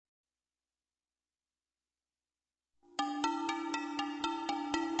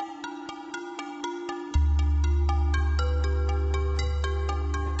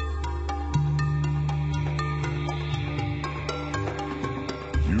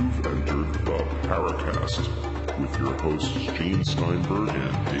entered the Paracast with your hosts Gene Steinberg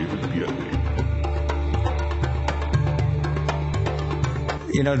and David Biedney.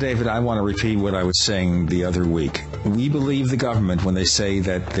 You know, David, I want to repeat what I was saying the other week. We believe the government when they say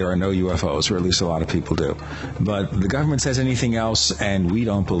that there are no UFOs, or at least a lot of people do. But the government says anything else, and we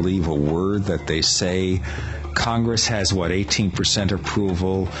don't believe a word that they say. Congress has, 18%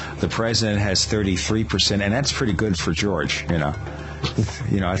 approval. The president has 33%, and that's pretty good for George, you know.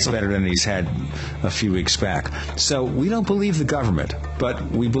 It's better than he's had a few weeks back. So we don't believe the government, but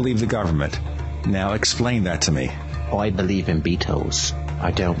we believe the government. Now explain that to me. I believe in Beatles. I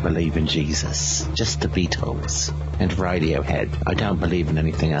don't believe in Jesus. Just the Beatles and Radiohead. I don't believe in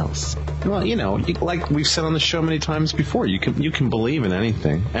anything else. Well, like we've said on the show many times before, you can believe in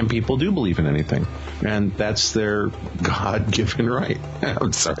anything, and people do believe in anything, and that's their God-given right.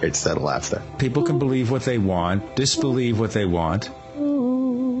 I'm sorry, I said a laugh there. People can believe what they want, disbelieve what they want.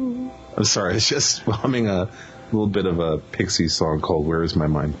 I'm sorry, it's just humming a little bit of a Pixies song called "Where Is My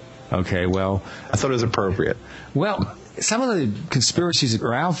Mind." Okay, well, I thought it was appropriate. Well, some of the conspiracies that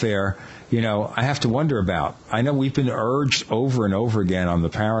are out there, I have to wonder about. I know we've been urged over and over again on the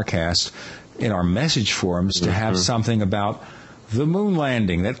Paracast in our message forums to have something about the moon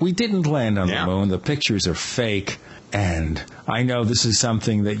landing, that we didn't land on the moon. The pictures are fake. And I know this is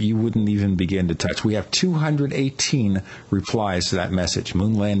something that you wouldn't even begin to touch. We have 218 replies to that message.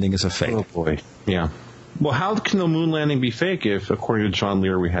 Moon landing is a fake. Oh, boy. Yeah. Well, how can the moon landing be fake if, according to John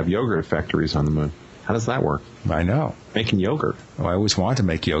Lear, we have yogurt factories on the moon? How does that work? I know. Making yogurt. Oh, I always wanted to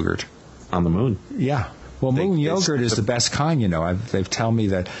make yogurt. On the moon? Yeah. Well, moon yogurt is the best kind, They've told me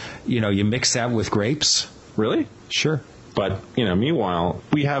that, you mix that with grapes. Really? Sure. But, meanwhile,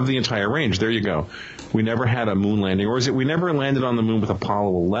 we have the entire range. There you go. We never had a moon landing. Or is it we never landed on the moon with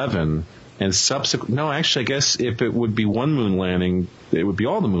Apollo 11 and subsequent... No, actually, I guess if it would be one moon landing, it would be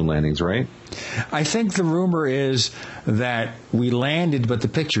all the moon landings, right? I think the rumor is that we landed, but the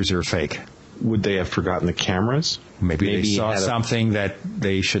pictures are fake. Would they have forgotten the cameras? Maybe they saw something that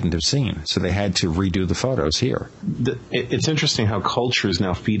they shouldn't have seen, so they had to redo the photos here. It's interesting how culture is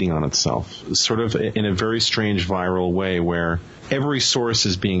now feeding on itself, sort of in a very strange viral way where every source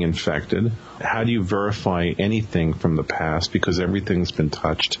is being infected. How do you verify anything from the past because everything's been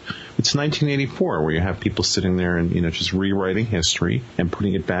touched? It's 1984 where you have people sitting there and, just rewriting history and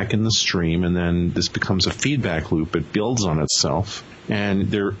putting it back in the stream, and then this becomes a feedback loop. It builds on itself.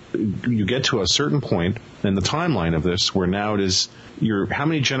 And you get to a certain point in the timeline of this where now you're how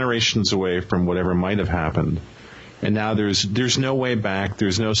many generations away from whatever might have happened. And now there's no way back.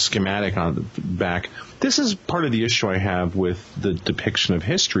 There's no schematic on back. This is part of the issue I have with the depiction of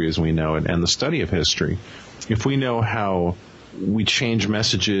history as we know it and the study of history. If we know how we change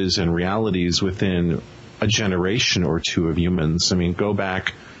messages and realities within a generation or two of humans, go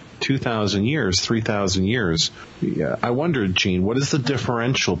back 2,000 years, 3,000 years. I wondered, Gene, what is the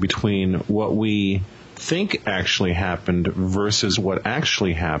differential between what we think actually happened versus what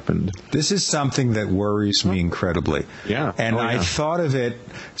actually happened? This is something that worries me incredibly. Yeah. And I thought of it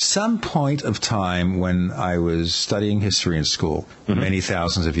some point of time when I was studying history in school, many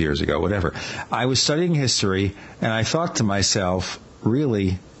thousands of years ago, whatever. I was studying history, and I thought to myself,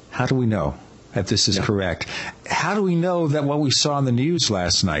 really, how do we know that this is correct? How do we know that what we saw on the news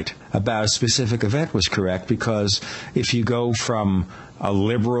last night about a specific event was correct? Because if you go from a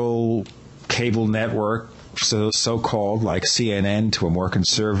liberal cable network, so-called, like CNN, to a more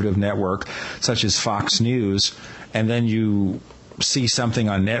conservative network, such as Fox News, and then you see something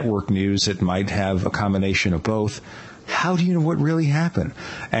on network news that might have a combination of both, how do you know what really happened?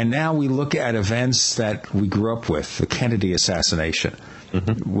 And now we look at events that we grew up with, the Kennedy assassination,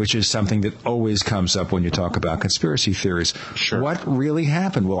 which is something that always comes up when you talk about conspiracy theories. Sure. What really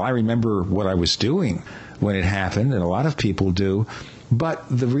happened? Well, I remember what I was doing when it happened, and a lot of people do. But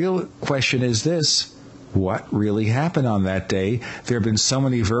the real question is this: what really happened on that day? There have been so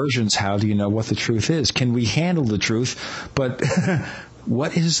many versions. How do you know what the truth is? Can we handle the truth? But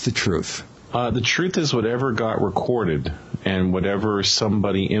what is the truth? The truth is whatever got recorded and whatever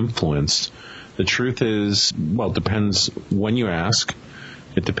somebody influenced. The truth is, it depends when you ask.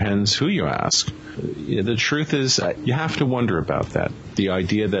 It depends who you ask. The truth is, you have to wonder about that. The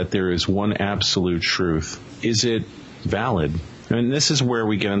idea that there is one absolute truth. Is it valid? And this is where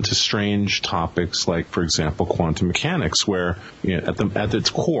we get into strange topics like, for example, quantum mechanics, where at its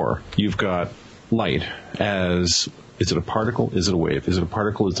core, you've got light as, is it a particle? Is it a wave? Is it a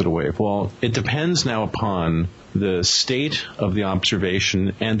particle? Is it a wave? Well, it depends now upon the state of the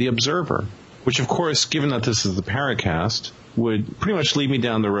observation and the observer, which, of course, given that this is the Paracast, would pretty much lead me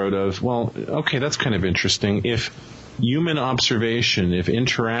down the road of, well, okay, that's kind of interesting. If human observation, if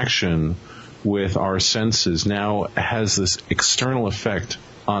interaction with our senses now has this external effect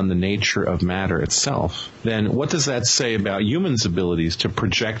on the nature of matter itself, then what does that say about humans' abilities to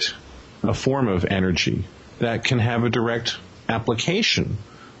project a form of energy that can have a direct application,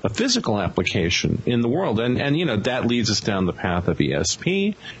 a physical application in the world? And that leads us down the path of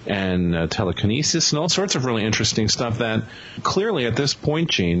ESP and telekinesis and all sorts of really interesting stuff that clearly at this point,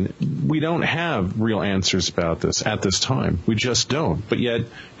 Gene, we don't have real answers about this at this time. We just don't. But yet,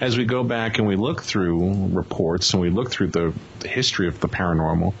 as we go back and we look through reports and we look through the history of the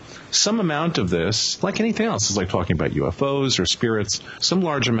paranormal, some amount of this, like anything else, is like talking about UFOs or spirits, some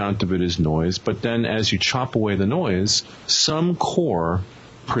large amount of it is noise, but then as you chop away the noise, some core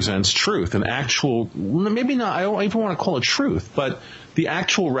presents truth, an actual, maybe not, I don't even want to call it truth, but the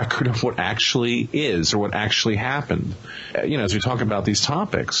actual record of what actually is or what actually happened. As we talk about these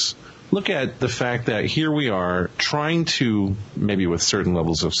topics, look at the fact that here we are trying to, maybe with certain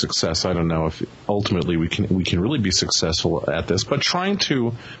levels of success, I don't know if ultimately we can really be successful at this, but trying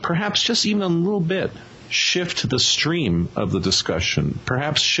to perhaps just even a little bit shift the stream of the discussion,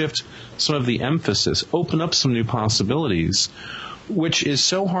 perhaps shift some of the emphasis, open up some new possibilities, which is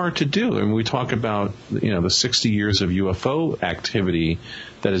so hard to do. And we talk about, the 60 years of UFO activity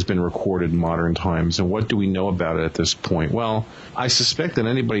that has been recorded in modern times, and what do we know about it at this point? Well, I suspect that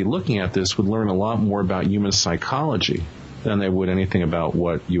anybody looking at this would learn a lot more about human psychology than they would anything about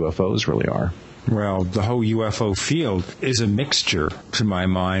what UFOs really are. Well, the whole UFO field is a mixture, to my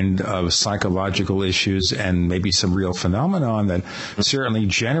mind, of psychological issues and maybe some real phenomenon that certainly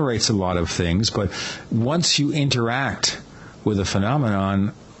generates a lot of things. But once you interact with a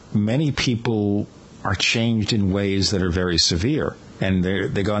phenomenon, many people are changed in ways that are very severe, and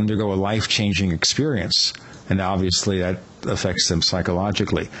they undergo a life-changing experience, and obviously that affects them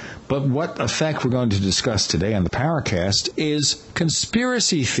psychologically. But what effect we're going to discuss today on the Paracast is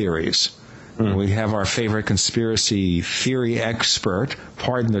conspiracy theories. We have our favorite conspiracy theory expert,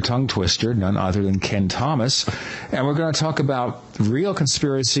 pardon the tongue twister, none other than Kenn Thomas. And we're going to talk about real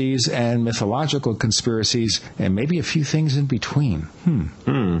conspiracies and mythological conspiracies and maybe a few things in between.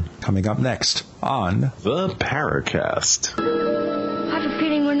 Coming up next on The Paracast. I have a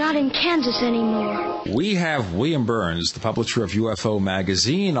feeling we're not in Kansas anymore. We have William Burns, the publisher of UFO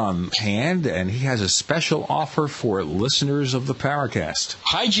Magazine, on hand, and he has a special offer for listeners of the Paracast.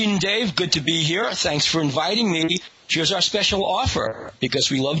 Hi, Gene and Dave. Good to be here. Thanks for inviting me. Here's our special offer.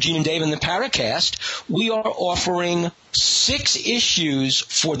 Because we love Gene and Dave and the Paracast, we are offering 6 issues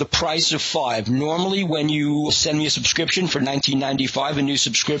for the price of 5. Normally, when you send me a subscription for $19.95, a new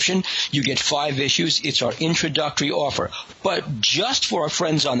subscription, you get 5 issues. It's our introductory offer. But just for our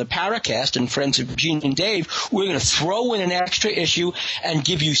friends on the Paracast and friends of Gene and Dave, we're going to throw in an extra issue and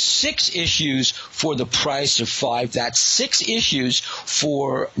give you 6 issues for the price of 5. That's 6 issues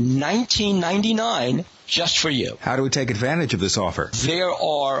for $19.99. Just for you. How do we take advantage of this offer? There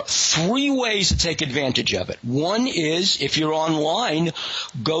are 3 ways to take advantage of it. One is, if you're online,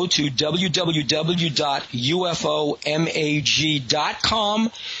 go to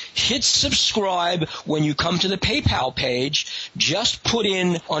www.ufomag.com, hit subscribe. When you come to the PayPal page, just put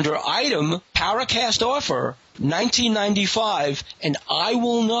in under item Paracast offer $19.95, and I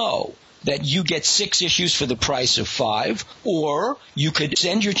will know that you get 6 issues for the price of 5, or you could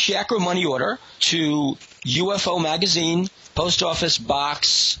send your check or money order to UFO Magazine, Post Office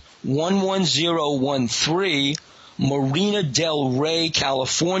Box 11013, Marina del Rey,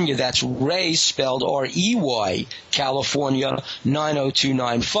 California. That's Ray spelled R-E-Y, California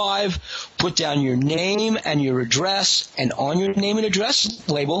 90295. Put down your name and your address, and on your name and address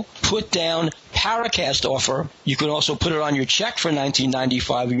label, put down Paracast offer. You can also put it on your check for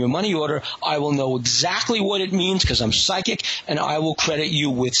 $19.95 in your money order. I will know exactly what it means because I'm psychic, and I will credit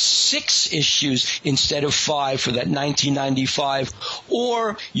you with 6 issues instead of 5 for that $19.95.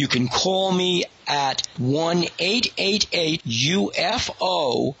 Or you can call me at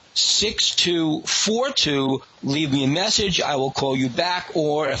 1-888-UFO-6242. Leave me a message. I will call you back,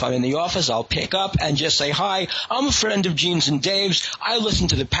 or if I'm in the office, I'll pick up and just say, hi, I'm a friend of Gene's and Dave's. I listen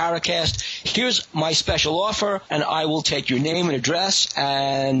to the Paracast. Here's my special offer, and I will take your name and address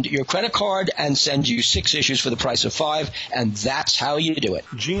and your credit card and send you 6 issues for the price of 5, and that's how you do it.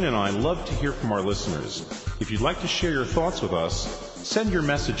 Gene and I love to hear from our listeners. If you'd like to share your thoughts with us, send your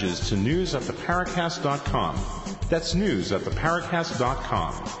messages to news@theparacast.com. That's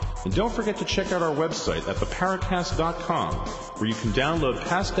news@theparacast.com. And don't forget to check out our website at theparacast.com, where you can download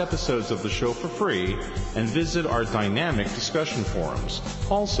past episodes of the show for free and visit our dynamic discussion forums.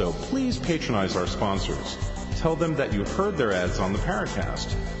 Also, please patronize our sponsors. Tell them that you heard their ads on the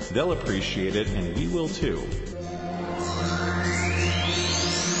Paracast. They'll appreciate it, and we will too.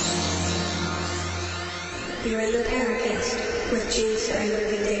 You're in the Paracast with Gene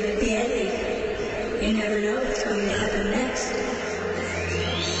Steinberg and David Biedney. You never know what's going to happen next.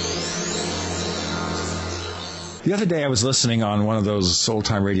 The other day I was listening on one of those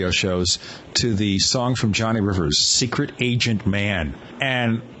old-time radio shows to the song from Johnny Rivers, Secret Agent Man.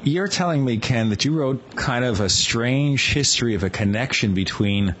 And you're telling me, Ken, that you wrote kind of a strange history of a connection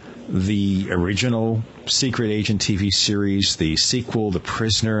between the original Secret Agent TV series, the sequel, The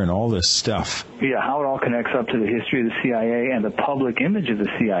Prisoner, and all this stuff. Yeah, how it all connects up to the history of the CIA and the public image of the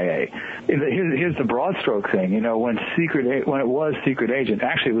CIA. Here's the broad stroke thing. You know, when it was Secret Agent,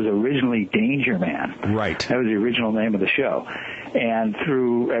 actually it was originally Danger Man. Right. That was the original name of the show. And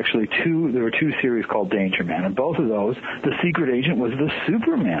through actually there were two series called Danger Man. And both of those, the Secret Agent was the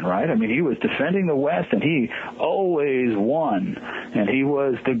Superman, right? I mean, he was defending the West, and he always won. And he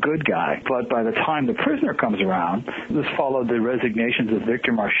was the good guy. But by the time The Prisoner comes around, this followed the resignations of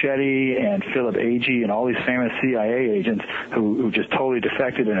Victor Marchetti and Philip Agee and all these famous CIA agents who just totally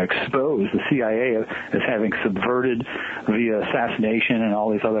defected and exposed the CIA as having subverted via assassination and all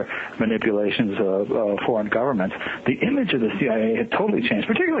these other manipulations of foreign governments. The image of the CIA had totally changed,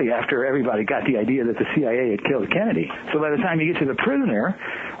 particularly after everybody got the idea that the CIA had killed Kennedy. So by the time you get to The Prisoner,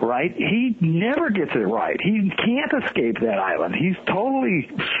 right, he never gets it right. He can't escape that island. He's totally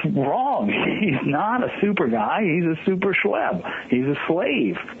wrong. He's not a super guy. He's a super schleb. He's a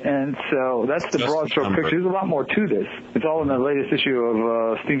slave. And so that's the broad stroke picture. There's a lot more to this. It's all in the latest issue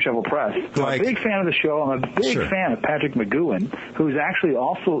of Steamshovel Press. So I'm a big fan of the show. I'm a big fan of Patrick McGowan, who's actually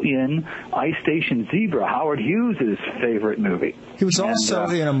also in Ice Station Zebra, Howard Hughes' favorite movie. He was also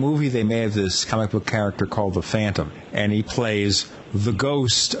in a movie they made of this comic book character called The Phantom, and he plays the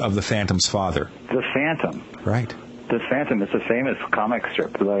ghost of the Phantom's father. The Phantom. Right. The Phantom is a famous comic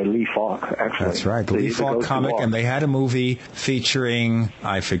strip by Lee Falk, actually. That's right, the Lee Falk comic, and they had a movie featuring,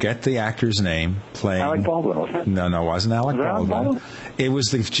 I forget the actor's name, playing... Alec Baldwin, wasn't it? No, it wasn't Alec Baldwin. It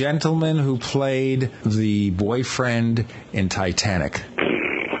was the gentleman who played the boyfriend in Titanic.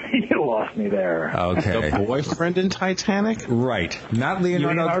 You lost me there. Okay. The boyfriend in Titanic? Right. Not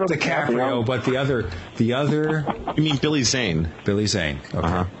Leonardo DiCaprio, but the other. You mean Billy Zane? Billy Zane.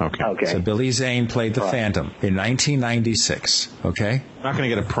 Okay. Okay. So Billy Zane played the Phantom in 1996. Okay. I'm not going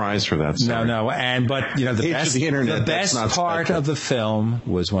to get a prize for that. Sorry. No. But you know the best part of the film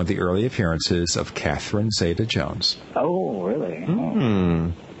was one of the early appearances of Catherine Zeta-Jones. Oh, really?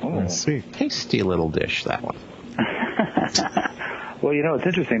 Let's see. Tasty little dish, that one. Well, you know, it's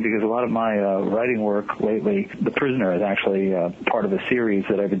interesting because a lot of my writing work lately, The Prisoner is actually part of a series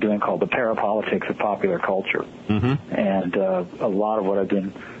that I've been doing called The Parapolitics of Popular Culture. Mm-hmm. And a lot of what I've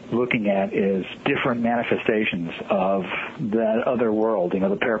been looking at is different manifestations of that other world, you know,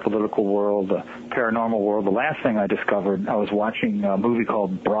 the parapolitical world, the paranormal world. The last thing I discovered, I was watching a movie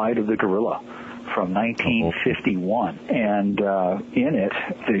called Bride of the Gorilla from 1951, and in it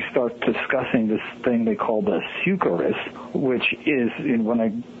they start discussing this thing they call the Sucarus, which is, when I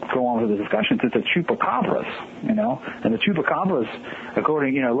go on with the discussions, it's a chupacabras, you know, and the chupacabras,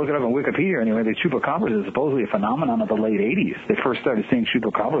 according, you know, look it up on Wikipedia anyway, the chupacabras is supposedly a phenomenon of the late 80s. They first started seeing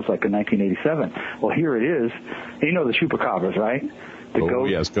chupacabras like in 1987. Well, here it is. You know the chupacabras, right? The goat,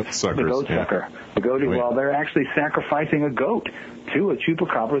 yes, goat suckers. The goat sucker. The goat, well, they're actually sacrificing a goat to a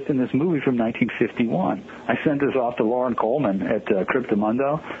chupacabras in this movie from 1951. I sent this off to Lauren Coleman at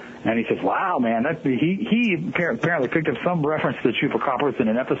Cryptomundo, and he says, wow, man, he apparently picked up some reference to the chupacabras in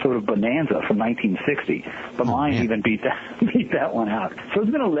an episode of Bonanza from 1960, but mine even beat that one out. So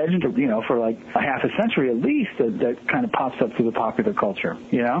it's been a legend, you know, for like a half a century at least that kind of pops up through the popular culture,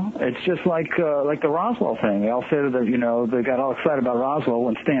 you know? It's just like the Roswell thing. They all said that, you know, they got all excited about Roswell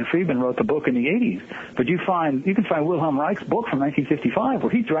when Stan Friedman wrote the book in the 80s. But you can find Wilhelm Reich's book from 1955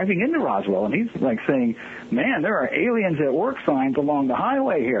 where he's driving into Roswell and he's like saying, man, there are aliens at work signs along the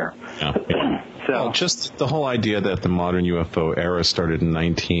highway here. Yeah. Well, just the whole idea that the modern UFO era started in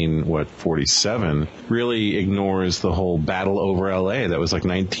 1947 really ignores the whole battle over LA. That was like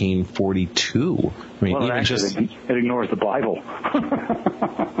 1942. I mean, well, it ignores the Bible.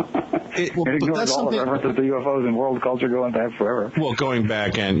 It ignores all the references to UFOs and world culture going back forever. Well, going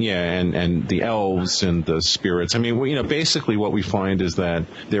back and the elves and the spirits. I mean, you know, basically what we find is that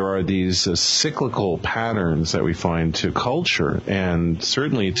there are these cyclical patterns that we find to culture and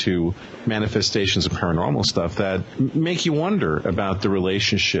certainly to manifestations of paranormal stuff that make you wonder about the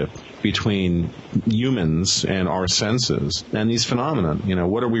relationship between humans and our senses and these phenomena. You know,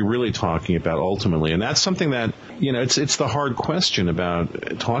 what are we really talking about ultimately? And that's something that, you know, it's the hard question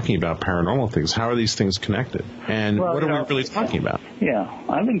about talking about paranormal things. How are these things connected? And what are we really talking about? Yeah,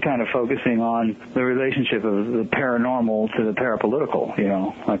 I've been kind of focusing on the relationship of the paranormal to the parapolitical.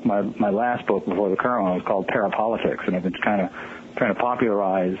 Like my last book before the current one was called Parapolitics, and I've been kind of trying to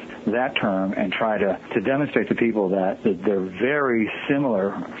popularize that term and try to demonstrate to people that they're very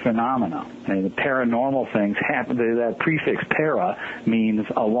similar phenomena. And the paranormal things happen. That prefix para means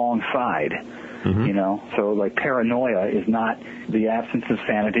alongside. Mm-hmm. So like paranoia is not the absence of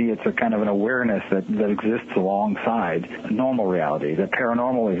sanity. It's a kind of an awareness that exists alongside normal reality. That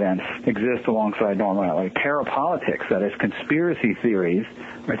paranormal events exist alongside normal reality. Parapolitics, that is conspiracy theories,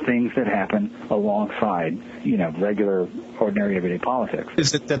 are things that happen alongside, regular, ordinary, everyday politics.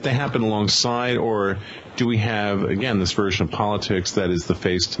 Is it that they happen alongside, or do we have, again, this version of politics that is the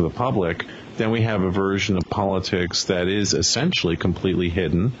face to the public? Then we have a version of politics that is essentially completely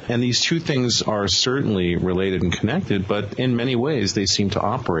hidden. And these two things are certainly related and connected, but in many ways they seem to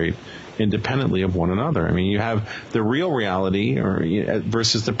operate independently of one another. I mean, you have the real reality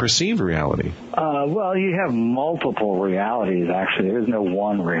versus the perceived reality. Well, you have multiple realities, actually. There is no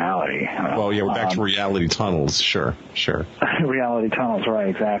one reality. Well, yeah, we're back to reality tunnels. Sure. Reality tunnels, right,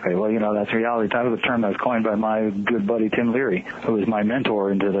 exactly. Well, that's reality tunnel, the term that was coined by my good buddy Tim Leary, who was my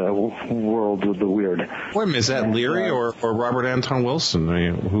mentor into the world of the weird. Wait a minute, is that Leary or Robert Anton Wilson?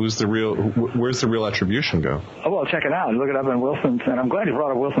 I mean, where's the real attribution go? Oh, well, check it out. Look it up in Wilson's, and I'm glad you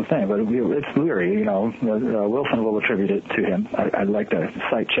brought up Wilson's name, but it's Leary. Wilson will attribute it to him. I'd like to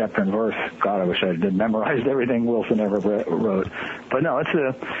cite chapter and verse. God, I wish I had memorized everything Wilson ever wrote. But no, it's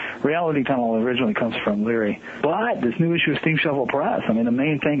a reality tunnel. Originally comes from Leary. But this new issue of Steamshovel Press, I mean, the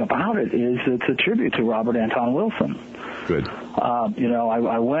main thing about it is it's a tribute to Robert Anton Wilson. Good.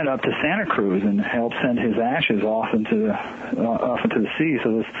 I went up to Santa Cruz and helped send his ashes off into the sea.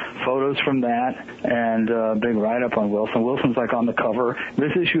 So there's photos from that and a big write-up on Wilson. Wilson's like on the cover.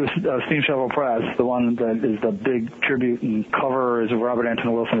 This issue of Steamshovel Press, the one that is the big tribute and cover is of Robert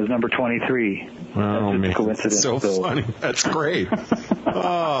Anton Wilson, is number 23. Oh, man. Coincidence. So funny. That's great.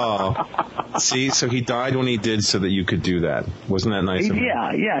 Oh. See, so he died when he did so that you could do that. Wasn't that nice of him?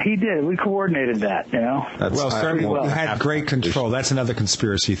 Yeah, he did. We coordinated that, Certainly you had great control. That's another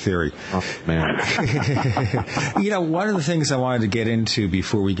conspiracy theory. Oh, man. One of the things I wanted to get into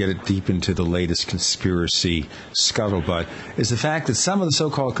before we get deep into the latest conspiracy scuttlebutt is the fact that some of the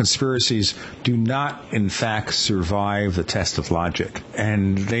so-called conspiracies do not, in fact, survive the test of logic.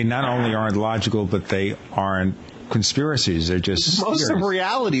 And they not only aren't logical, but they aren't conspiracies. They're just most of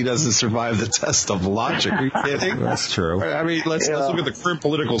reality doesn't survive the test of logic. Are you kidding? That's true. I mean, let's look at the current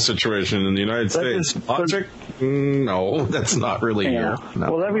political situation in the United States. Logic? No, that's not really here.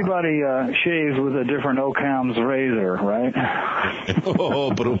 No. Well, everybody shaves with a different Occam's razor, right?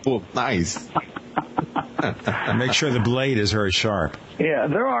 Nice. Make sure the blade is very sharp. Yeah,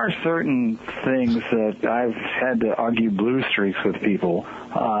 there are certain things that I've had to argue blue streaks with people,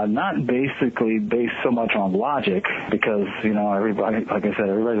 not basically based so much on logic, because, everybody, like I said,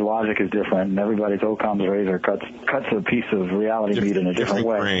 everybody's logic is different, and everybody's Occam's razor cuts a piece of reality meat in a different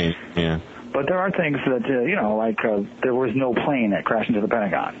way. Brain. Yeah. But there are things that, there was no plane that crashed into the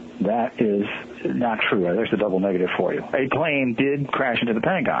Pentagon. That is not true. There's a double negative for you. A plane did crash into the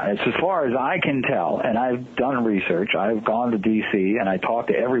Pentagon. It's as far as I can tell, and I've done research. I've gone to D.C., and I talked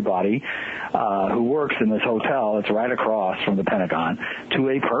to everybody who works in this hotel that's right across from the Pentagon to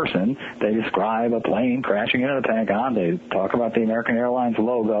a person. They describe a plane crashing into the Pentagon. They talk about the American Airlines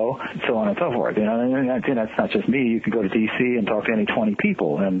logo, so on and so forth. And that's not just me. You can go to D.C. and talk to any 20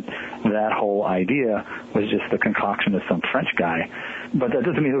 people, and that whole idea was just the concoction of some French guy. But that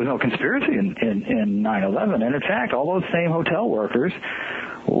doesn't mean there was no conspiracy in 9/11. And in fact, all those same hotel workers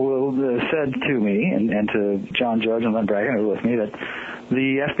said to me and to John Judge and Len Bragan, who were with me, that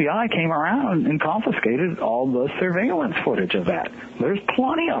the FBI came around and confiscated all the surveillance footage of that. There's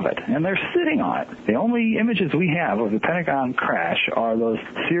plenty of it, and they're sitting on it. The only images we have of the Pentagon crash are those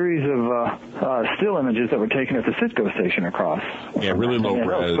series of still images that were taken at the Citgo station across. Yeah, really low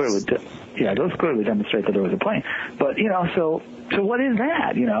res. Those clearly demonstrate that there was a plane. But, so what is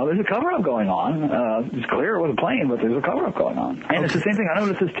that? There's a cover-up going on. It's clear it was a plane, but there's a cover-up going on. And It's the same thing. I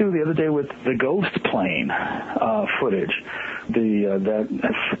noticed this, too, the other day with the ghost plane footage.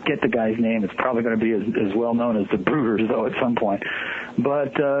 I forget the guy's name. It's probably going to be as well known as the Brooders, though, at some point.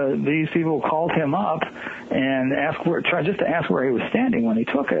 But these people called him up and tried just to ask where he was standing when he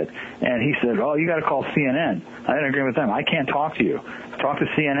took it. And he said, "Oh, you got to call CNN. I didn't agree with them. I can't talk to you. Talk to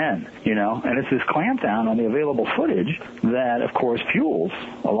CNN." And it's this clampdown on the available footage that, of course, fuels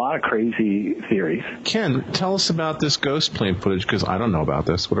a lot of crazy theories. Ken, tell us about this ghost plane footage, because I don't know about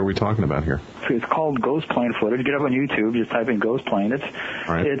this. What are we talking about here? It's called ghost plane footage. Get up on YouTube, just type in ghost plane.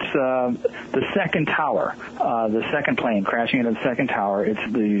 It's the second tower, the second plane crashing into the second tower.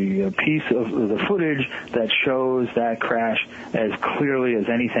 It's the piece of the footage that shows that crash as clearly as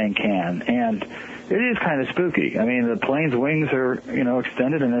anything can. And it is kind of spooky. I mean, the plane's wings are,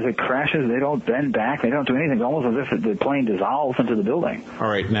 extended, and as it crashes, they don't bend back. They don't do anything. It's almost as if the plane dissolves into the building. All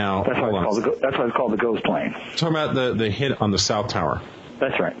right, now, that's why it's called the ghost plane. Talking about the hit on the South Tower.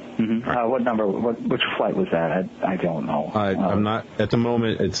 That's right. Mm-hmm. Right. What number? Which flight was that? I don't know. I'm not at the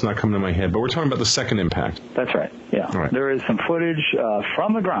moment. It's not coming to my head. But we're talking about the second impact. That's right. Yeah. Right. There is some footage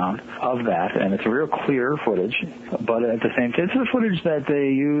from the ground of that, and it's real clear footage. But at the same time, it's the footage that they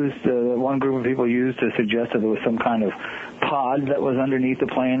used. One group of people used to suggest that there was some kind of pod that was underneath the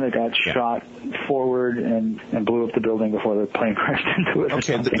plane that got shot forward and blew up the building before the plane crashed into it.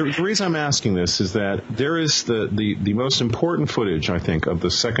 Okay. The reason I'm asking this is that there is the most important footage, I think, of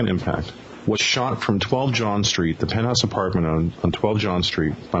the second impact was shot from 12 John Street, the penthouse apartment on 12 John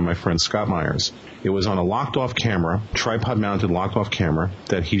Street, by my friend Scott Myers. It was on a locked-off camera, tripod-mounted locked-off camera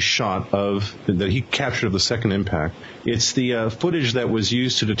that he captured of the second impact. It's the footage that was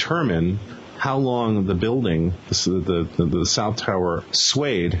used to determine how long the building, the South Tower,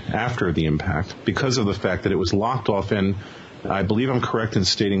 swayed after the impact because of the fact that it was locked off. And I believe I'm correct in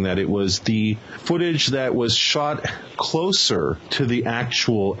stating that it was the footage that was shot closer to the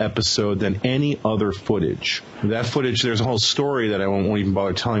actual episode than any other footage. That footage, there's a whole story that I won't even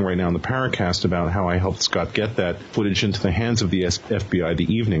bother telling right now in the Paracast about how I helped Scott get that footage into the hands of the FBI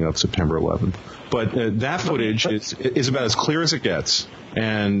the evening of September 11th. But that footage is about as clear as it gets.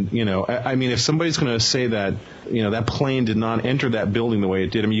 And, I mean, if somebody's going to say that, that plane did not enter that building the way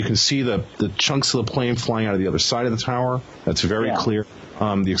it did, I mean, you can see the chunks of the plane flying out of the other side of the tower. That's very clear.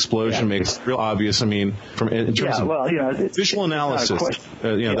 The explosion makes it real obvious. I mean, in terms of visual analysis, the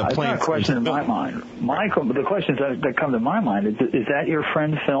plane. It's not a question in my mind. The questions that come to my mind is that your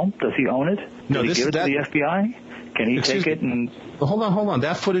friend's film? Does he own it? Does he give it to the FBI? Can he take it and... Hold on.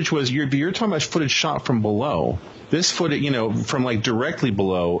 That footage was... You're talking about footage shot from below. This footage, from like directly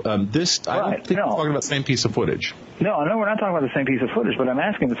below, I don't think we're talking about the same piece of footage. No, we're not talking about the same piece of footage, but I'm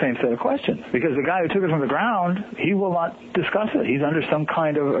asking the same set of questions. Because the guy who took it from the ground, he will not discuss it. He's under some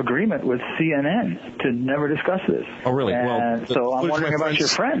kind of agreement with CNN to never discuss this. Oh, really? And so I'm wondering about your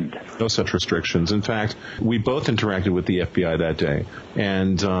friend. No such restrictions. In fact, we both interacted with the FBI that day.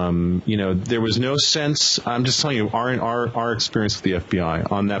 And, there was no sense, I'm just telling you, our experience with the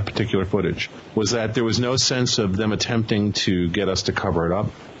FBI on that particular footage was that there was no sense of them attempting to get us to cover it up.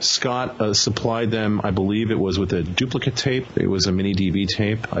 Scott supplied them, I believe it was with a duplicate tape. It was a mini DV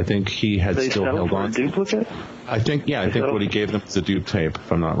tape. I think he had still held on. They settled for a duplicate? I think what he gave them was a dupe tape,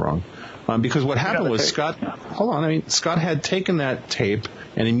 if I'm not wrong. Because what happened was Scott had taken that tape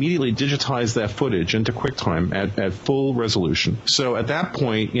and immediately digitized that footage into QuickTime at full resolution. So at that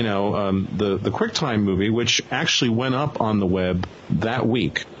point, the QuickTime movie, which actually went up on the web that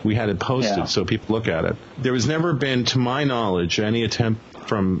week, we had it posted so people look at it. There has never been, to my knowledge, any attempt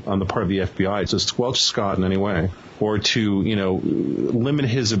on the part of the FBI to squelch Scott in any way or to, limit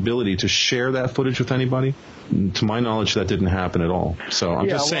his ability to share that footage with anybody. To my knowledge, that didn't happen at all. So I'm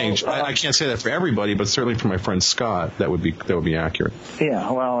just saying, I can't say that for everybody, but certainly for my friend Scott, that would be accurate. Yeah,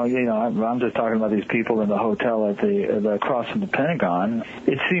 well, I'm just talking about these people in the hotel at the across from the Pentagon.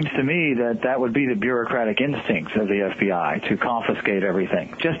 It seems to me that would be the bureaucratic instincts of the FBI to confiscate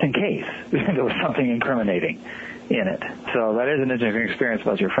everything, just in case there was something incriminating in it. So that is an interesting experience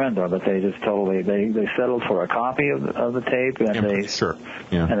about your friend, though, that they just they settled for a copy of the tape, and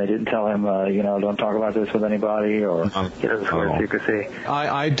and they didn't tell him, don't talk about this with anybody or get it for secrecy.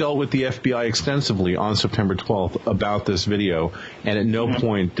 I dealt with the FBI extensively on September 12th about this video, and at no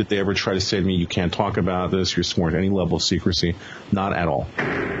point did they ever try to say to me, you can't talk about this, you're sworn to any level of secrecy. Not at all.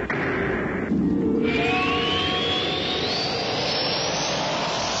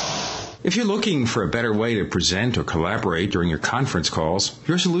 If you're looking for a better way to present or collaborate during your conference calls,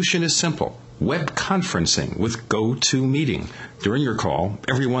 your solution is simple. Web conferencing with GoToMeeting. During your call,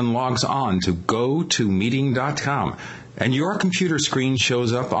 everyone logs on to gotomeeting.com, and your computer screen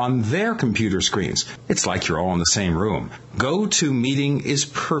shows up on their computer screens. It's like you're all in the same room. GoToMeeting is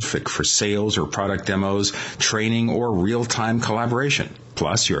perfect for sales or product demos, training, or real-time collaboration.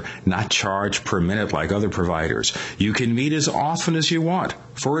 Plus, you're not charged per minute like other providers. You can meet as often as you want,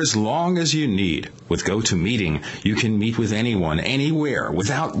 for as long as you need. With GoToMeeting, you can meet with anyone, anywhere,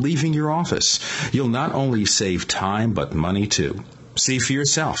 without leaving your office. You'll not only save time, but money too. See for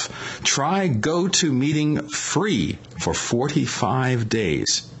yourself. Try GoToMeeting free for 45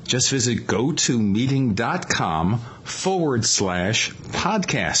 days. Just visit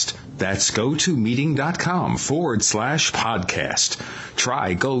gotomeeting.com/podcast. That's gotomeeting.com/podcast.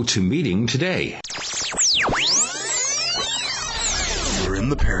 Try GoToMeeting today. You're in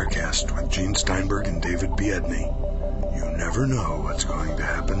the Paracast with Gene Steinberg and David Biedney. You never know what's going to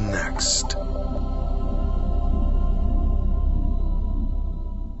happen next.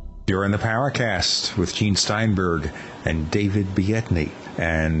 You're in the Paracast with Gene Steinberg and David Biedney.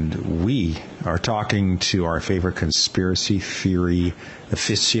 And we are talking to our favorite conspiracy theory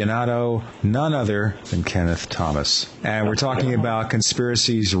aficionado, none other than Kenn Thomas. And we're talking about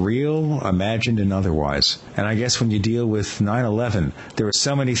conspiracies real, imagined, and otherwise. And I guess when you deal with 9/11, there were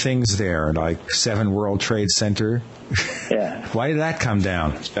so many things there, like 7 World Trade Center. Yeah. Why did that come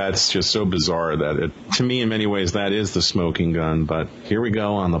down? That's just so bizarre that to me, in many ways, that is the smoking gun. But here we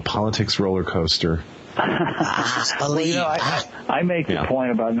go on the politics roller coaster. I make the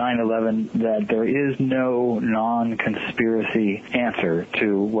point about 9/11 that there is no non-conspiracy answer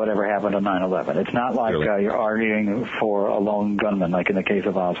to whatever happened on 9/11. It's not like you're arguing for a lone gunman, like in the case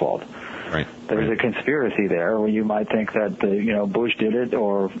of Oswald. Right. There's a conspiracy there where you might think that Bush did it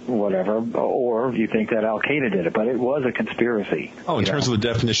or whatever, or you think that Al-Qaeda did it, but it was a conspiracy. Oh, in terms of the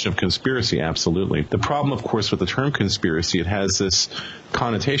definition of conspiracy, absolutely. The problem, of course, with the term conspiracy, it has this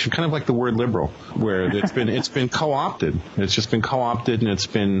connotation, kind of like the word liberal, where it's been co-opted. It's just been co-opted and it's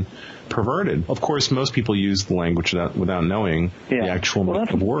been perverted. Of course, most people use the language without knowing the actual meaning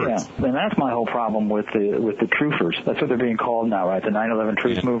of words. Yeah, and that's my whole problem with the truthers. That's what they're being called now, right? The 9/11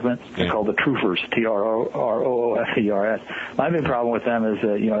 Truth Movement. They're called the truthers, TROOFERS. My big problem with them is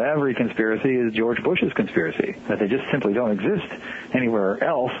that every conspiracy is George Bush's conspiracy. That they just simply don't exist anywhere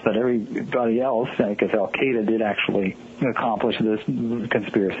else. That everybody else, because Al-Qaeda did actually accomplish this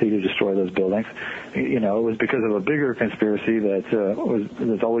conspiracy to destroy those buildings. It was because of a bigger conspiracy that's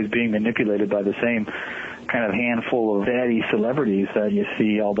always being manipulated by the same kind of handful of daddy celebrities that you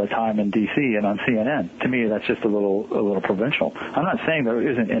see all the time in D.C. and on CNN. To me, that's just a little provincial. I'm not saying there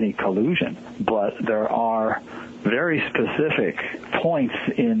isn't any collusion, but there are very specific points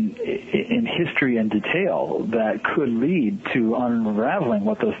in history and detail that could lead to unraveling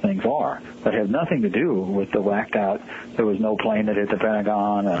what those things are that have nothing to do with the whacked out, there was no plane that hit the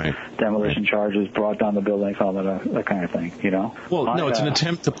Pentagon, demolition charges brought down the buildings, all that kind of thing, Well, no, it's an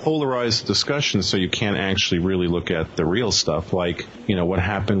attempt to polarize the discussion so you can't actually really look at the real stuff, like, what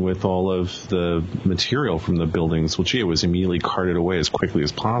happened with all of the material from the buildings. Well, it was immediately carted away as quickly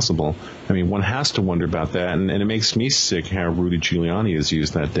as possible. I mean, one has to wonder about that, and it makes me sick how Rudy Giuliani has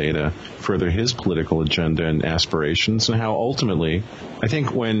used that data to further his political agenda and aspirations, and how ultimately, I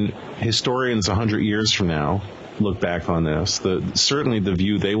think when historians 100 years from now look back on this, certainly the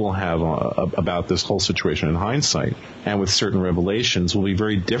view they will have about this whole situation in hindsight and with certain revelations will be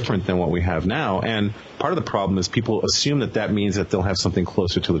very different than what we have now. And part of the problem is people assume that means that they'll have something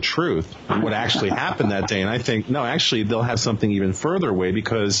closer to the truth, what actually happened that day. And I think, no, actually they'll have something even further away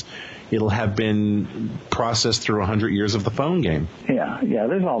because it'll have been processed through 100 years of the phone game. Yeah,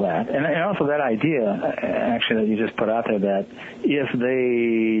 there's all that. And also that idea, actually, that you just put out there, that if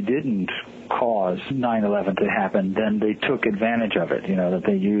they didn't cause 9/11 to happen, then they took advantage of it, that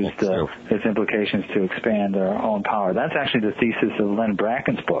they used its implications to expand their own power. That's actually the thesis of Len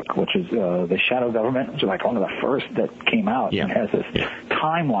Bracken's book, which is The Shadow Government, which is like one of the first that came out and has this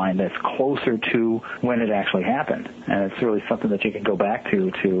timeline that's closer to when it actually happened. And it's really something that you can go back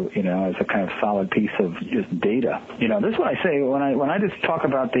to as a kind of solid piece of just data. This is what I say when I just talk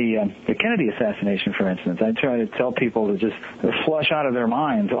about the Kennedy assassination, for instance. I try to tell people to just flush out of their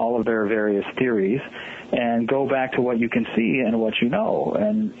minds all of their various theories and go back to what you can see and what you know.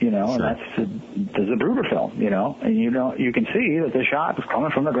 And, and that's the Zapruder film, and you can see that the shot is coming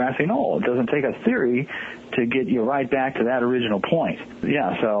from the grassy knoll. It doesn't take a theory to get you right back to that original point.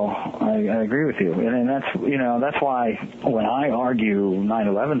 Yeah, so I agree with you. And that's why when I argue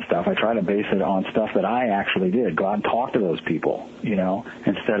 9/11 stuff, I try to base it on stuff that I actually did. Go out and talk to those people,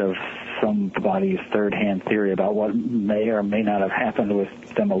 instead of somebody's third-hand theory about what may or may not have happened with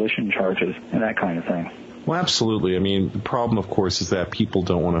demolition charges and that kind of thing. Well, absolutely. I mean, the problem, of course, is that people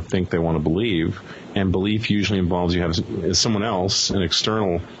don't want to think, they want to believe. And belief usually involves you have someone else, an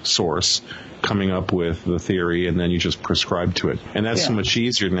external source, coming up with the theory, and then you just prescribe to it. And that's so much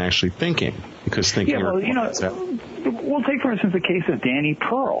easier than actually thinking, because thinking... We'll take, for instance, the case of Danny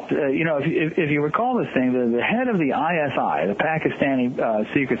Pearl. If you recall this thing, the head of the ISI, the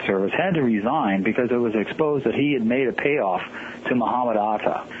Pakistani Secret Service, had to resign because it was exposed that he had made a payoff to Muhammad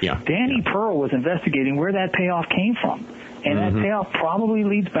Atta. Yeah. Danny Pearl was investigating where that payoff came from. And that payoff probably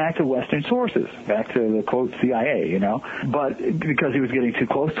leads back to Western sources, back to the, quote, CIA, But because he was getting too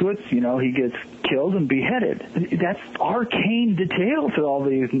close to it, he gets killed and beheaded. That's arcane detail to all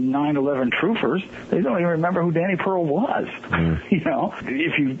these 9/11 truthers. They don't even remember who Danny Pearl was.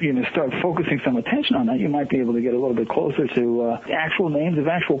 If you start focusing some attention on that, you might be able to get a little bit closer to actual names of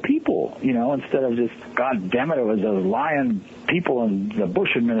actual people, instead of just, God damn it was those lying people in the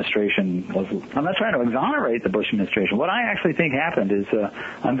Bush administration. I'm not trying to exonerate the Bush administration. What I actually think happened is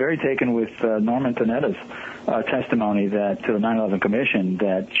I'm very taken with Norman Panetta's testimony that to the 9/11 Commission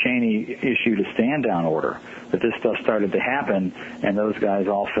that Cheney issued a stand-down order, that this stuff started to happen, and those guys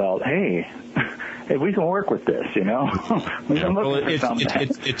all felt, hey, we can work with this, we can look for something.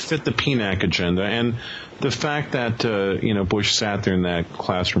 It fit the PNAC agenda, and the fact that Bush sat there in that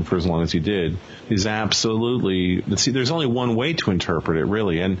classroom for as long as he did is absolutely. See, there's only one way to interpret it,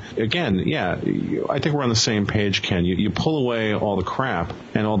 really. And again, I think we're on the same page, Ken. You pull away all the crap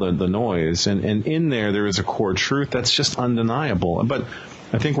and all the noise, and in there is a core truth that's just undeniable. But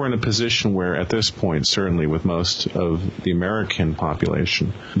I think we're in a position where, at this point, certainly with most of the American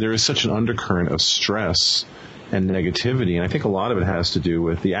population, there is such an undercurrent of stress and negativity, and I think a lot of it has to do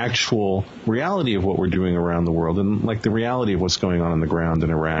with the actual reality of what we're doing around the world, and like the reality of what's going on the ground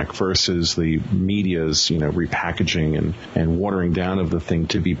in Iraq versus the media's, repackaging and watering down of the thing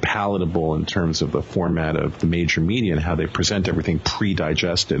to be palatable in terms of the format of the major media and how they present everything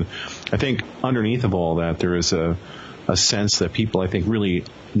pre-digested. I think underneath of all that, there is a sense that people, I think, really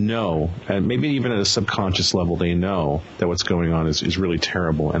know, and maybe even at a subconscious level, they know that what's going on is really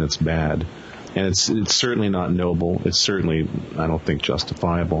terrible and it's bad. And it's certainly not noble. It's certainly, I don't think,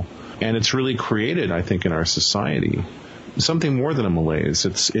 justifiable. And it's really created, I think, in our society something more than a malaise.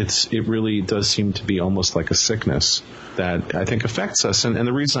 It really does seem to be almost like a sickness that I think affects us. And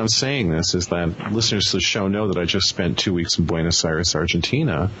the reason I'm saying this is that listeners to the show know that I just spent 2 weeks in Buenos Aires,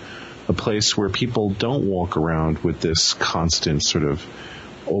 Argentina, a place where people don't walk around with this constant sort of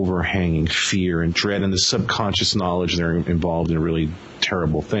overhanging fear and dread and the subconscious knowledge they're involved in really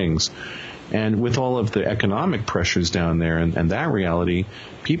terrible things. And with all of the economic pressures down there and that reality,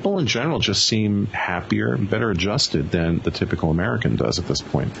 people in general just seem happier, better adjusted than the typical American does at this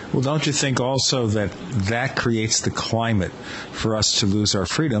point. Well, don't you think also that creates the climate for us to lose our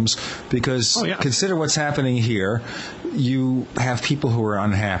freedoms? Because consider what's happening here. You have people who are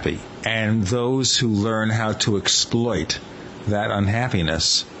unhappy, and those who learn how to exploit that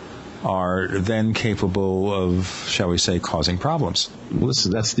unhappiness are then capable of, shall we say, causing problems.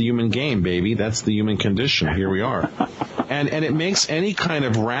 Listen, that's the human game, baby. That's the human condition. Here we are. And it makes any kind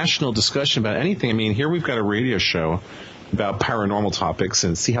of rational discussion about anything. I mean, here we've got a radio show about paranormal topics,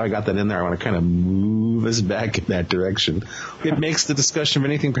 and see how I got that in there? I want to kind of move us back in that direction. It makes the discussion of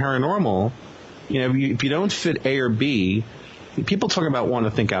anything paranormal, if you don't fit A or B, people talk about wanting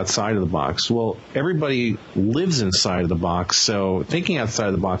to think outside of the box. Well, everybody lives inside of the box, so thinking outside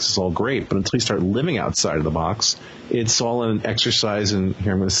of the box is all great, but until you start living outside of the box, it's all an exercise, and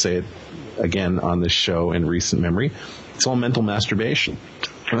here I'm going to say it again on this show in recent memory, it's all mental masturbation.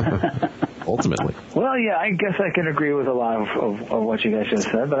 Ultimately. Well, yeah, I guess I can agree with a lot of what you guys just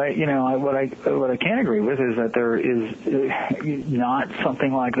said, but what I can't agree with is that there is not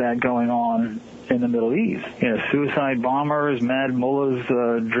something like that going on in the Middle East. Suicide bombers, mad mullahs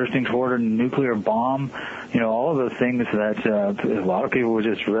drifting toward a nuclear bomb, all of the things that a lot of people would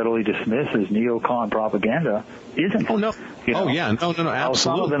just readily dismiss as neocon propaganda isn't. Oh, no. No, absolutely.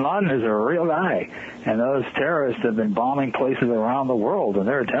 Osama bin Laden is a real guy, and those terrorists have been bombing places around the world, and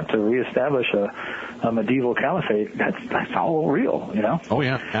their attempt to reestablish a medieval caliphate, that's all real, Oh,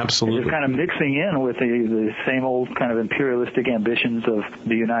 yeah, absolutely. It's just kind of mixing in with the same old kind of imperialistic ambitions of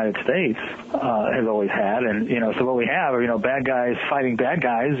the United States has always had, and, so what we have are, bad guys fighting bad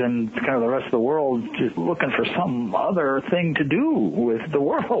guys, and kind of the rest of the world just looking for some other thing to do with the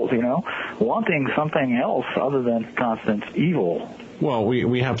world, wanting something else other than constant evil. Well,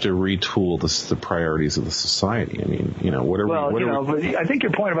 we have to retool the priorities of the society. I mean, but I think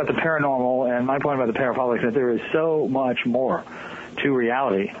your point about the paranormal and my point about the parapolitics, that there is so much more to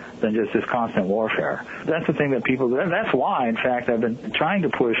reality than just this constant warfare. That's the thing that that's why, in fact, I've been trying to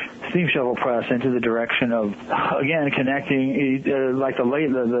push Steamshovel Press into the direction of, again, connecting, like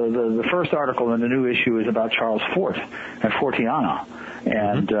the first article in the new issue is about Charles Fort and Fortiana.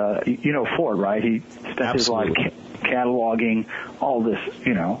 And, Fort, right? He spent his life cataloging all this,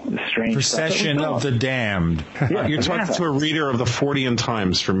 strange Procession stuff of the Damned. Yeah, You're talking to a reader of the Fortean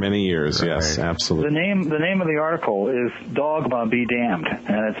Times for many years. Right. Yes, absolutely. The name of the article is Dogma Be Damned,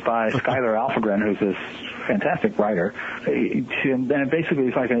 and it's by Skylar Alfagren, who's this fantastic writer. And it basically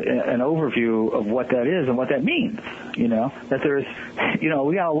is like an overview of what that is and what that means. That there's,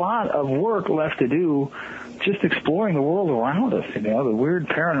 we got a lot of work left to do just exploring the world around us, the weird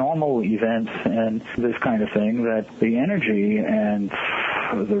paranormal events and this kind of thing, that the energy and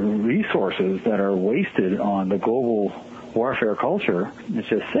the resources that are wasted on the global warfare culture is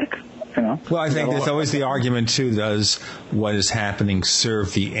just sick. Well, I think there's always the argument, too, does what is happening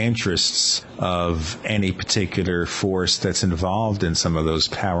serve the interests of any particular force that's involved in some of those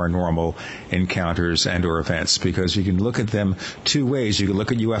paranormal encounters and or events? Because you can look at them two ways. You can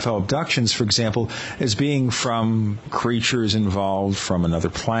look at UFO abductions, for example, as being from creatures involved from another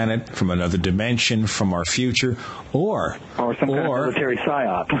planet, from another dimension, from our future, or some kind of military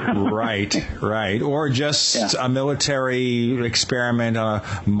psyop. Right. Or just a military experiment on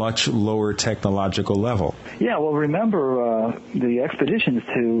a much lower technological level. Yeah, well, remember the expeditions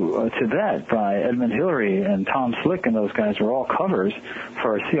to Tibet by Edmund Hillary and Tom Slick and those guys were all covers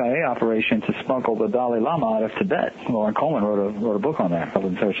for a CIA operation to smuggle the Dalai Lama out of Tibet. Lauren Coleman wrote a book on that called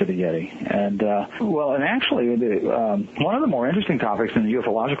In Search of the Yeti. And actually, one of the more interesting topics in the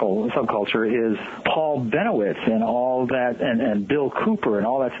ufological subculture is Paul Benowitz and all that, and Bill Cooper and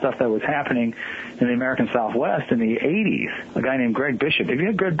all that stuff that was happening in the American Southwest in the 80s. A guy named Greg Bishop. Have you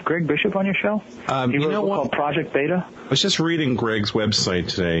had Greg Bishop on your show? He wrote a book called Project Beta. I was just reading Greg's website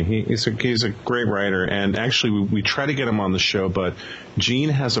today. He's a great writer, and actually we try to get him on the show, but Gene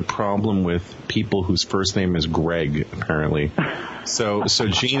has a problem with people whose first name is Greg, apparently. So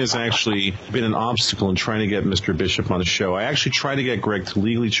Gene has actually been an obstacle in trying to get Mr. Bishop on the show. I actually tried to get Greg to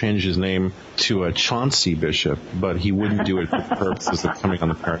legally change his name to a Chauncey Bishop, but he wouldn't do it for the purposes of coming on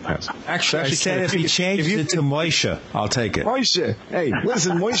the Paracast. Actually, I said if he changes it to Moishe, I'll take it. Moishe. Hey,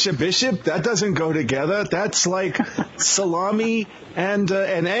 listen, Moishe Bishop, that doesn't go together. That's like salami and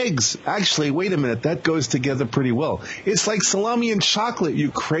eggs. Actually, wait a minute. That goes together pretty well. It's like salami and chocolate, you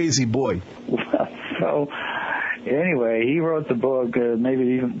crazy boy. So anyway, he wrote the book, maybe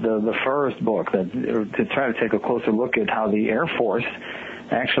even the first book, to try to take a closer look at how the Air Force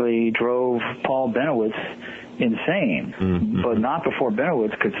actually drove Paul Benowitz insane, but not before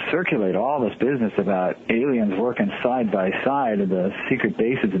Benowitz could circulate all this business about aliens working side by side at the secret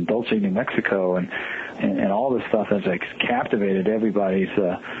bases in Dulce, New Mexico, and all this stuff that's like captivated everybody's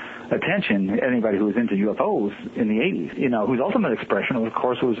attention, anybody who was into UFOs in the 80s, whose ultimate expression, of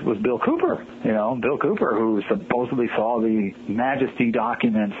course, was Bill Cooper. Bill Cooper, who supposedly saw the Majesty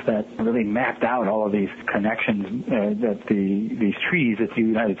documents that really mapped out all of these connections that these treaties that the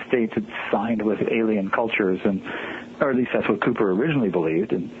United States had signed with alien cultures, or at least that's what Cooper originally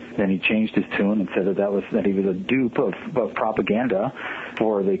believed, and then he changed his tune and said that he was a dupe of propaganda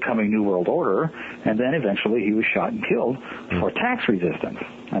for the coming New World Order, and then eventually he was shot and killed for tax resistance.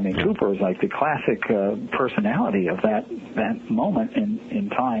 I mean, Cooper is like the classic personality of that moment in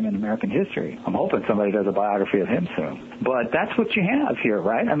time in American history. I'm hoping somebody does a biography of him soon. But that's what you have here,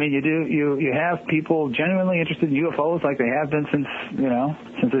 right? I mean, you have people genuinely interested in UFOs like they have been since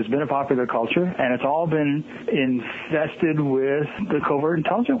there's been a popular culture, and it's all been infested with the covert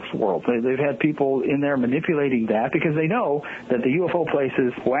intelligence world. They've had people in there manipulating that because they know that the UFO place,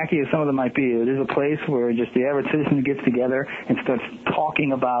 as wacky as some of them might be, it is a place where just the average citizen gets together and starts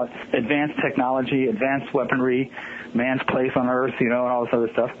talking about advanced technology, advanced weaponry, man's place on Earth, and all this other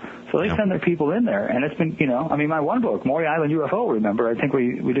stuff. So they send their people in there, and it's been, my one book, Maury Island UFO, remember, I think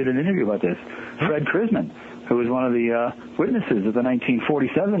we did an interview about this. Fred Krisman, who was one of the witnesses of the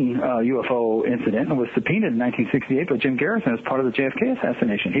 1947 UFO incident and was subpoenaed in 1968 by Jim Garrison as part of the JFK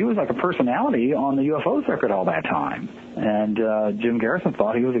assassination. He was like a personality on the UFO circuit all that time. And Jim Garrison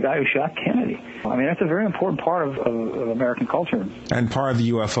thought he was the guy who shot Kennedy. I mean, that's a very important part of American culture. And part of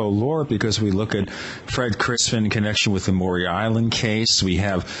the UFO lore, because we look at Fred Krisman in connection with the Maury Island case. We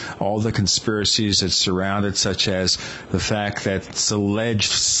have all the conspiracies that surround it, such as the fact that it's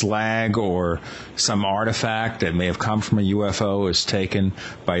alleged slag or some artifact that may have come from a UFO is taken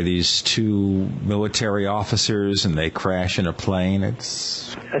by these two military officers and they crash in a plane. I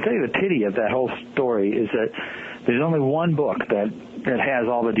tell you, the pity of that whole story is that there's only one book that has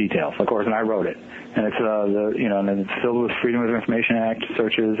all the details, of course, and I wrote it. and it's and it's filled with Freedom of Information Act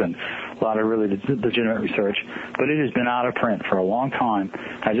searches and a lot of really legitimate research. But it has been out of print for a long time.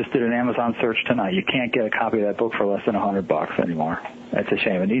 I just did an Amazon search tonight. You can't get a copy of that book for less than $100 anymore. That's a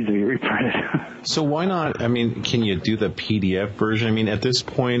shame. It needs to be reprinted. So why not? I mean, can you do the PDF version? I mean, at this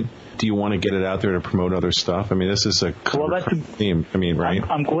point, do you want to get it out there to promote other stuff? I mean, this is a theme. I mean, right?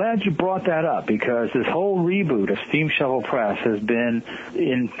 I'm glad you brought that up, because this whole reboot of Steamshovel Press has been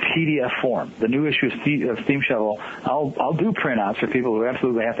in PDF form. The new issue of Steamshovel, I'll do printouts for people who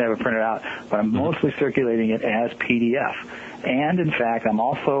absolutely have to have it printed out, but I'm mostly circulating it as PDF. And, in fact, I'm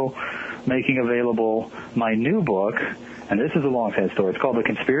also making available my new book, and this is a long-head story. It's called The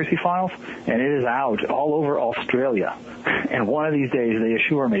Conspiracy Files, and it is out all over Australia. And one of these days, they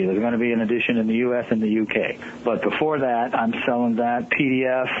assure me there's going to be an edition in the U.S. and the U.K. But before that, I'm selling that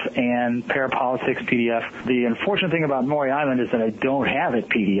PDF and Parapolitics PDF. The unfortunate thing about Maury Island is that I don't have it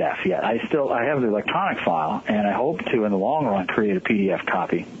PDF yet. I have the electronic file, and I hope to, in the long run, create a PDF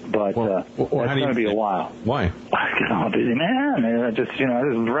copy. But that's going to be a while. Why? Because I'm a busy man. And I just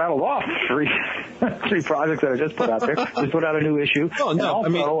rattled off three projects that I just put out there. Just put out a new issue. Oh, no,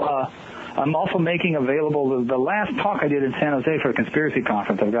 and also, I'm also making available the last talk I did in San Jose for a conspiracy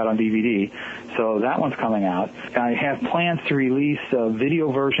conference I've got on DVD, so that one's coming out. I have plans to release video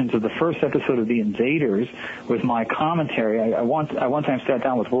versions of the first episode of The Invaders with my commentary. I one time sat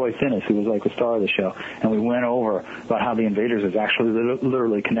down with Roy Finnis, who was like the star of the show, and we went over about how The Invaders is actually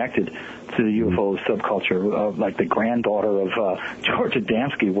literally connected to the UFO subculture. Like the granddaughter of George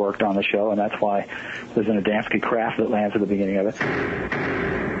Adamski worked on the show, and that's why there's an Adamski craft that lands at the beginning of it.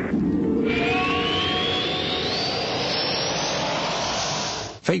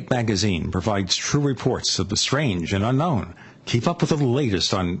 Fate magazine provides true reports of the strange and unknown. Keep up with the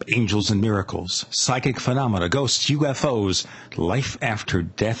latest on angels and miracles, psychic phenomena, ghosts, UFOs, life after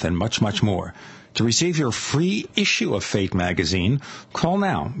death, and much, much more. To receive your free issue of Fate magazine, call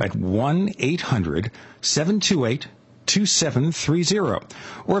now at 1-800-728-2730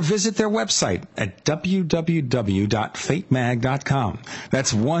 or visit their website at www.fatemag.com.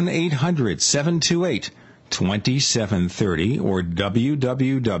 That's 1-800-728-2730 or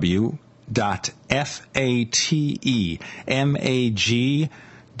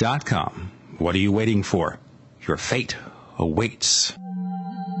www.fatemag.com. What are you waiting for? Your fate awaits.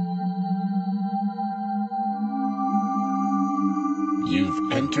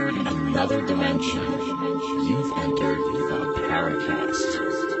 You've entered another dimension. You've entered the Paracast.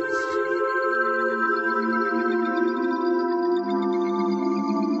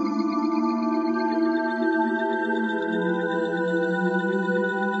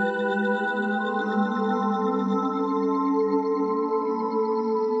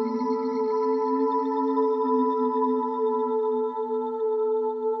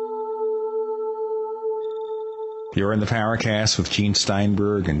 You're in the Paracast with Gene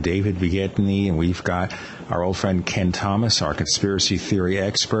Steinberg and David Biedny, and we've got our old friend Kenn Thomas, our conspiracy theory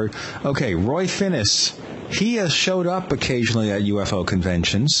expert. Okay, Roy Finnis, he has showed up occasionally at UFO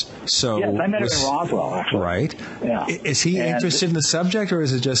conventions. So yes, I met him in Roswell, actually. Right. Yeah. Is he interested in the subject, or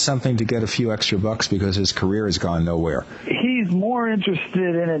is it just something to get a few extra bucks because his career has gone nowhere? He's more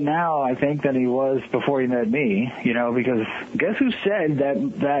interested in it now, I think, than he was before he met me, because guess who said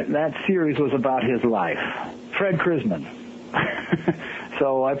that series was about his life? Fred Krisman.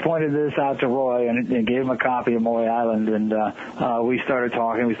 So I pointed this out to Roy and gave him a copy of Maury Island, and we started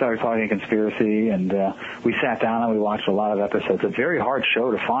talking. We started talking conspiracy, and we sat down and we watched a lot of episodes. A very hard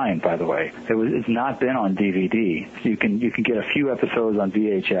show to find, by the way. It's not been on DVD. You can get a few episodes on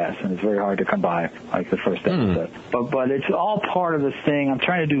VHS, and it's very hard to come by, like the first episode. But it's all part of this thing. I'm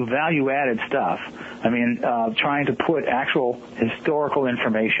trying to do value-added stuff. I mean, trying to put actual historical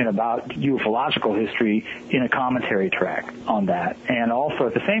information about ufological history in a commentary track on that. And also,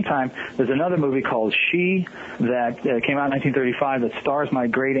 at the same time, there's another movie called She that came out in 1935 that stars my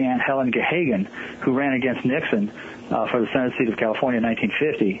great-aunt Helen Gahagan, who ran against Nixon for the Senate seat of California in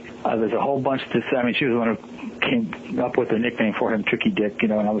 1950. There's a whole bunch to say. I mean, she was the one who came up with the nickname for him, Tricky Dick,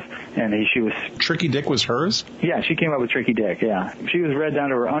 she was... Tricky Dick was hers? Yeah, she came up with Tricky Dick, yeah. She was read down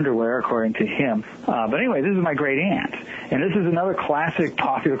to her underwear, according to him. But anyway, this is my great aunt. And this is another classic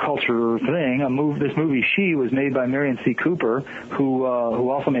popular culture thing. This movie, She, was made by Miriam C. Cooper, who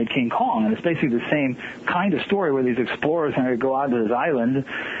also made King Kong. And it's basically the same kind of story where these explorers are going to go out to this island,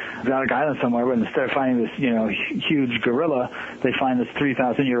 exotic island somewhere, but instead of finding this, huge gorilla, they find this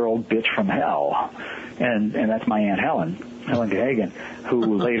 3,000-year-old bitch from hell. And that's my Aunt Helen Gahagan,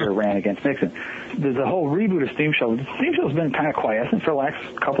 who later ran against Nixon. There's a whole reboot of Steamshovel. Steamshovel's been kind of quiescent for the last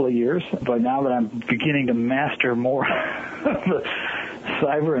couple of years, but now that I'm beginning to master more of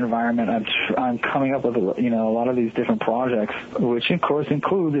cyber environment, I'm coming up with a lot of these different projects, which of course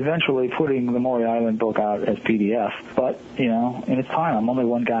include eventually putting the Maury Island book out as PDF. But in its time, I'm only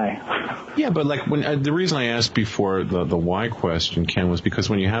one guy. Yeah, but like the reason I asked before the why question, Ken, was because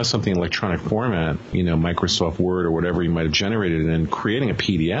when you have something in electronic format, Microsoft Word or whatever you might have generated, and creating a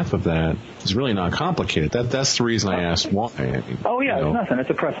PDF of that is really not complicated. That's the reason I asked why. It's nothing. It's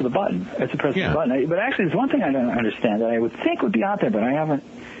a press of the button. It's a press of the button. But actually, there's one thing I don't understand that I would think would be out there, but I haven't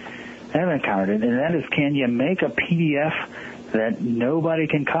encountered it, and that is, can you make a PDF that nobody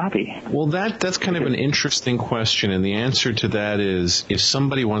can copy? Well, that's kind of an interesting question, and the answer to that is, if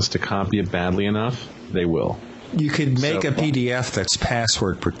somebody wants to copy it badly enough, they will. You could make a PDF that's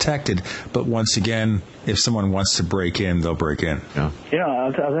password protected, but once again, if someone wants to break in, they'll break in. Yeah.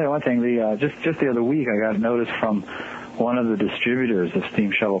 I'll tell you one thing. Just the other week, I got notice from one of the distributors of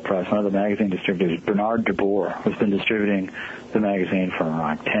Steamshovel Press, one of the magazine distributors, Bernard DeBoer, who's been distributing the magazine for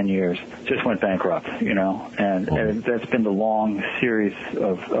like 10 years, just went bankrupt, and that's been the long series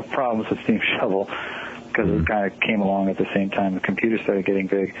of problems with Steamshovel, because it kind of came along at the same time the computers started getting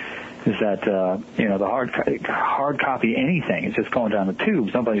big, is that, the hard copy anything is just going down the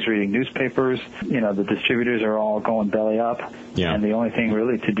tubes. Nobody's reading newspapers. The distributors are all going belly up. Yeah. And the only thing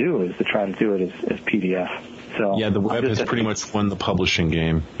really to do is to try to do it as PDF. So yeah, the web has pretty much won the publishing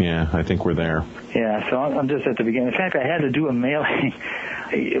game. Yeah, I think we're there. Yeah, so I'm just at the beginning. In fact, I had to do a mailing.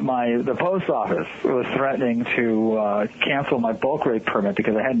 The post office was threatening to cancel my bulk rate permit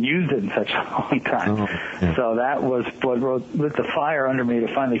because I hadn't used it in such a long time. Oh, yeah. So that was what lit the fire under me to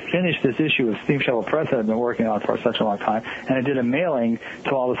finally finish this issue of Steamshovel Press that I've been working on for such a long time. And I did a mailing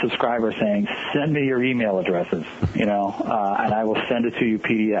to all the subscribers saying, send me your email addresses, and I will send it to you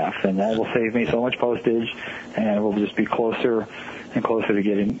PDF. And that will save me so much postage, and we'll just be closer and closer to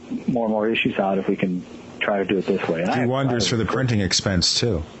getting more and more issues out if we can try to do it this way. Do wonders for the printing expense,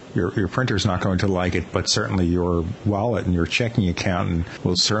 too. Your printer's not going to like it, but certainly your wallet and your checking account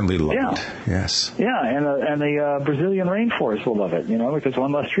will certainly love it. Yes. Yeah, and the Brazilian rainforest will love it, because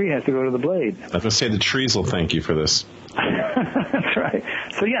one less tree has to go to the blade. I was going to say the trees will thank you for this. That's right.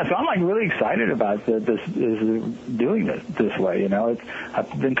 So I'm like really excited about this doing this way.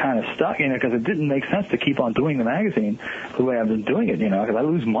 I've been kind of stuck, because it didn't make sense to keep on doing the magazine the way I've been doing it, because I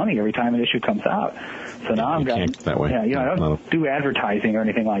lose money every time an issue comes out. So now I'm can't that way. Yeah, I don't do advertising or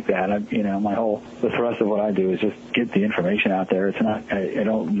anything like that. The thrust of what I do is just get the information out there. It's not. I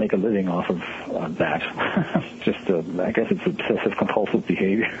don't make a living off of that. I guess it's obsessive compulsive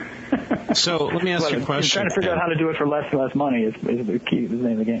behavior. So let me ask you a question. Trying to figure out how to do it for less money is the key. Is the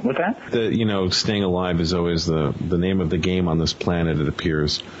name of the game. What's that? Staying alive is always the name of the game on this planet, it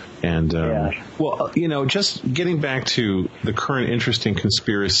appears. And, just getting back to the current interesting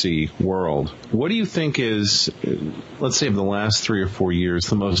conspiracy world, what do you think is, let's say, of the last 3 or 4 years,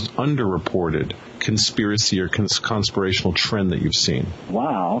 the most underreported conspiracy or conspirational trend that you've seen?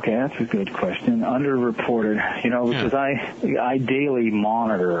 Wow, okay, that's a good question. Underreported, because I daily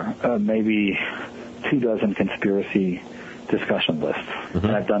monitor maybe 24 conspiracy discussion lists. Mm-hmm.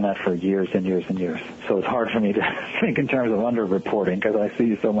 And I've done that for years and years and years. So it's hard for me to think in terms of underreporting because I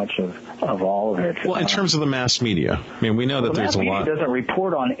see so much of all of it. Well, in terms of the mass media, I mean, we know that there's a lot. The mass media doesn't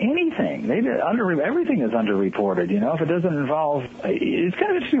report on anything. Everything is underreported. If it doesn't involve, it's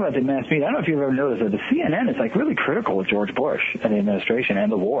kind of interesting about the mass media. I don't know if you've ever noticed that the CNN is like really critical of George Bush and the administration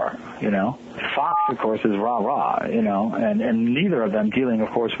and the war. Fox, of course, is rah-rah. And neither of them dealing,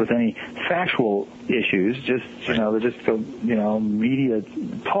 of course, with any factual issues. Just they just go. Media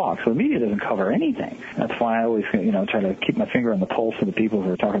talk. So the media doesn't cover anything. That's why I always, try to keep my finger on the pulse of the people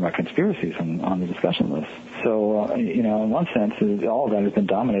who are talking about conspiracies on the discussion list. So, in one sense, all of that has been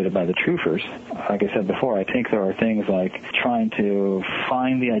dominated by the truthers. Like I said before, I think there are things like trying to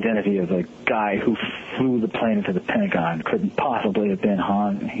find the identity of the guy who flew the plane into the Pentagon. Couldn't possibly have been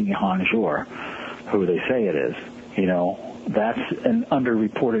Han Zhor, who they say it is. That's an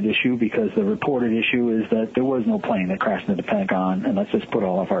underreported issue because the reported issue is that there was no plane that crashed into the Pentagon, and let's just put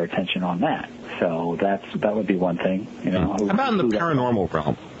all of our attention on that. So that would be one thing. How about in the paranormal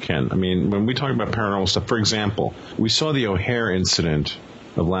realm, Ken? I mean, when we talk about paranormal stuff, for example, we saw the O'Hare incident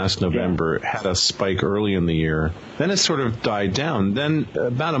of last November. It had a spike early in the year. Then it sort of died down. Then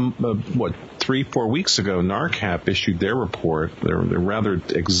about 3-4 weeks ago, NARCAP issued their report, their rather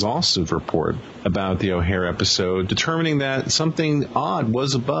exhaustive report about the O'Hare episode, determining that something odd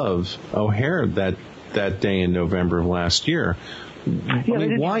was above O'Hare that day in November of last year. Yeah, they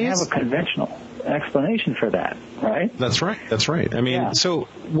didn't have a conventional. explanation for that, right? That's right. I mean, So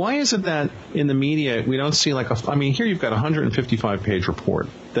why is it that in the media we don't see here you've got a 155-page report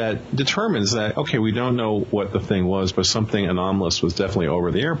that determines that, okay, we don't know what the thing was, but something anomalous was definitely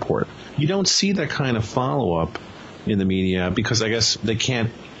over the airport. You don't see that kind of follow-up in the media because I guess they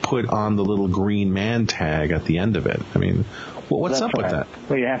can't put on the little green man tag at the end of it. I mean, what's up with that?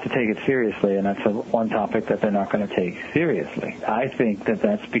 Well, you have to take it seriously, and that's one topic that they're not going to take seriously. I think that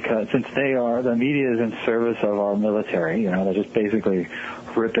that's because since the media is in service of our military, they're just basically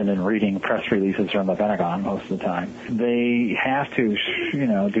ripping and reading press releases from the Pentagon most of the time. They have to,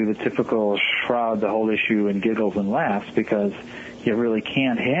 do the typical shroud the whole issue in giggles and laughs because you really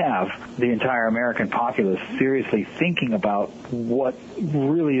can't have the entire American populace seriously thinking about what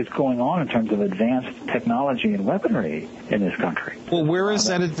really is going on in terms of advanced technology and weaponry in this country. Well, where is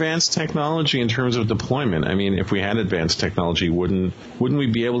that advanced technology in terms of deployment? I mean, if we had advanced technology, wouldn't we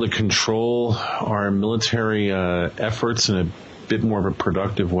be able to control our military efforts in a bit more of a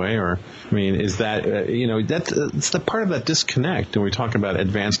productive way? Or, I mean, is that, it's the part of that disconnect when we talk about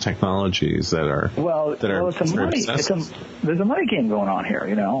advanced there's a money game going on here,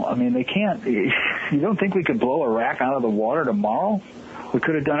 I mean, they can't, you don't think we could blow Iraq out of the water tomorrow? We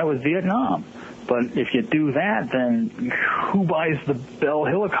could have done it with Vietnam. But if you do that, then who buys the Bell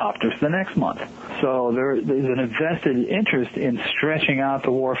helicopters the next month? So there's an invested interest in stretching out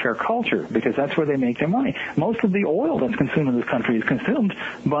the warfare culture because that's where they make their money. Most of the oil that's consumed in this country is consumed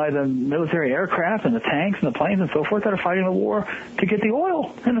by the military aircraft and the tanks and the planes and so forth that are fighting the war to get the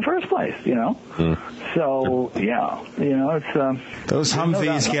oil in the first place, So, it's... those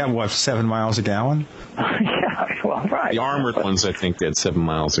Humvees get, 7 miles a gallon? Yeah, well, right. The armored ones, I think, get 7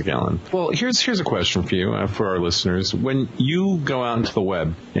 miles a gallon. Well, here's a question for you, for our listeners. When you go out into the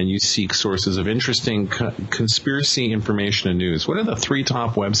web and you seek sources of interesting conspiracy information and news, what are the 3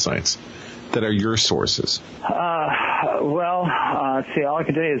 top websites that are your sources? See, all I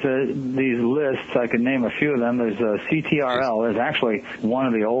can tell you is these lists, I can name a few of them. There's CTRL. There's actually one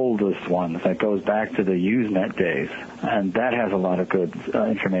of the oldest ones that goes back to the Usenet days, and that has a lot of good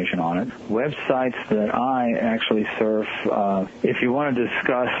information on it. Websites that I actually surf, if you want to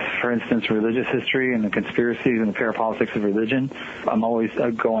discuss, for instance, religious history and the conspiracies and the parapolitics of religion, I'm always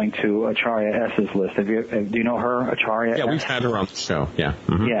going to Acharya S's list. Do you know her, Acharya S? Yeah, we've had her on the show, yeah.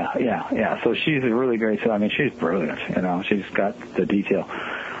 Mm-hmm. Yeah. So she's a really great, she's brilliant, she's got the detail.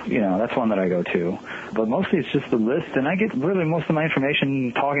 That's one that I go to. But mostly it's just the list, and I get really most of my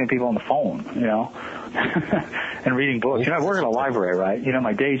information talking to people on the phone, and reading books. I work at a library, right?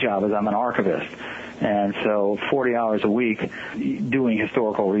 My day job is I'm an archivist. And so 40 hours a week doing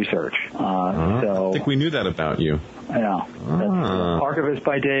historical research. I think we knew that about you. I know. Archivist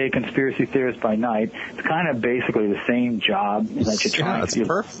by day, conspiracy theorist by night. It's kind of basically the same job that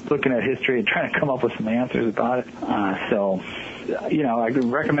you're looking at history and trying to come up with some answers about it. I could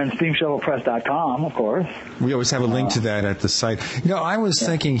recommend Steamshovelpress.com, of course. We always have a link to that at the site. I was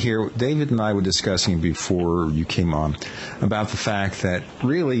thinking here, David and I were discussing before you came on about the fact that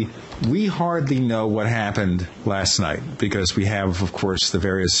really we hardly know what happened last night because we have, of course, the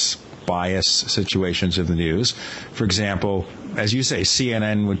various bias situations of the news. For example, as you say,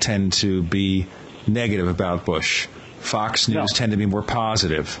 CNN would tend to be negative about Bush. Fox News tend to be more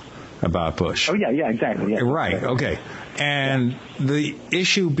positive about Bush. Oh, yeah, exactly. Yeah. Right, okay. And the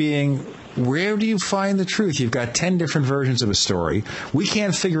issue being, where do you find the truth? You've got 10 different versions of a story. We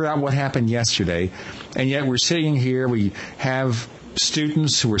can't figure out what happened yesterday, and yet we're sitting here, we have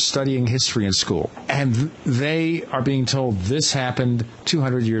students who are studying history in school, and they are being told this happened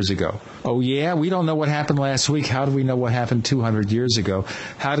 200 years ago. Oh, yeah? We don't know what happened last week. How do we know what happened 200 years ago?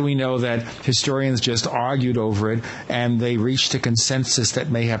 How do we know that historians just argued over it and they reached a consensus that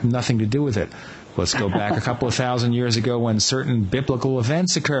may have nothing to do with it? Let's go back a couple of thousand years ago when certain biblical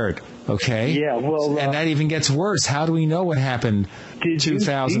events occurred, okay? Yeah, well... and that even gets worse. How do we know what happened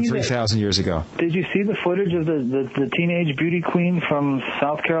 2,000, 3,000 years ago? Did you see the footage of the teenage beauty queen from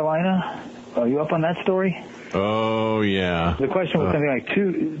South Carolina? Are you up on that story? Oh, yeah. The question was something like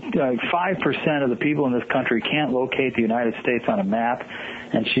 5% of the people in this country can't locate the United States on a map.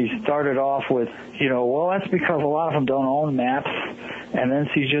 And she started off with, that's because a lot of them don't own maps. And then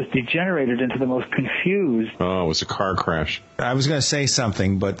she just degenerated into the most confused. Oh, it was a car crash. I was going to say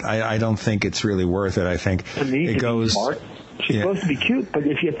something, but I don't think it's really worth it. I think it goes... She's supposed to be cute, but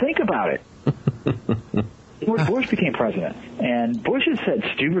if you think about it... Bush became president, and Bush has said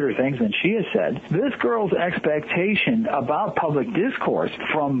stupider things than she has said. This girl's expectation about public discourse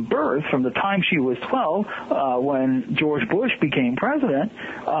from birth, from the time she was 12, when George Bush became president,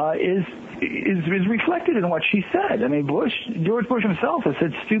 is is reflected in what she said. I mean, George Bush himself has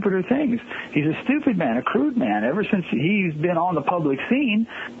said stupider things. He's a stupid man, a crude man. Ever since he's been on the public scene,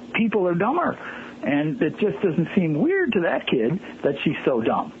 people are dumber. And it just doesn't seem weird to that kid that she's so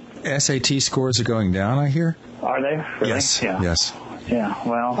dumb. SAT scores are going down, I hear? Are they? Really? Yes. Yeah. Yes. Yeah,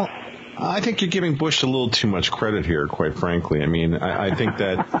 well... I think you're giving Bush a little too much credit here, quite frankly. I mean, I think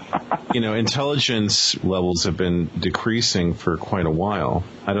that, intelligence levels have been decreasing for quite a while.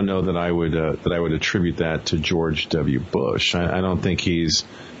 I don't know that I would attribute that to George W. Bush. I don't think he's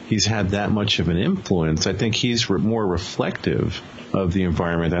had that much of an influence. I think he's more reflective of the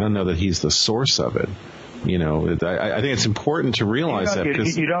environment. I don't know that he's the source of it. I think it's important to realize that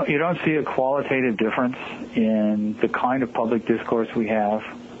because you don't see a qualitative difference in the kind of public discourse we have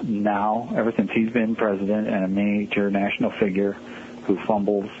now, ever since he's been president and a major national figure who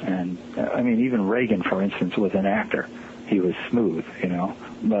fumbles. And I mean, even Reagan, for instance, was an actor. He was smooth,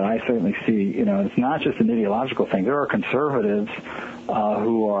 But I certainly see, it's not just an ideological thing. There are conservatives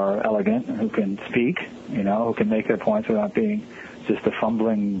who are elegant, who can speak, who can make their points without being just a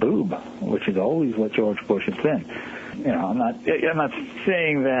fumbling boob, which is always what George Bush has been. I'm not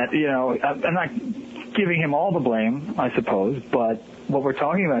saying that, I'm not giving him all the blame, I suppose, but what we're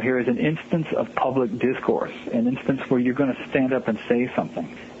talking about here is an instance of public discourse, an instance where you're going to stand up and say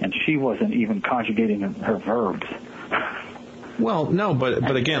something, and she wasn't even conjugating her verbs. Well, no,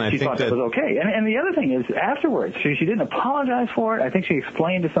 but again, I think that was okay. And the other thing is, afterwards, she didn't apologize for it. I think she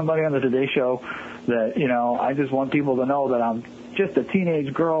explained to somebody on the Today Show that, I just want people to know that I'm just a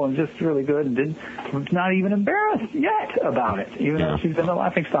teenage girl and just really good, and was not even embarrassed yet about it, even though she's been the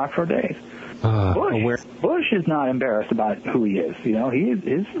laughingstock for days. Bush is not embarrassed about who he is.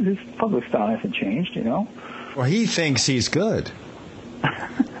 His public style hasn't changed. Well, he thinks he's good.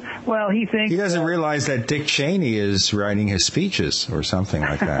 Well, he thinks... He doesn't realize that Dick Cheney is writing his speeches or something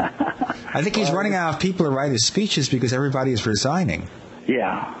like that. I think he's running out of people to write his speeches because everybody is resigning.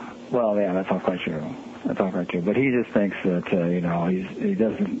 Yeah. Well, yeah, that's not quite true. But he just thinks that, he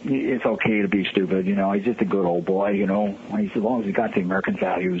doesn't... It's okay to be stupid, He's just a good old boy, As long as he's got the American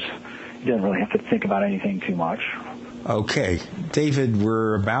values, he doesn't really have to think about anything too much. Okay. David,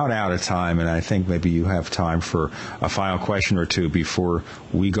 we're about out of time, and I think maybe you have time for a final question or two before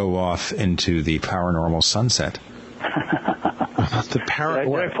we go off into the paranormal sunset. Did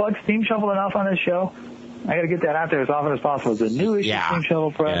I plug Steamshovel enough on this show? I got to get that out there as often as possible. It's a new issue of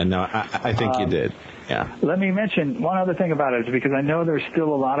Steamshovel Press. Yeah, no, I think you did. Yeah. Let me mention one other thing about it, is because I know there's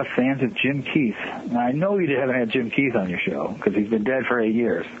still a lot of fans of Jim Keith. Now, I know you haven't had Jim Keith on your show because he's been dead for 8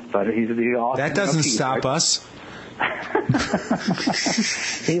 years, but he's the awesome. That doesn't stop us.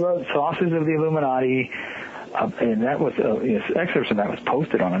 He wrote Saucers of the Illuminati, and that was excerpts of that was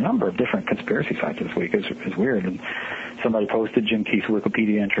posted on a number of different conspiracy sites this week. It's weird. And somebody posted Jim Keith's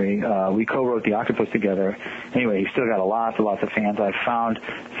Wikipedia entry. We co-wrote The Octopus together. Anyway, he's still got lots of fans. I found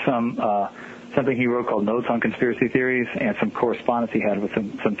something he wrote called Notes on Conspiracy Theories, and some correspondence he had with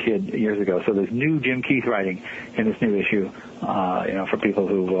some kid years ago. So there's new Jim Keith writing in this new issue, for people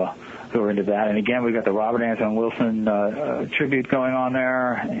who are into that. And again, we've got the Robert Anton Wilson tribute going on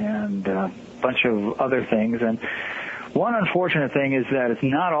there, and a bunch of other things. And one unfortunate thing is that it's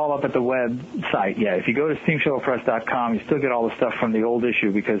not all up at the website yet. If you go to steamshovelpress.com, you still get all the stuff from the old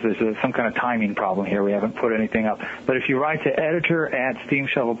issue because there's some kind of timing problem here. We haven't put anything up. But if you write to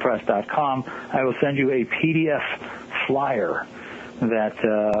editor@steamshovelpress.com, I will send you a PDF flyer that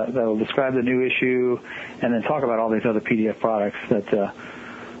will describe the new issue and then talk about all these other PDF products that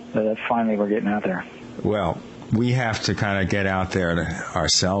finally we're getting out there. Well, we have to kind of get out there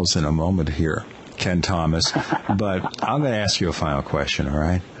ourselves in a moment here, Kenn Thomas. But I'm going to ask you a final question, all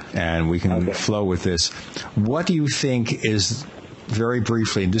right? And we can flow with this. What do you think is, very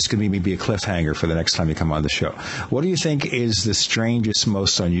briefly, and this could maybe be a cliffhanger for the next time you come on the show, what do you think is the strangest,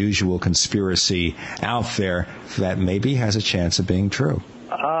 most unusual conspiracy out there that maybe has a chance of being true?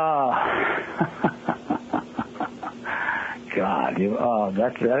 God,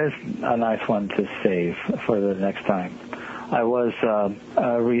 that is a nice one to save for the next time. I was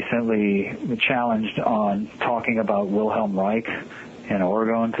recently challenged on talking about Wilhelm Reich and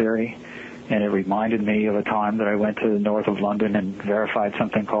orgone theory, and it reminded me of a time that I went to the north of London and verified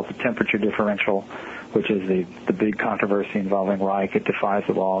something called the temperature differential, which is the big controversy involving Reich. It defies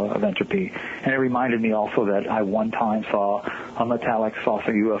the law of entropy. And it reminded me also that I one time saw a metallic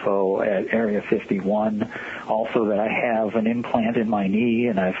saucer UFO at Area 51. Also that I have an implant in my knee,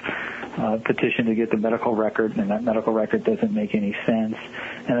 and I've petitioned to get the medical record, and that medical record doesn't make any sense.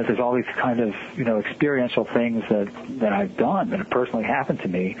 And that there's all these kind of, experiential things that I've done that have personally happened to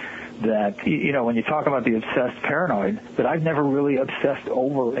me that, when you talk about the obsessed paranoid, that I've never really obsessed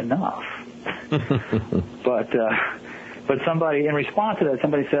over enough. But somebody, in response to that,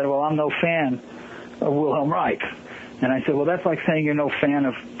 somebody said, well, I'm no fan of Wilhelm Reich. And I said, well, that's like saying you're no fan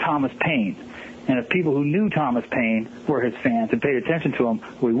of Thomas Paine. And if people who knew Thomas Paine were his fans and paid attention to him,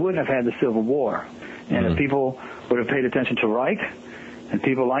 we wouldn't have had the Civil War. And if people would have paid attention to Reich and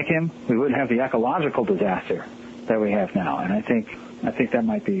people like him, we wouldn't have the ecological disaster that we have now. And I think that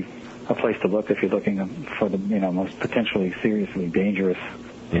might be a place to look if you're looking for the most potentially seriously dangerous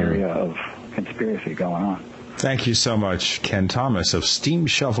area of conspiracy going on. Thank you so much, Kenn Thomas of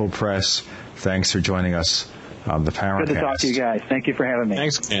Steamshovel Press. Thanks for joining us on the Paracast. Good to talk to you guys. Thank you for having me.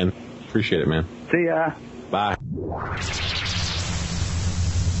 Thanks, Ken. Appreciate it, man. See ya. Bye.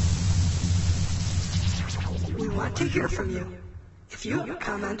 We want to hear from you. If you have a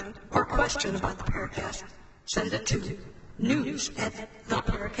comment or question about the Paracast, send it to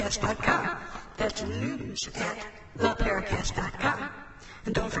news@theparacast.com. That's news@theparacast.com.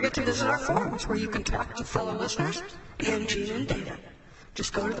 And don't forget to visit our forums where you can talk to fellow listeners and Gene and Data.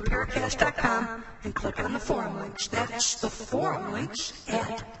 Just go to theparacast.com and click on the forum links. That's the forum links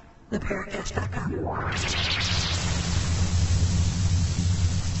at theparacast.com.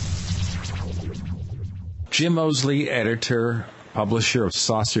 Jim Moseley, editor, publisher of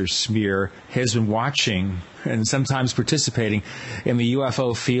Saucer Smear, has been watching and sometimes participating in the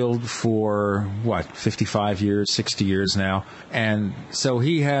UFO field for, 55 years, 60 years now. And so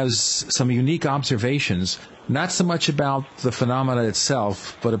he has some unique observations, not so much about the phenomena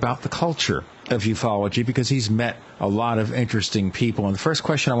itself, but about the culture of ufology, because he's met a lot of interesting people. And the first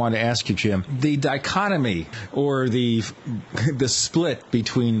question I want to ask you, Jim, the dichotomy or the split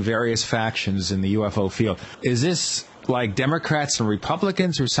between various factions in the UFO field, is this like Democrats and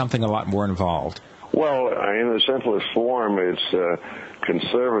Republicans or something a lot more involved? Well, in the simplest form, it's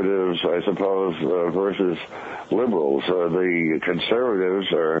conservatives, I suppose, versus liberals. The conservatives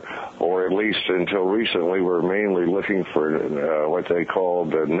or at least until recently, were mainly looking for what they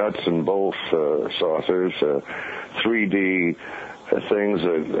called nuts and bolts saucers, 3D things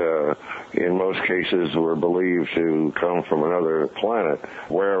that in most cases were believed to come from another planet,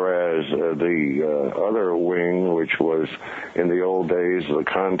 whereas the other wing, which was in the old days the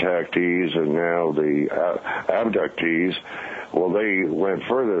contactees and now the abductees, well, they went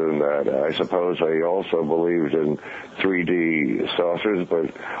further than that. I suppose they also believed in 3D saucers,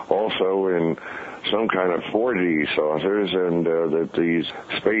 but also in some kind of 4D saucers, and that these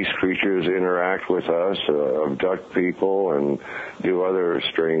space creatures interact with us, abduct people, and do other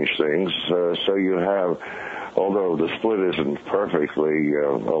strange things. So you have, although the split isn't perfectly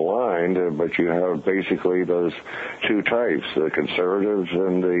aligned, but you have basically those two types, the conservatives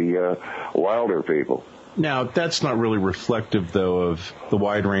and the wilder people. Now, that's not really reflective, though, of the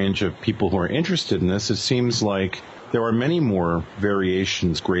wide range of people who are interested in this. It seems like there are many more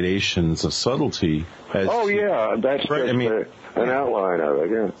variations, gradations of subtlety. That's right, just an outline of it,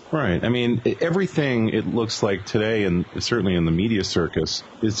 yeah. Right. I mean, everything it looks like today, and certainly in the media circus,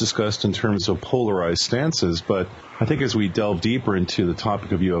 is discussed in terms of polarized stances. But I think as we delve deeper into the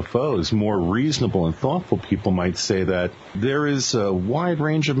topic of UFOs, more reasonable and thoughtful people might say that there is a wide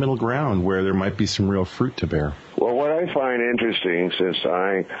range of middle ground where there might be some real fruit to bear. Well, what I find interesting, since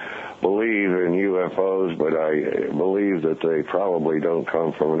I believe in UFOs, but I believe that they probably don't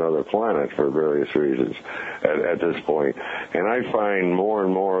come from another planet for various reasons at this point. And I find more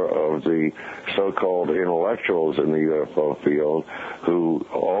and more of the so-called intellectuals in the UFO field who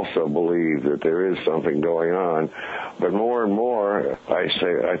also believe that there is something going on. But more and more,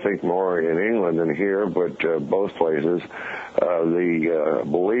 I think more in England than here, but both places, the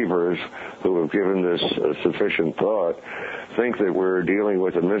believers who have given this sufficient thought think that we're dealing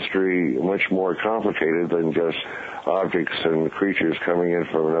with a mystery much more complicated than just objects and creatures coming in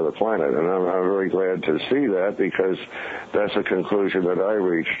from another planet. And I'm really glad to see that, because that's a conclusion that I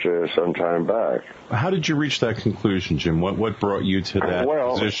reached some time back. How did you reach that conclusion, Jim? What brought you to that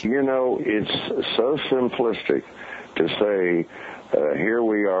position? Well, it's so simplistic to say, here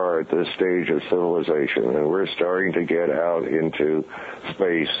we are at this stage of civilization, and we're starting to get out into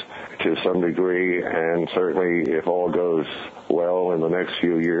space to some degree, and certainly if all goes well in the next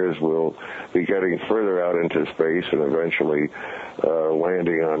few years, we'll be getting further out into space and eventually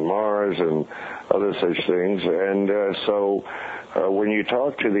landing on Mars and other such things. And so when you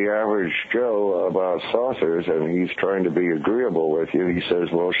talk to the average Joe about saucers and he's trying to be agreeable with you, he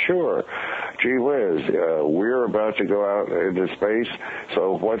says, well, sure, gee whiz, we're about to go out into space,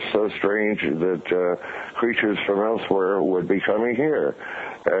 so what's so strange that creatures from elsewhere would be coming here?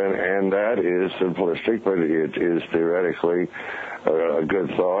 And that is simplistic, but it is theoretically a good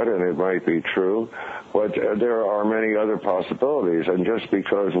thought, and it might be true. But there are many other possibilities, and just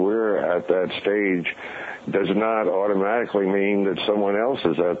because we're at that stage does not automatically mean that someone else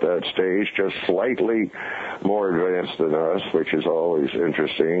is at that stage, just slightly more advanced than us, which is always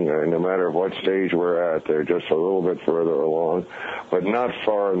interesting. No matter what stage we're at, they're just a little bit further along, but not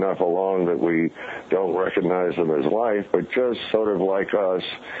far enough along that we don't recognize them as life, but just sort of like us,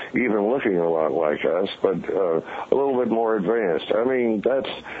 even looking a lot like us, but a little bit more advanced. I mean, that's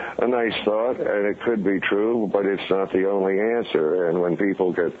a nice thought, and it could be true, but it's not the only answer. And when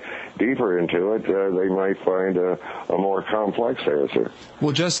people get deeper into it, they might find a more complex answer.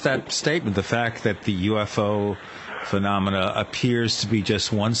 Well, just that statement, the fact that the UFO phenomena appears to be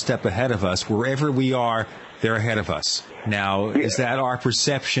just one step ahead of us, wherever we are, they're ahead of us. Now, is that our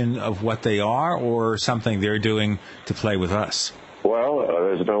perception of what they are, or something they're doing to play with us? Well,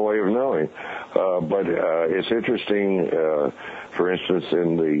 there's no way of knowing. But it's interesting, for instance,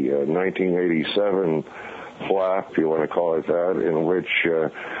 in the 1987 flap, if you want to call it that, in which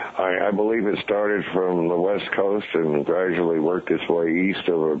I believe it started from the West Coast and gradually worked its way east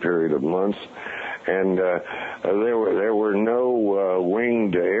over a period of months. And there were no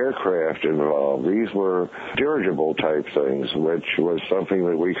winged aircraft involved. These were dirigible type things, which was something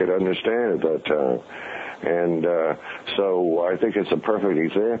that we could understand at that time. And so I think it's a perfect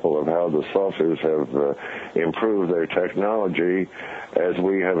example of how the saucers have improved their technology as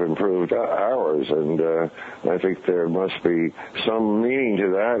we have improved ours. And I think there must be some meaning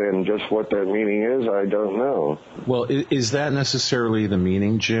to that, and just what that meaning is, I don't know. Well, is that necessarily the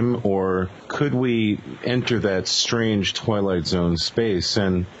meaning, Jim, or could we enter that strange Twilight Zone space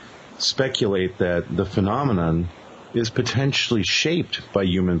and speculate that the phenomenon is potentially shaped by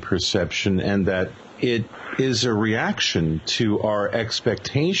human perception, and that it is a reaction to our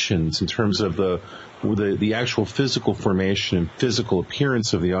expectations in terms of the actual physical formation and physical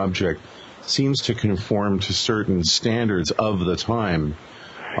appearance of the object seems to conform to certain standards of the time?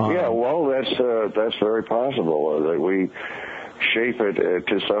 Yeah, well, that's very possible, that we shape it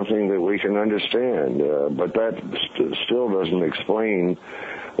to something that we can understand. But that still doesn't explain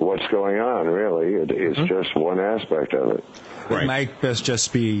what's going on, really. It's just one aspect of it. Right. It might best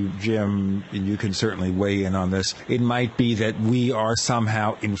just be, Jim, and you can certainly weigh in on this, it might be that we are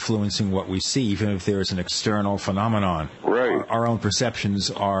somehow influencing what we see, even if there is an external phenomenon. Right. Our own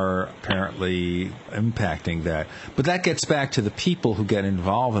perceptions are apparently impacting that. But that gets back to the people who get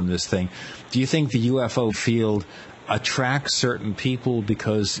involved in this thing. Do you think the UFO field attracts certain people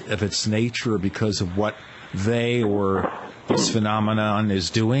because of its nature or because of what they or this phenomenon is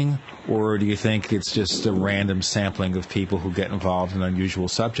doing, or do you think it's just a random sampling of people who get involved in unusual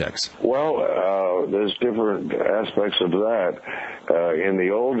subjects? Well, there's different aspects of that. In the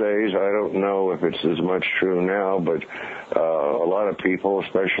old days, I don't know if it's as much true now, but a lot of people,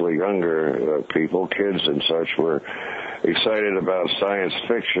 especially younger people, kids and such, were excited about science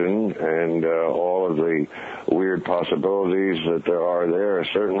fiction and all of the weird possibilities that there are there.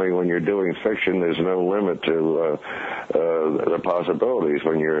 Certainly when you're doing fiction, there's no limit to the possibilities.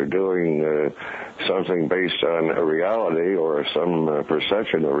 When you're doing something based on a reality or some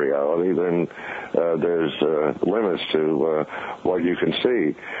perception of reality, then there's limits to what you can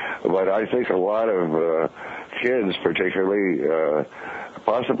see. But I think a lot of kids, particularly,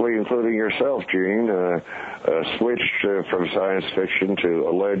 possibly including yourself, Gene, switched from science fiction to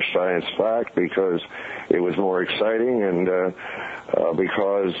alleged science fact because it was more exciting and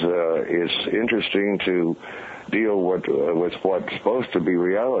because it's interesting to deal with what's supposed to be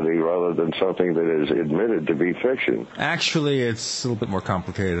reality rather than something that is admitted to be fiction. Actually, it's a little bit more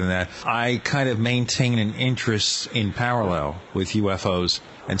complicated than that. I kind of maintain an interest in parallel with UFOs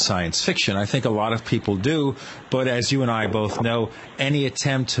and science fiction. I think a lot of people do, but as you and I both know, any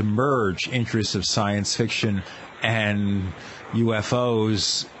attempt to merge interests of science fiction and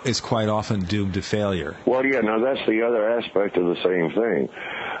UFOs is quite often doomed to failure. Well, yeah, no, that's the other aspect of the same thing.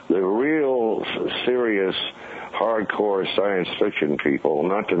 The real serious hardcore science fiction people,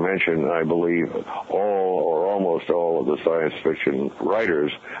 not to mention, I believe, all or almost all of the science fiction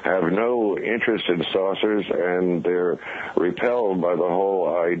writers, have no interest in saucers, and they're repelled by the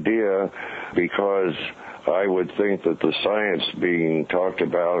whole idea because I would think that the science being talked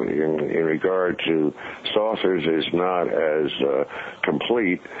about in regard to saucers is not as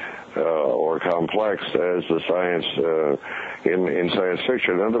complete or complex as the science in science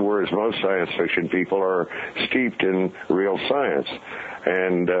fiction. In other words, most science fiction people are steeped in real science.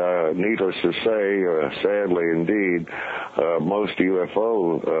 And needless to say, sadly indeed, most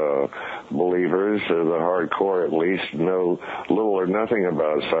UFO believers, the hardcore at least, know little or nothing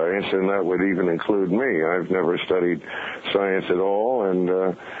about science, and that would even include me. I've never studied science at all, and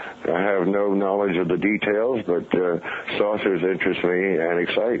I have no knowledge of the details, but saucers interest me and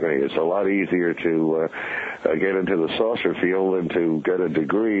excite me. It's a lot easier to get into the saucer field than to get a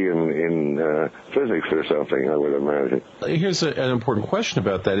degree in physics or something, I would imagine. Here's an important question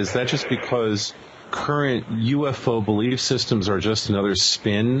about that. Is that just because current UFO belief systems are just another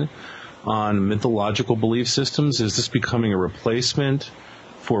spin on mythological belief systems? Is this becoming a replacement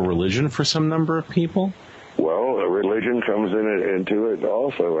for religion for some number of people? Well, religion comes into it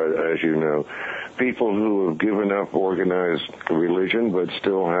also, as you know. People who have given up organized religion but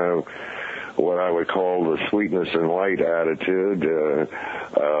still have what I would call the sweetness and light attitude.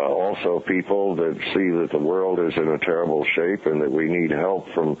 Also people that see that the world is in a terrible shape and that we need help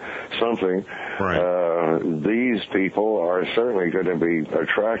from something. Right. These people are certainly going to be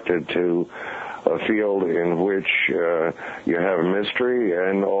attracted to a field in which you have mystery,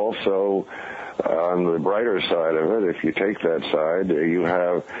 and also on the brighter side of it, if you take that side, you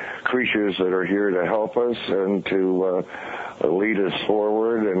have creatures that are here to help us and to lead us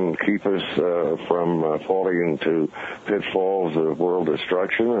forward and keep us from falling into pitfalls of world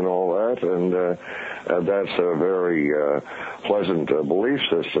destruction and all that. And that's a very pleasant belief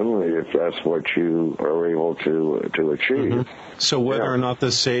system if that's what you are able to achieve. Mm-hmm. So whether or not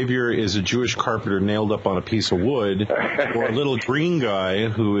the Savior is a Jewish carpenter nailed up on a piece of wood, or a little green guy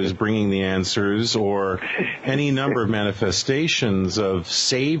who is bringing the answers, or any number of manifestations of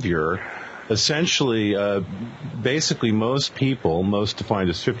Savior, essentially, basically most people, most defined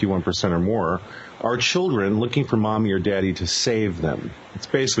as 51% or more, are children looking for mommy or daddy to save them. It's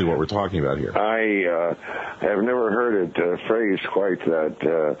basically what we're talking about here. I have never heard it phrased quite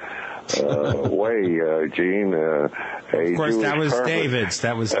that way, Gene. Of course, that was David's.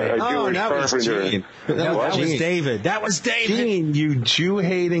 That was David. Oh, that was Gene. That was David. That was David. Gene, you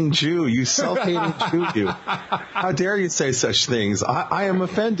Jew-hating Jew. You self-hating Jew. You. How dare you say such things? I am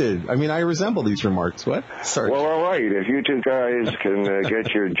offended. I mean, I resemble these remarks. What? Sorry. Well, all right. If you two guys can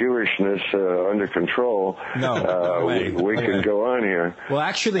get your Jewishness under control, we can go on here. Well,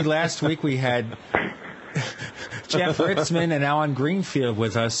 actually, last week we had Jeff Ritzman and Alan Greenfield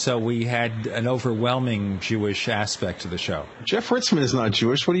with us, so we had an overwhelming Jewish aspect to the show. Jeff Ritzman is not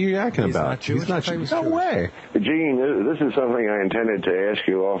Jewish. What are you yakking about? Not Jewish? He's not Jewish. No way. Gene, this is something I intended to ask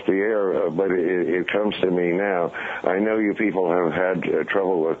you off the air, but it comes to me now. I know you people have had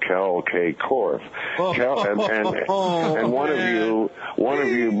trouble with Cal K. Korff. And one of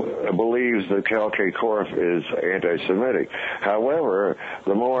you believes that Cal K. Korff is anti-Semitic. However,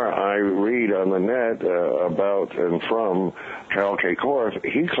 the more I read on the net about and from Cal K. Korff,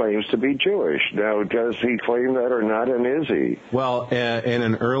 he claims to be Jewish. Now, does he claim that or not, and is he? Well, in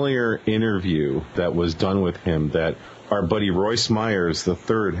an earlier interview that was done with him that our buddy Royce Myers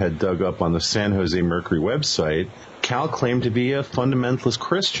III had dug up on the San Jose Mercury website, Cal claimed to be a fundamentalist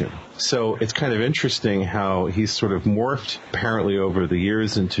Christian. So it's kind of interesting how he's sort of morphed apparently over the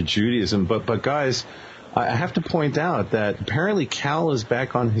years into Judaism. But guys, I have to point out that apparently Cal is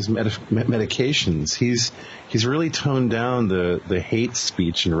back on his medications. He's really toned down the hate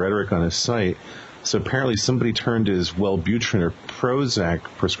speech and rhetoric on his site. So apparently somebody turned his Wellbutrin or Prozac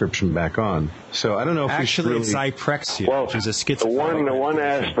prescription back on. So I don't know if actually it's Zyprexa, which is a schizophrenic. The one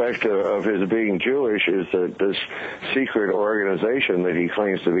aspect of his being Jewish is that this secret organization that he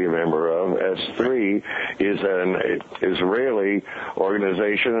claims to be a member of, S3, is an Israeli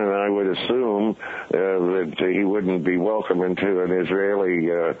organization, and I would assume that he wouldn't be welcome into an Israeli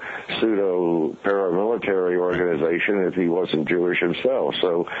pseudo-paramilitary organization if he wasn't Jewish himself.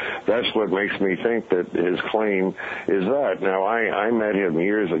 So that's what makes me think that his claim is that. Now, I met him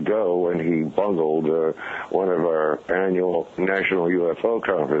years ago when he bungled one of our annual national UFO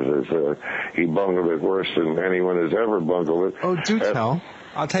conferences. He bungled it worse than anyone has ever bungled it. Oh, do tell.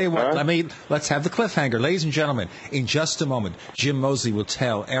 I'll tell you what, let's have the cliffhanger. Ladies and gentlemen, in just a moment, Jim Moseley will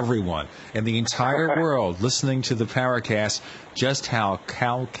tell everyone in the entire world listening to the Paracast just how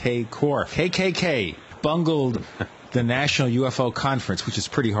Cal K. Korff, KKK, bungled the National UFO Conference, which is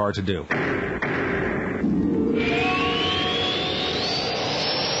pretty hard to do.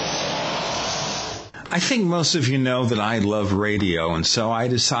 I think most of you know that I love radio, and so I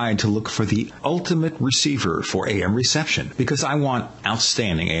decided to look for the ultimate receiver for AM reception, because I want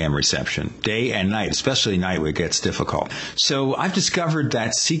outstanding AM reception, day and night, especially night where it gets difficult. So I've discovered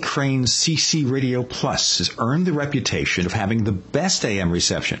that C. Crane's CC Radio Plus has earned the reputation of having the best AM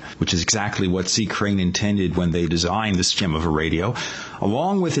reception, which is exactly what C. Crane intended when they designed this gem of a radio.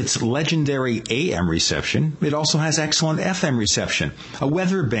 Along with its legendary AM reception, it also has excellent FM reception, a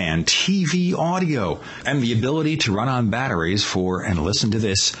weather band, TV audio, and the ability to run on batteries for, and listen to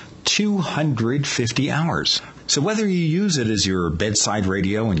this, 250 hours. So whether you use it as your bedside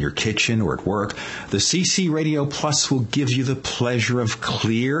radio in your kitchen or at work, the CC Radio Plus will give you the pleasure of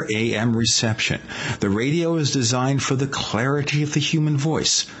clear AM reception. The radio is designed for the clarity of the human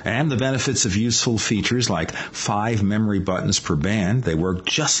voice and the benefits of useful features like 5 memory buttons per band. They work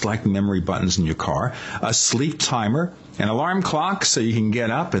just like memory buttons in your car, a sleep timer, an alarm clock so you can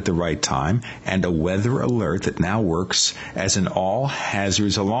get up at the right time, and a weather alert that now works as an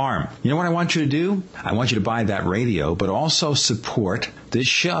all-hazards alarm. You know what I want you to do? I want you to buy that radio, but also support this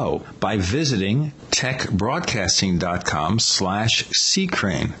show by visiting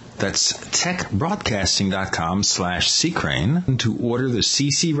techbroadcasting.com/ccrane. That's techbroadcasting.com/ccrane to order the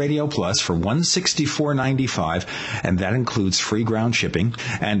CC Radio Plus for $164.95, and that includes free ground shipping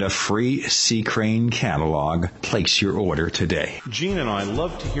and a free C. Crane catalog. Place your order today. Gene and I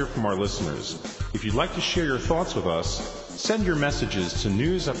love to hear from our listeners. If you'd like to share your thoughts with us, send your messages to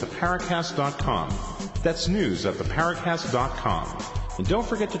news@theparacast.com. That's news@theparacast.com. And don't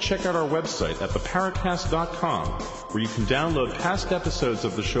forget to check out our website at theparacast.com, where you can download past episodes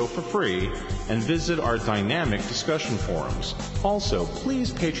of the show for free and visit our dynamic discussion forums. Also,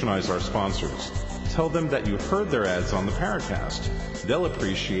 please patronize our sponsors. Tell them that you heard their ads on the Paracast. They'll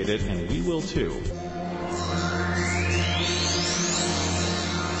appreciate it, and we will too.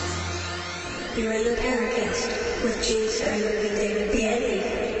 You're in the Paracast with Gene Steinberg and David Biedney.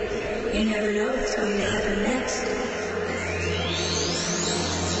 You never know what's going to happen next.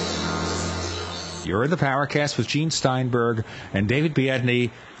 You're in the Paracast with Gene Steinberg and David Biedney,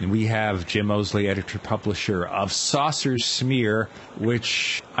 and we have Jim Moseley, editor-publisher of Saucer Smear,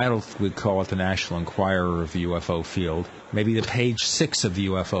 which I would call it the National Enquirer of the UFO field, maybe the page 6 of the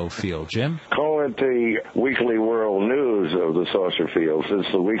UFO field. Jim? Call it the Weekly World News of the saucer field, since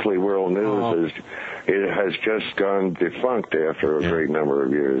the Weekly World News has just gone defunct after a great number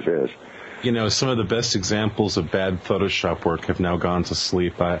of years, yes. You know, some of the best examples of bad Photoshop work have now gone to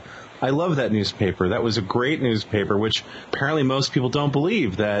sleep. I love that newspaper. That was a great newspaper, which apparently most people don't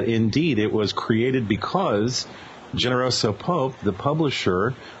believe that indeed it was created because Generoso Pope, the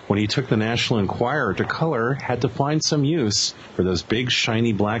publisher, when he took the National Enquirer to color, had to find some use for those big,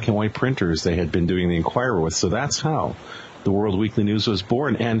 shiny black and white printers they had been doing the Enquirer with. So that's how the World Weekly News was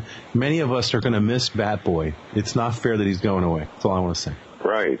born. And many of us are going to miss Bat Boy. It's not fair that he's going away. That's all I want to say.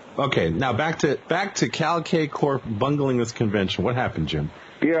 Right. Okay, now back to Cal K Corp bungling this convention. What happened, Jim?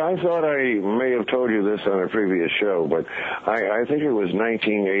 Yeah, I thought I may have told you this on a previous show, but I think it was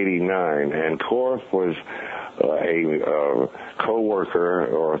 1989, and Korf was a co-worker,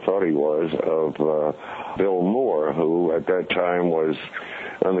 or thought he was, of Bill Moore, who at that time was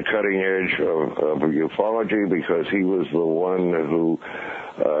on the cutting edge of ufology, because he was the one who,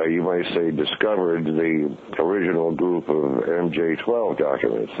 you might say, discovered the original group of MJ-12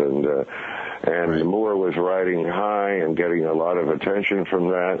 documents, and Moore was riding high and getting a lot of attention from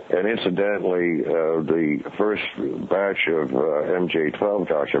that. And incidentally, the first batch of MJ-12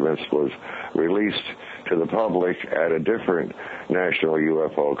 documents was released to the public at a different national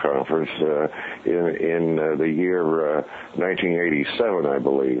UFO conference in the year 1987, I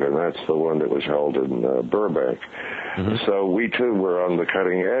believe, and that's the one that was held in Burbank. Mm-hmm. So we too were on the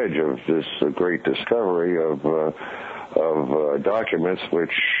cutting edge of this great discovery of documents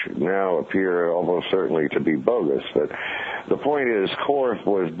which now appear almost certainly to be bogus. But the point is, Korf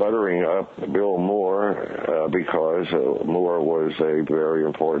was buttering up Bill Moore because Moore was a very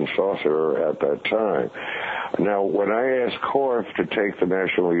important sorcerer at that time. Now, when I asked Korf to take the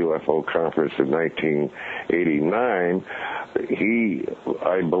National UFO Conference in 1989, he,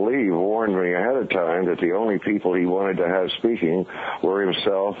 I believe, warned me ahead of time that the only people he wanted to have speaking were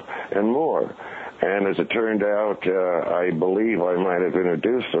himself and Moore. And as it turned out, I believe I might have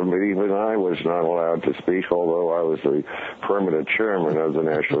introduced him, but even I was not allowed to speak, although I was the permanent chairman of the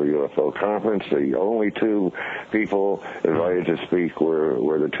National UFO Conference. The only two people invited to speak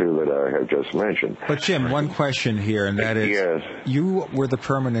were the two that I have just mentioned. But, Jim, one question here, and that is, yes. You were the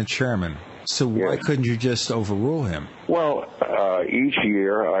permanent chairman, so why couldn't you just overrule him? Well, each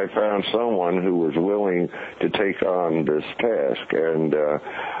year I found someone who was willing to take on this task, and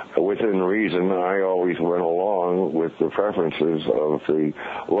within reason, I always went along with the preferences of the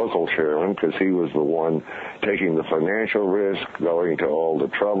local chairman because he was the one taking the financial risk, going to all the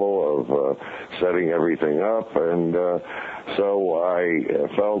trouble of setting everything up, and so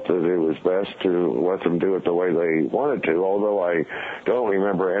I felt that it was best to let them do it the way they wanted to, although I don't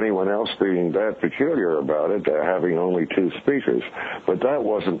remember anyone else being that peculiar about it, having only 2 speakers. But that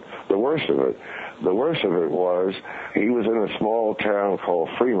wasn't the worst of it. The worst of it was he was in a small town called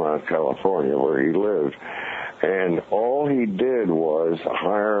Fremont, California, where he lived. And all he did was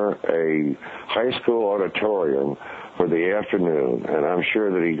hire a high school auditorium for the afternoon, and I'm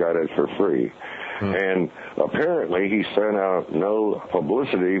sure that he got it for free. And apparently he sent out no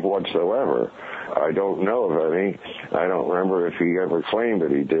publicity whatsoever. I don't know of any. I don't remember if he ever claimed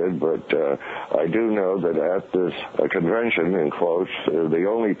that he did, but I do know that at this convention, in quotes, the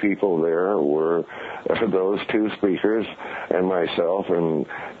only people there were those 2 speakers and myself and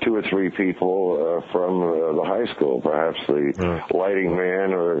 2 or 3 people from the high school, perhaps the lighting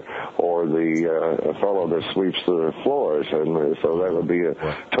man or the fellow that sweeps the floors. And so that would be a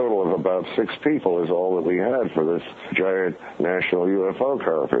total of about 6 people is all that we had for this giant national UFO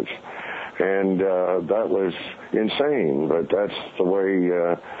conference. And that was insane, but that's the way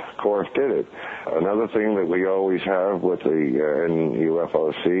Korf did it. Another thing that we always have with the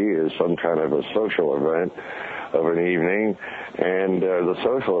NUFOC is some kind of a social event of an evening, and the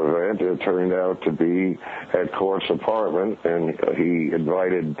social event, it turned out to be at Korf's apartment, and he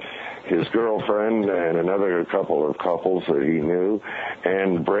invited his girlfriend and another couple of couples that he knew,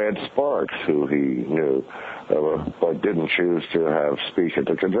 and Brad Sparks, who he knew, but didn't choose to have speak at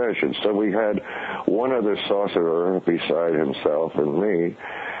the convention. So we had one other sorcerer beside himself and me.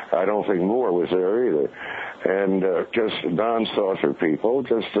 I don't think Moore was there either. And just non-saucer people,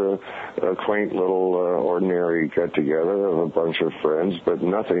 just a quaint little ordinary get-together of a bunch of friends, but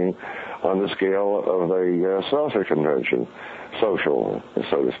nothing on the scale of a saucer convention, social,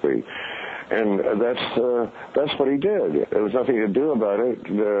 so to speak. And that's what he did. There was nothing to do about it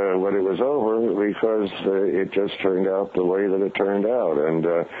when it was over because it just turned out the way that it turned out. And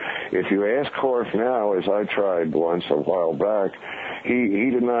if you ask Korf now, as I tried once a while back, he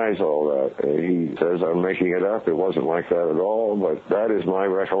denies all that. He says, I'm making it up. It wasn't like that at all, but that is my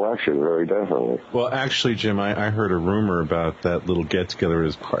recollection, very definitely. Well, actually, Jim, I heard a rumor about that little get-together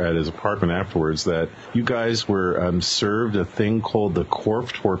at his apartment afterwards that you guys were served a thing called the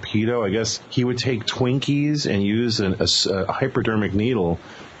Korf torpedo. I guess he would take Twinkies and use a hypodermic needle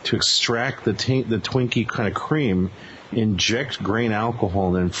to extract the Twinkie kind of cream, inject grain alcohol,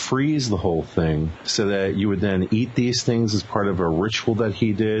 and then freeze the whole thing so that you would then eat these things as part of a ritual that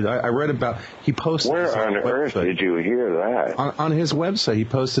he did. I read about, he posted... Where on earth did you hear that? On his website, he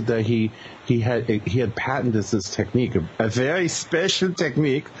posted that he had patented this technique, a very special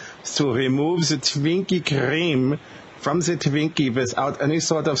technique to remove the Twinkie cream from the Twinkie without any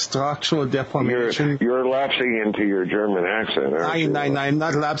sort of structural deformation. You're lapsing into your German accent, aren't you? No, I'm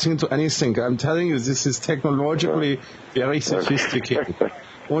not lapsing into anything. I'm telling you, this is technologically very sophisticated.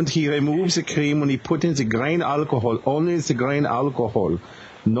 And he removes the cream and he put in the grain alcohol, only the grain alcohol.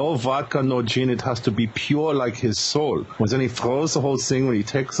 No vodka, no gin. It has to be pure like his soul. And then he throws the whole thing when he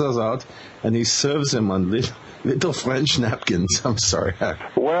takes us out and he serves them on little French napkins. I'm sorry.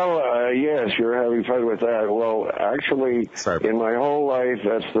 Well, yes, you're having fun with that. Well, actually, in my whole life,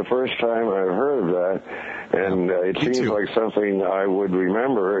 that's the first time I've heard of that. And it seems like something I would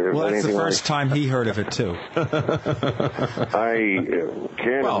remember. Well, that's the first time he heard of it, too. I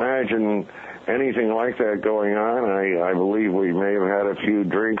can't imagine anything like that going on. I believe we may have had a few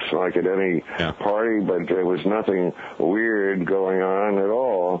drinks like at any party, but there was nothing weird going on at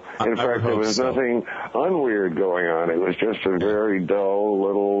all. In fact, there was nothing unweird going on. It was just a very dull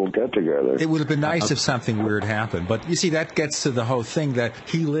little get-together. It would have been nice if something weird happened. But you see, that gets to the whole thing that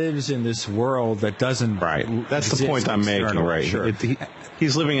he lives in this world that doesn't... Right. That's the point I'm making, right? Sure.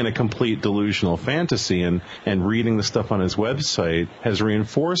 He's living in a complete delusional fantasy, and reading the stuff on his website has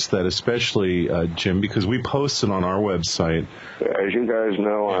reinforced that, especially Jim, because we posted on our website. As you guys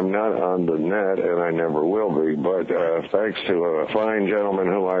know, I'm not on the net, and I never will be, but thanks to a fine gentleman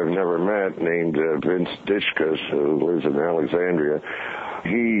who I've never met named Vince Ditchkus, who lives in Alexandria,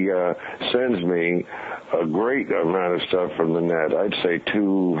 he sends me a great amount of stuff from the net. I'd say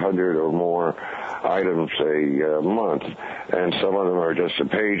 200 or more items a month, and some of them are just a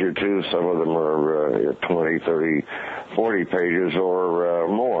page or two, some of them are 20, 30, 40 pages or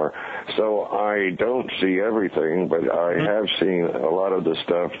more. So I I don't see everything, but I have seen a lot of the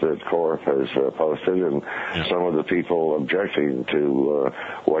stuff that Korf has posted, and some of the people objecting to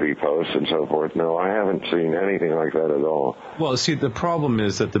what he posts and so forth. No, I haven't seen anything like that at all. Well, see, the problem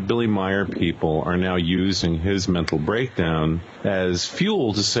is that the Billy Meyer people are now using his mental breakdown as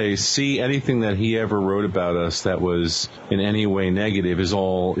fuel to say, see, anything that he ever wrote about us that was in any way negative is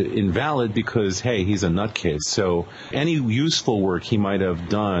all invalid because, hey, he's a nutcase. So any useful work he might have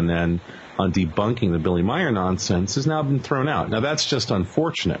done and on debunking the Billy Meyer nonsense has now been thrown out. Now, that's just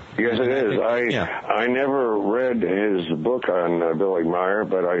unfortunate. Yes, it is. I never read his book on Billy Meyer,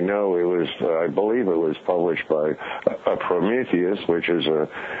 but I know it was, I believe it was published by Prometheus, which is a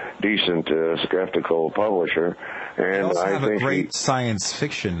decent skeptical publisher. And they also have a great science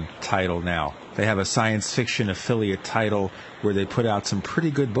fiction title now. They have a science fiction affiliate title where they put out some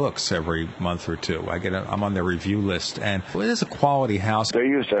pretty good books every month or two. I'm on their review list, and it is a quality house. They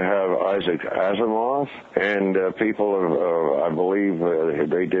used to have Isaac Asimov, and people, I believe,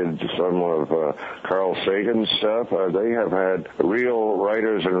 they did some of Carl Sagan's stuff. They have had real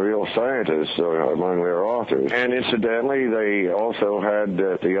writers and real scientists among their authors. And incidentally, they also had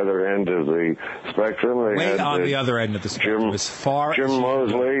at the other end of the spectrum, they had on the other end of the spectrum, Jim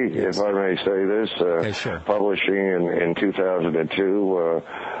Moseley, if I may say this, publishing in 2002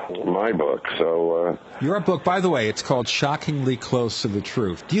 my book. So your book, by the way, it's called Shockingly Close to the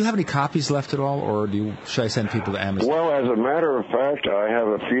Truth. Do you have any copies left at all, or should I send people to Amazon? Well, as a matter of fact, I have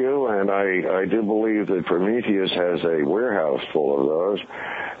a few, and I do believe that Prometheus has a warehouse full of those.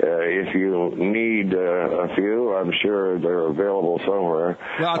 If you need a few, I'm sure they're available somewhere.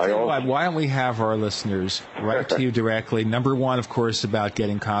 Well, I'll tell you what, why don't we have our listeners write to you directly? Number one, of course, about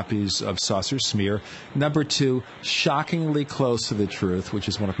getting copies of Saucer Smear. Number two, Shockingly Close to the Truth, which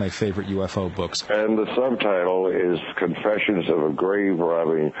is one of my favorite UFO books. And the subtitle is Confessions of a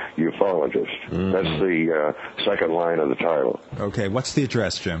Grave-Robbing Ufologist. Mm-hmm. That's the second line of the title. Okay, what's the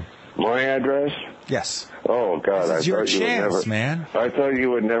address, Jim? My address? Yes. Oh, God. This is your chance, man. I thought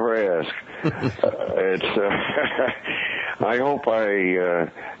you would never ask. I hope I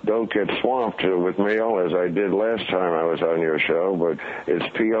don't get swamped with mail as I did last time I was on your show, but it's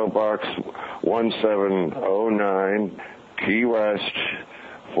P.O. Box 1709, Key West,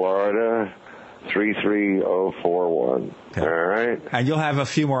 Florida, 33041. Okay. All right? And you'll have a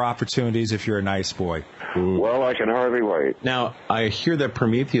few more opportunities if you're a nice boy. Well, I can hardly wait. Now, I hear that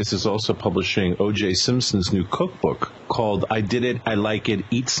Prometheus is also publishing O.J. Simpson's new cookbook called I Did It, I Like It,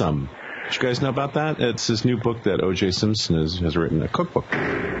 Eat Some. Did you guys know about that? It's his new book that O.J. Simpson has written, a cookbook.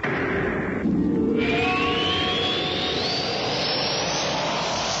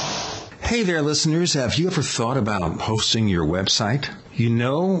 Hey there, listeners. Have you ever thought about hosting your website? You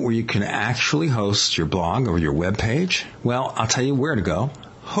know where you can actually host your blog or your web page? Well, I'll tell you where to go.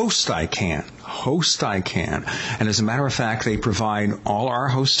 Host I Can. And as a matter of fact, they provide all our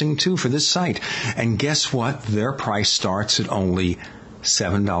hosting too for this site. And guess what? Their price starts at only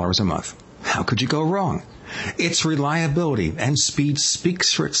 $7 a month. How could you go wrong? Its reliability and speed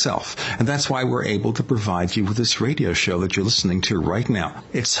speaks for itself, and that's why we're able to provide you with this radio show that you're listening to right now.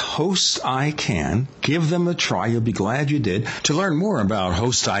 It's Host I Can. Give them a try. You'll be glad you did. To learn more about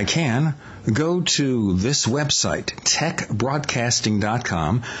Host I Can, go to this website,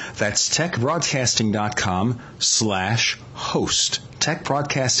 techbroadcasting.com. That's techbroadcasting.com/host.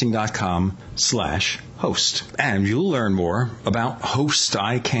 techbroadcasting.com/host. And you'll learn more about Host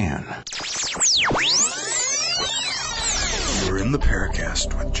I Can. You're in the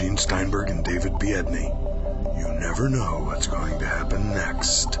Paracast with Gene Steinberg and David Biedney. You never know what's going to happen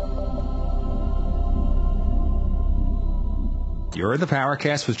next. You're in the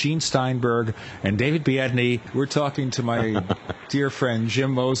Paracast with Gene Steinberg and David Biedney. We're talking to my dear friend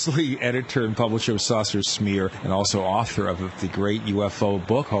Jim Moseley, editor and publisher of Saucer Smear, and also author of the great UFO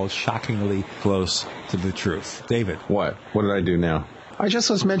book called Shockingly Close to the Truth. David. What? What did I do now? I just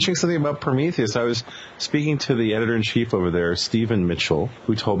was mentioning something about Prometheus. I was speaking to the editor-in-chief over there, Stephen Mitchell,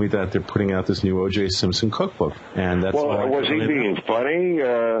 who told me that they're putting out this new O.J. Simpson cookbook. And that's was he being funny?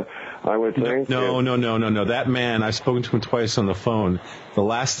 I would think. No. That man, I've spoken to him twice on the phone. The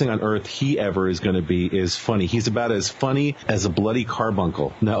last thing on earth he ever is going to be is funny. He's about as funny as a bloody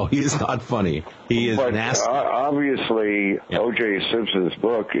carbuncle. No, he is not funny. He is nasty. Obviously, O.J. Simpson's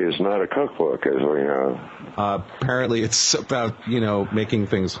book is not a cookbook, as we know. Apparently, it's about, making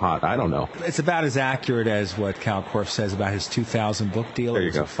things hot. I don't know. It's about as accurate as what Cal Korf says about his 2,000 book deal. There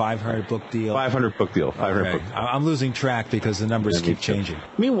you go. 500 book deal. 500 book deal. 500 okay. book deal. I'm losing track because the numbers keep changing.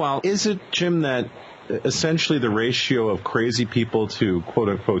 Meanwhile, is it, Jim, that essentially the ratio of crazy people to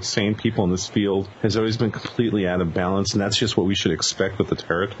quote-unquote sane people in this field has always been completely out of balance, and that's just what we should expect with the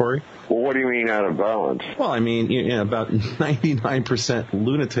territory? Well, what do you mean out of balance? Well, I mean, about 99%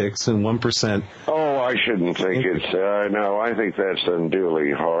 lunatics and 1%... Oh, I shouldn't think it's... no, I think that's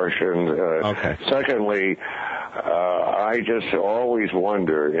unduly harsh. And okay. Secondly, I just always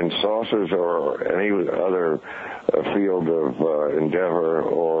wonder, in saucers or any other field of endeavor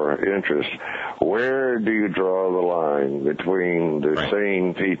or interest, where do you draw the line between the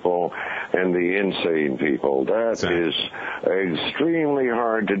sane people and the insane people? That is extremely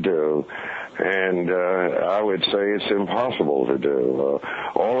hard to do. And I would say it's impossible to do.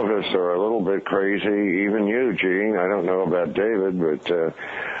 All of us are a little bit crazy, even you, Gene. I don't know about David, but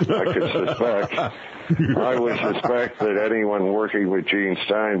I could suspect. I would suspect that anyone working with Gene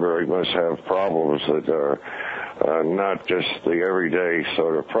Steinberg must have problems that are not just the everyday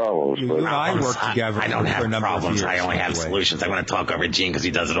sort of problems. But I work together. I don't have for a number problems. Of years, I only have solutions. I want to talk over Gene because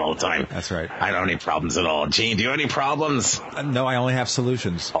he does it all the time. That's right. I don't have any problems at all. Gene, do you have any problems? No, I only have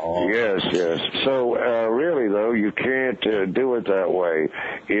solutions. Oh. Yes. So really, though, you can't do it that way.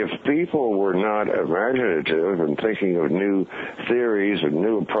 If people were not imaginative and thinking of new theories and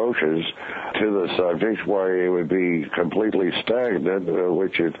new approaches to the subject, why it would be completely stagnant,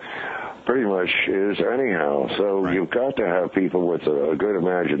 which it pretty much is anyhow. So you've got to have people with a good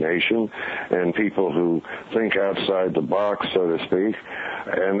imagination and people who think outside the box, so to speak,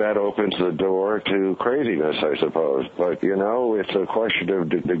 and that opens the door to craziness, I suppose. But, it's a question of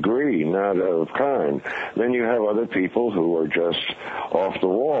degree, not of kind. Then you have other people who are just off the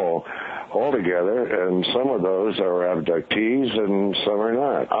wall altogether, and some of those are abductees and some are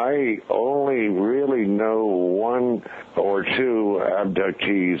not. I only really know one or two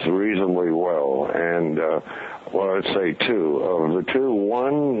abductees reasonably well, and I'd say two. Of the two,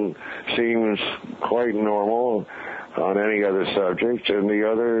 one seems quite normal on any other subject, and the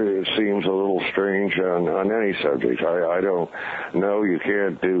other seems a little strange on any subject. I don't know. You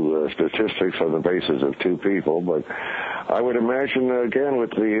can't do statistics on the basis of two people, but I would imagine, again,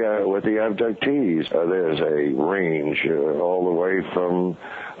 with the abductees, there's a range all the way from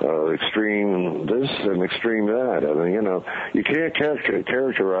extreme this and extreme that. I mean, you can't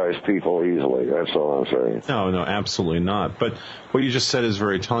characterize people easily. That's all I'm saying. No, absolutely not. But what you just said is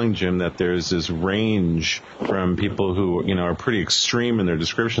very telling, Jim, that there's this range from people who, are pretty extreme in their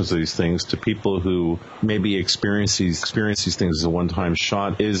descriptions of these things to people who maybe experience these things as a one-time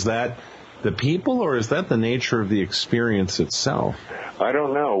shot. Is that the people, or is that the nature of the experience itself? I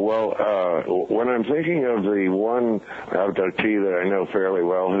don't know. Well, when I'm thinking of the one abductee that I know fairly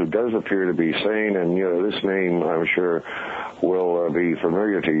well who does appear to be sane, and, this name I'm sure will be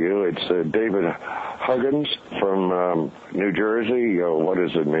familiar to you, it's David Huggins from New Jersey. What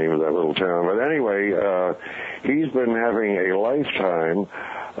is the name of that little town? But anyway, he's been having a lifetime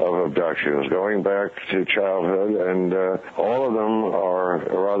of abductions going back to childhood, and all of them are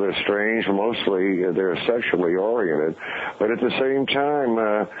rather strange. Mostly they're sexually oriented, but at the same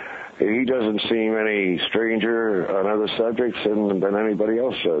time he doesn't seem any stranger on other subjects than anybody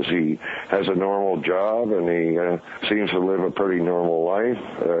else does. He has a normal job, and he seems to live a pretty normal life.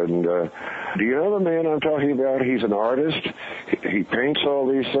 And do you know the man I'm talking about? He's an artist. He paints all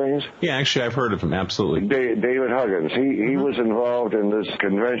these things. Yeah, actually, I've heard of him, absolutely. David Huggins. He was involved in this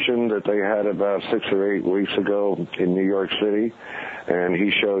convention that they had about 6 or 8 weeks ago in New York City, and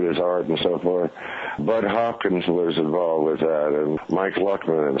he showed his art and so forth. Bud Hopkins was involved with that, and Mike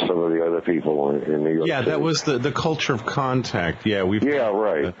Luckman and some of the other people in New York City. That was the culture of contact. Yeah,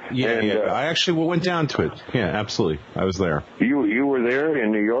 right. I actually went down to it. Yeah, absolutely. I was there. You were there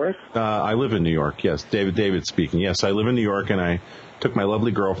in New York? I live in New York, yes. David speaking. Yes, I live in New York, and I took my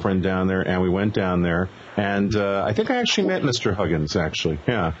lovely girlfriend down there, and we went down there. And I think I actually met Mr. Huggins, actually.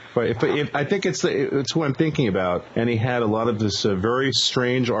 Yeah. But if I think it's who I'm thinking about. And he had a lot of this very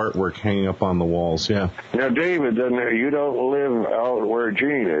strange artwork hanging up on the walls. Yeah. Now, David, you don't live out where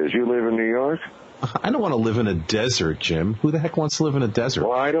Gene is. You live in New York? I don't want to live in a desert, Jim. Who the heck wants to live in a desert?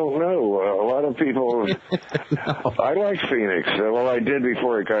 Well, I don't know. A lot of people... No. I like Phoenix. Well, I did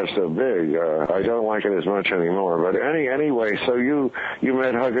before it got so big. I don't like it as much anymore. But anyway, so you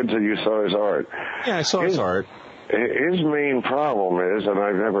met Huggins and you saw his art. Yeah, I saw his art. his main problem is, and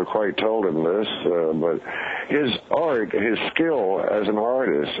I've never quite told him this, but his art, his skill as an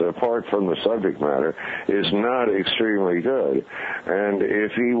artist, apart from the subject matter, is not extremely good. And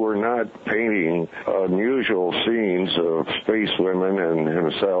if he were not painting unusual scenes of space women and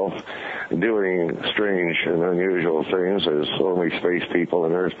himself doing strange and unusual things as only space people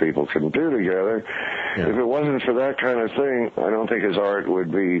and Earth people can do together, if it wasn't for that kind of thing, I don't think his art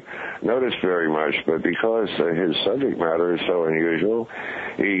would be noticed very much. But because his subject matter is so unusual,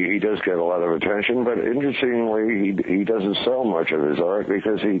 he does get a lot of attention. But interestingly, he doesn't sell much of his art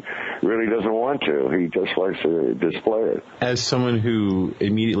because he really doesn't want to. He just likes to display it. As someone who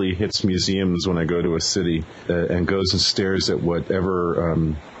immediately hits museums when I go to a city and goes and stares at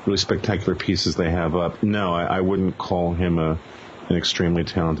whatever really spectacular pieces they have up, no, I wouldn't call him an extremely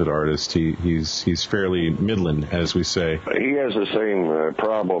talented artist. He's fairly midland, as we say. He has the same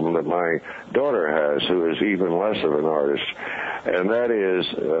problem that my daughter has, who is even less of an artist, and that is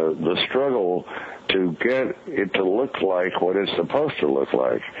the struggle to get it to look like what it's supposed to look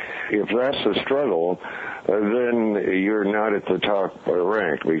like. If that's the struggle, then you're not at the top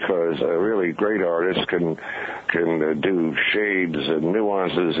rank, because really great artists can do shades and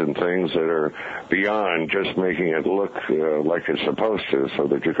nuances and things that are beyond just making it look like it's supposed to, so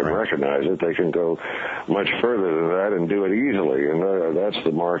that you can recognize it. They can go much further than that and do it easily, and that's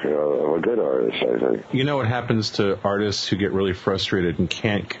the mark of a good artist, I think. You know what happens to artists who get really frustrated and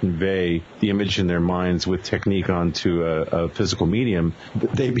can't convey the image in their minds with technique onto a physical medium?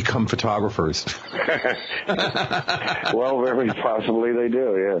 They become photographers. Well, very possibly they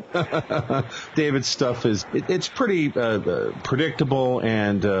do, yeah. David's stuff it's pretty predictable,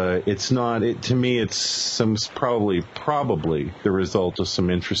 and it's not, to me, it's probably the result of some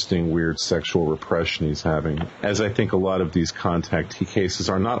interesting, weird sexual repression he's having, as I think a lot of these contactee cases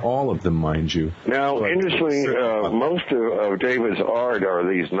are. Not all of them, mind you. Now, interestingly, most of David's art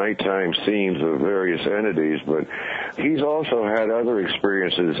are these nighttime scenes of various entities, but he's also had other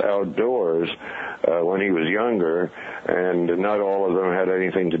experiences outdoors when he was younger, and not all of them had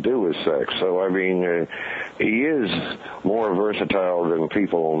anything to do with sex. So, I mean, he is more versatile than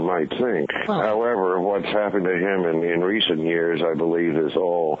people might think. However, what's happened to him in recent years, I believe, is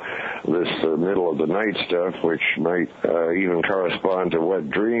all this middle of the night stuff, which might even correspond to wet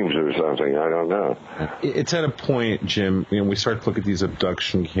dreams or something. I don't know. It's at a point, Jim, we start to look at these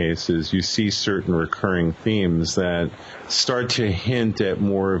abduction cases, you see certain recurring themes that start to hint at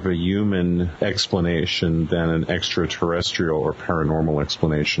more of a human explanation than an extraterrestrial or paranormal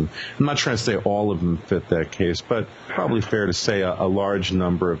explanation. I'm not trying to say all of them fit that case, but probably fair to say a large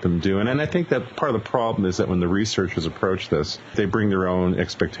number of them do. And I think that part of the problem is that when the researchers approach this, they bring their own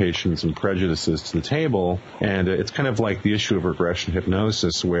expectations and prejudices to the table, and it's kind of like the issue of regression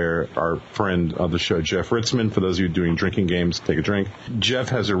hypnosis, where our friend of the show, Jeff Ritzman, for those of you doing drinking games, take a drink. Jeff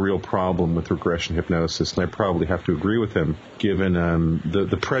has a real problem with regression hypnosis, and I probably have to agree with him, given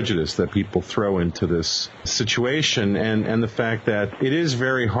the prejudice that people throw into this situation, and the fact that it is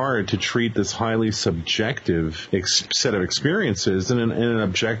very hard to treat this highly subjective set of experiences in an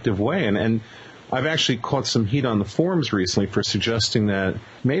objective way. And I've actually caught some heat on the forums recently for suggesting that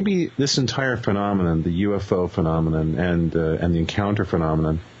maybe this entire phenomenon, the UFO phenomenon and the encounter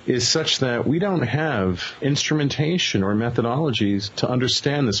phenomenon, is such that we don't have instrumentation or methodologies to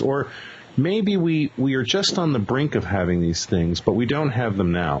understand this. Or maybe we are just on the brink of having these things, but we don't have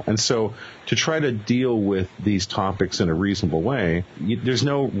them now. And so to try to deal with these topics in a reasonable way, there's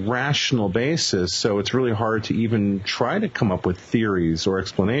no rational basis, so it's really hard to even try to come up with theories or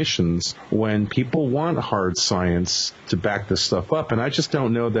explanations when people want hard science to back this stuff up. And I just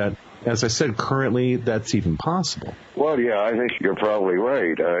don't know that, as I said, currently that's even possible. Well, yeah, I think you're probably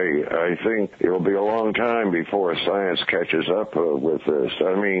right. I think it will be a long time before science catches up with this.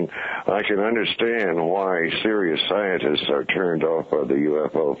 I mean, I can understand why serious scientists are turned off by the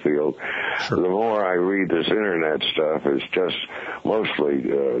UFO field. Sure. The more I read this internet stuff, it's just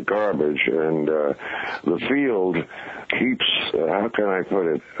mostly garbage, and the field keeps, how can I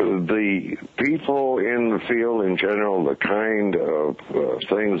put it, the people in the field in general, the kind of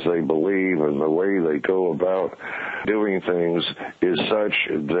things they believe and the way they go about doing things is such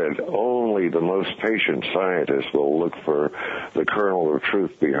that only the most patient scientists will look for the kernel of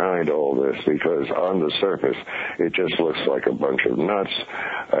truth behind all this, because on the surface it just looks like a bunch of nuts,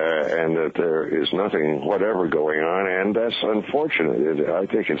 and that there is nothing whatever going on, and that's unfortunate. I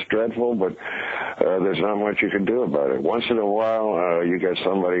think it's dreadful, but there's not much you can do about it. Once in a while, you get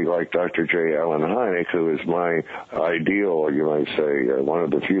somebody like Dr. J. Allen Hynek, who is my ideal, you might say, one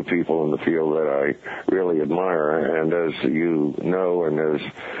of the few people in the field that I really admire. And as you know, and as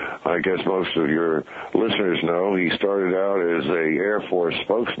I guess most of your listeners know, he started out as a Air Force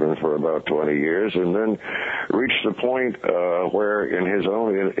spokesman for about 20 years and then reached the point where in his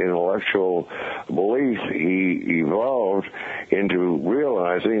own intellectual belief he evolved into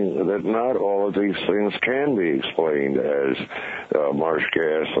realizing that not all of these things can be explained as marsh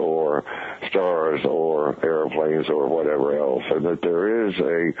gas or stars or airplanes or whatever else, and that there is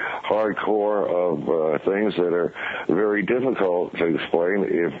a hardcore of things that are very difficult to explain,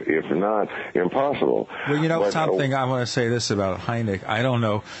 if not impossible. Well, you know something, I want to say this about Hynek. I don't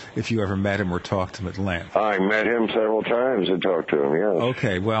know if you ever met him or talked to him at length. I met him several times and talked to him, yes.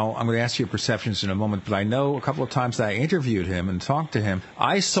 Okay, well, I'm going to ask you your perceptions in a moment, but I know a couple of times that I interviewed him and talked to him,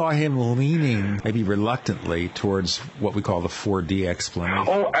 I saw him leaning, maybe reluctantly, towards what we call the 4D explanation.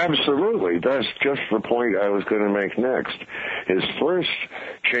 Oh, absolutely. That's just the point I was going to make next. His first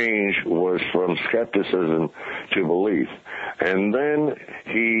change was from skepticism to belief. And then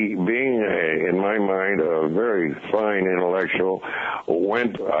he, being, in my mind, a very fine intellectual,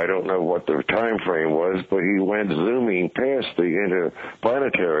 went, I don't know what the time frame was, but he went zooming past the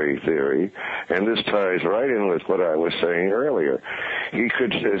interplanetary theory, and this ties right in with what I was saying earlier. He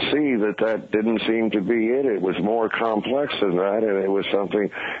could see that that didn't seem to be it. It was more complex than that, and it was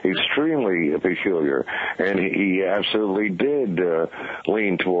something extremely peculiar. And he absolutely did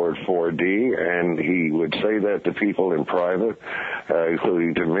lean toward 4D, and he would say that to people in private,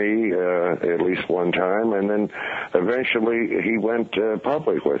 including to me at least one time, and then eventually he went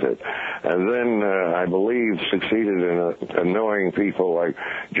public with it. And then I believe succeeded in annoying people like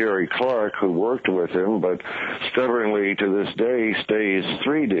Jerry Clark, who worked with him, but stubbornly to this day stays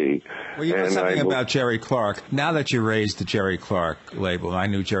 3D. Well, you know something about Jerry Clark. Now that you raised the Jerry Clark label, and I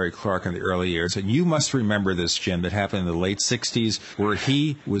knew Jerry Clark in the early years, and you must remember this, Jim, that happened in the late 60s, where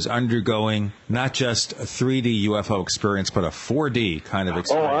he was undergoing not just a 3D UFO experience, but a 4D kind of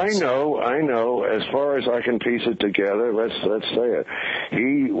experience. Oh, I know. As far as I can piece it together, let's say it.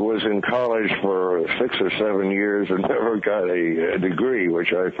 He was in college for 6 or 7 years and never got a degree,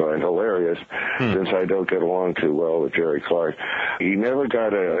 which I find hilarious, since I don't get along too well with Jerry Clark. He never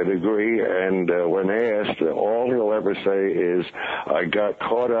got a degree, and when asked, all he'll ever say is, I got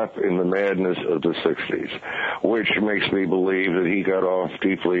caught up in the madness of the 60s, which makes me believe that he got off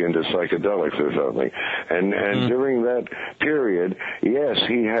deeply into psychedelics or something. And during that period, yes,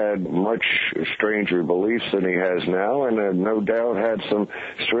 he had much stranger beliefs than he has now, and no doubt had some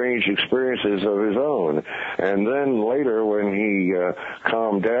strange experiences of his own. And then later, when he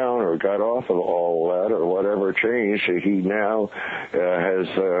calmed down or got off of all that or whatever changed, he now has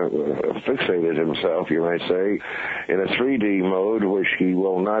fixated himself, you might say, in a 3D mode, which he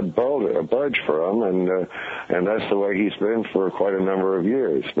will not budge from, and that's the way he's been for quite a number of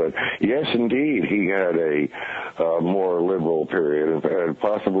years. But yes, indeed, he had a more liberal period, and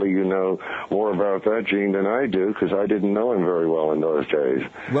possibly you know more about that, Gene, than I do, because I didn't know him very well in those days.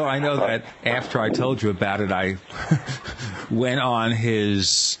 Well, I know that after I told you about it, I went on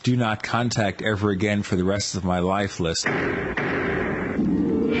his do not contact ever again for the rest of my life list.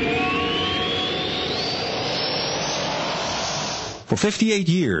 For 58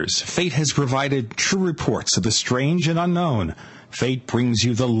 years, Fate has provided true reports of the strange and unknown. Fate brings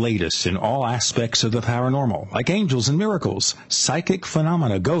you the latest in all aspects of the paranormal, like angels and miracles, psychic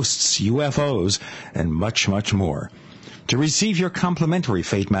phenomena, ghosts, UFOs, and much, much more. To receive your complimentary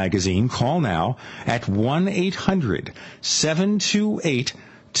Fate magazine, call now at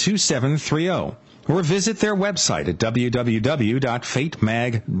 1-800-728-2730 or visit their website at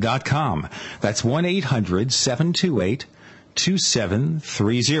www.fatemag.com. That's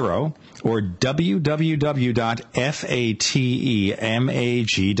 1-800-728-2730 or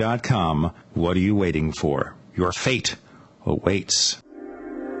www.fatemag.com. What are you waiting for? Your fate awaits.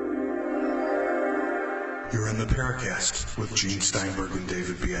 You're in the Paracast with Gene Steinberg and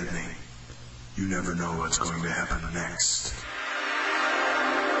David Biedney. You never know what's going to happen next.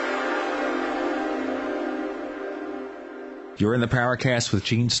 You're in the Paracast with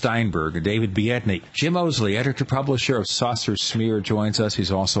Gene Steinberg and David Biedney. Jim Moseley, editor-publisher of Saucer Smear, joins us.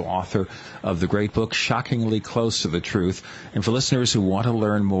 He's also author of the great book, Shockingly Close to the Truth. And for listeners who want to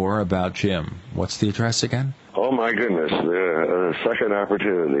learn more about Jim, what's the address again? Oh, my goodness. The second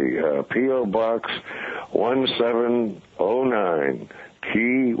opportunity. P.O. Box 1709,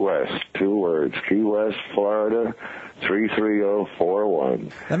 Key West, 2 words, Key West, Florida,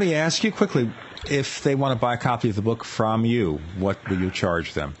 33041. Let me ask you quickly, if they want to buy a copy of the book from you, what will you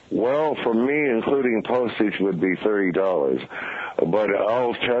charge them? Well, for me, including postage, would be $30. But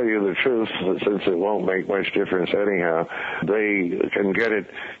I'll tell you the truth, since it won't make much difference anyhow. They can get it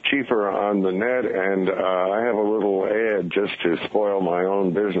cheaper on the net, and I have a little ad just to spoil my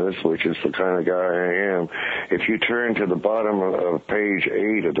own business, which is the kind of guy I am. If you turn to the bottom of page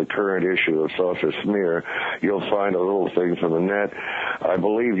 8 of the current issue of Saucer Smear, you'll find a little thing from the net. I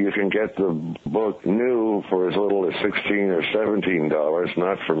believe you can get the book new for as little as $16 or $17,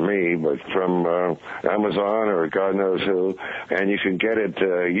 not from me, but from Amazon or God knows who, and you can get it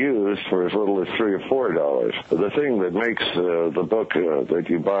used for as little as $3 or $4. The thing that makes the book that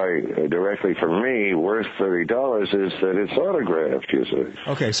you buy directly from me worth $30 is that it's autographed, you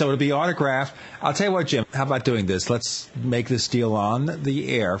see. Okay, so it'll be autographed. I'll tell you what, Jim, how about doing this? Let's make this deal on the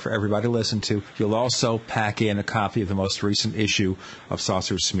air for everybody to listen to. You'll also pack in a copy of the most recent issue of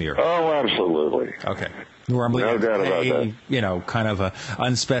Saucer Smear. Oh, absolutely. Okay. Normally, no doubt about that. Kind of a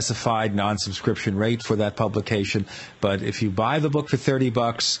unspecified non-subscription rate for that publication. But if you buy the book for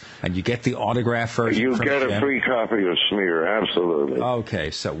 $30 and you get the autograph version, you from get Jim, a free copy of Smear. Absolutely.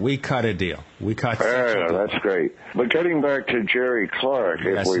 Okay, so we cut a deal. We cut. That's great. But getting back to Jerry Clark,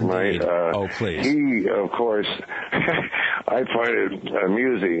 yes, if we indeed. might, Please. He, of course, I find it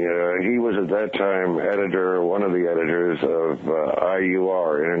amusing. He was at that time one of the editors of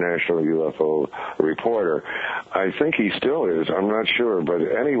IUR, International UFO Reporter. I think he still is. I'm not sure. But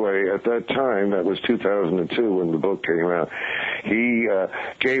anyway, at that time, that was 2002 when the book came out, he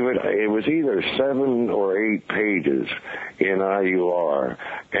gave it was either 7 or 8 pages in IUR.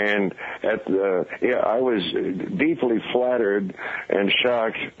 And I was deeply flattered and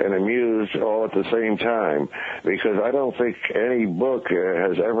shocked and amused all at the same time, because I don't think any book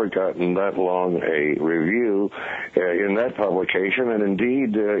has ever gotten that long a review in that publication, and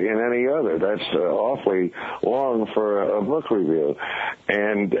indeed in any other. That's awfully long for a book review.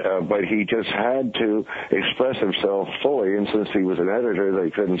 And but he just had to express himself fully, and since he was an editor,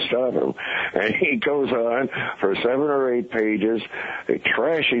 they couldn't stop him. And he goes on for 7 or 8 pages,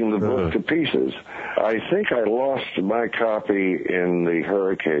 trashing the book to pieces. I think I lost my copy in the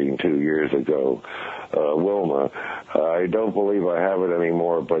hurricane 2 years ago, Wilma. I don't believe I have it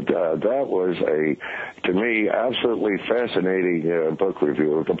anymore, but that was to me, absolutely fascinating book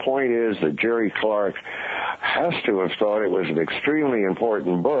review. The point is that Jerry Clark has to have thought it was an extremely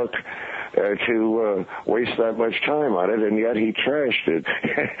important book to waste that much time on it, and yet he trashed it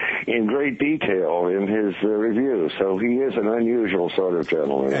in great detail in his review. So he is an unusual sort of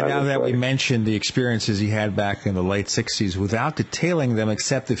gentleman. And now that we mentioned the experiences he had back in the late 60s, without detailing them,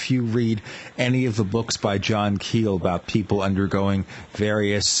 except if you read any of the books by John Keel about people undergoing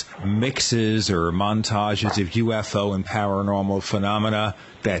various mixes or montages of UFO and paranormal phenomena,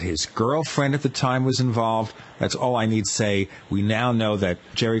 that his girlfriend at the time was involved. That's all I need to say. We now know that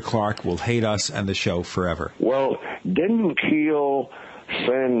Jerry Clark will hate us and the show forever. Well, didn't Keel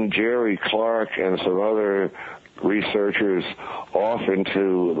send Jerry Clark and some other researchers off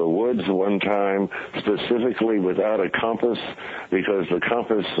into the woods one time, specifically without a compass, because the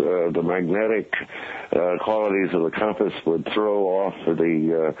compass, the magnetic qualities of the compass would throw off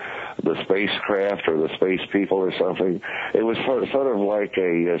the spacecraft or the space people or something? It was sort of like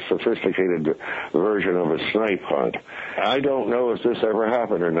a sophisticated version of a snipe hunt. I don't know if this ever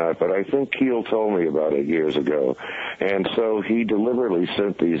happened or not, but I think Keel told me about it years ago. And so he deliberately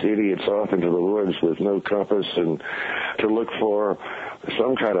sent these idiots off into the woods with no compass and to look for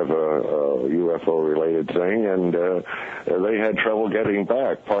some kind of a UFO-related thing, and they had trouble getting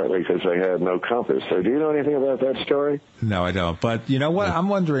back, partly because they had no compass. So do you know anything about that story? No, I don't. But you know what? I'm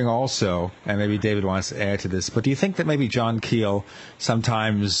wondering also, and maybe David wants to add to this, but do you think that maybe John Keel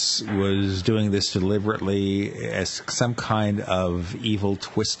sometimes was doing this deliberately as some kind of evil,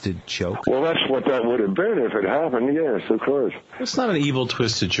 twisted joke? Well, that's what that would have been if it happened, yes, of course. It's not an evil,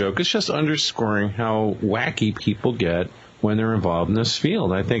 twisted joke. It's just underscoring how wacky people get when they're involved in this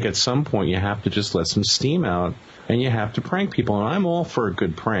field. I think at some point you have to just let some steam out, and you have to prank people. And I'm all for a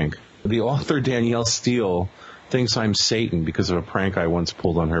good prank. The author Danielle Steele thinks I'm Satan because of a prank I once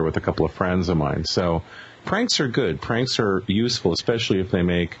pulled on her with a couple of friends of mine. So pranks are good. Pranks are useful, especially if they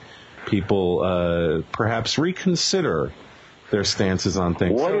make people perhaps reconsider their stances on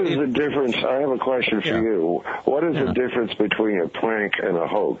things. What is the difference? I have a question for you. What is the difference between a prank and a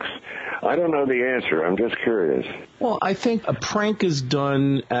hoax? I don't know the answer. I'm just curious. Well, I think a prank is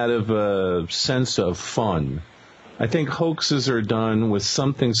done out of a sense of fun. I think hoaxes are done with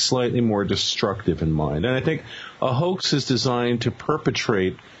something slightly more destructive in mind. And I think a hoax is designed to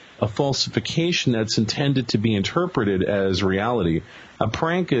perpetrate a falsification that's intended to be interpreted as reality. A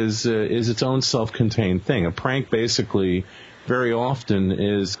prank is its own self-contained thing. A prank basically very often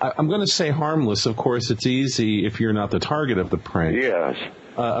is, I'm going to say harmless. Of course, it's easy if you're not the target of the prank. Yes.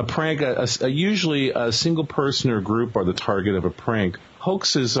 A prank, usually a single person or group are the target of a prank.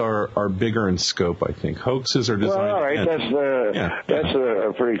 Hoaxes are bigger in scope, I think. Hoaxes are designed... Well, all right, that's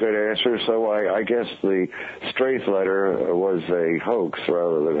a pretty good answer. So I guess the Straith letter was a hoax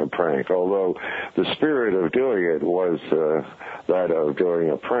rather than a prank, although the spirit of doing it was that of doing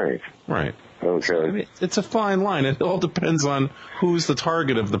a prank. Right. Okay. So, I mean, it's a fine line. It all depends on who's the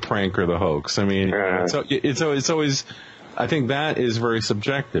target of the prank or the hoax. I mean, it's always... I think that is very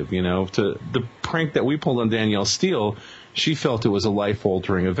subjective, you know. To the prank that we pulled on Danielle Steele, she felt it was a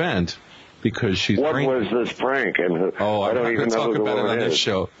life-altering event because she's... What was this prank? And I don't even know talk who the about it woman on is. this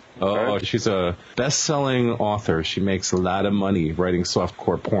show. Oh, she's a best-selling author. She makes a lot of money writing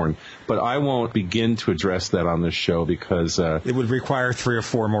softcore porn. But I won't begin to address that on this show because... it would require 3 or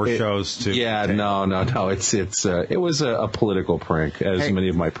 4 more shows to... Yeah, no. It was a political prank, as many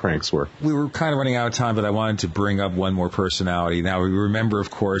of my pranks were. We were kind of running out of time, but I wanted to bring up one more personality. Now, we remember,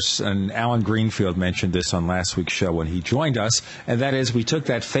 of course, and Alan Greenfield mentioned this on last week's show when he joined us, and that is we took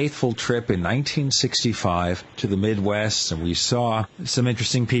that fateful trip in 1965 to the Midwest, and we saw some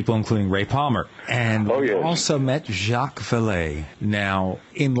interesting people, including Ray Palmer. And we also met Jacques Vallée. Now,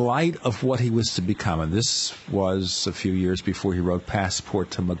 in light of what he was to become, and this was a few years before he wrote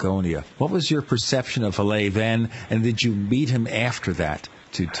Passport to Magonia, what was your perception of Vallée then, and did you meet him after that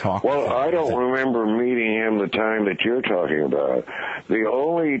to talk with him? Well, I don't remember meeting him the time that you're talking about. The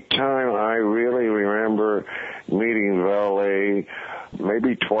only time I really remember meeting Vallée,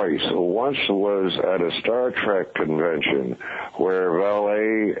 maybe twice. Once was at a Star Trek convention where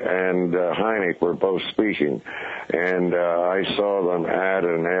Vallée and Hynek were both speaking, and I saw them at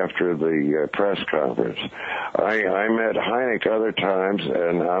and after the press conference. I met Hynek other times,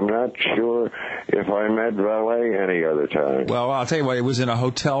 and I'm not sure if I met Vallée any other time. Well, I'll tell you what, it was in a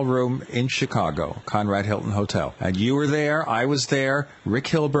hotel room in Chicago, Conrad Hilton Hotel. And you were there, I was there, Rick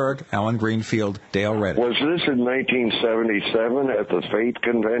Hilbert, Alan Greenfield, Dale Reddick. Was this in 1977 at the Fate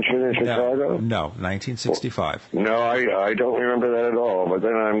Convention in Chicago? No, 1965. No, I don't remember that at all, but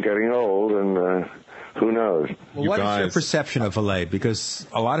then I'm getting old, and who knows? Well, what is your perception of Vallée? Because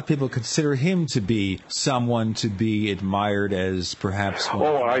a lot of people consider him to be someone to be admired as perhaps...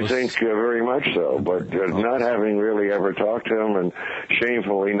 I think very much so, but not having really ever talked to him, and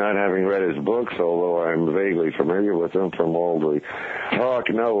shamefully not having read his books, although I'm vaguely familiar with him from all the talk.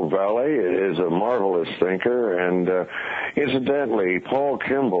 No, Vallée is a marvelous thinker, and incidentally, Paul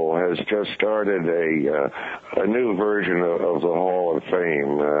Kimball has just started a new version of the Hall of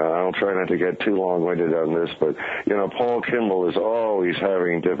Fame. I'll try not to get too long-winded on this, but Paul Kimball is always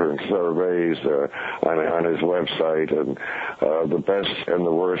having different surveys on his website, and the best and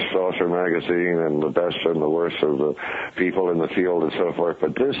the worst saucer magazine, and the best and the worst of the people in the field and so forth.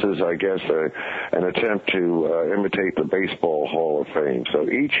 But this is, I guess, an attempt to imitate the Baseball Hall of Fame. So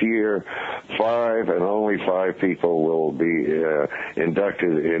each year, 5 and only 5 people will be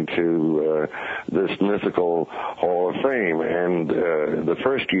inducted into this mythical Hall of Fame, and the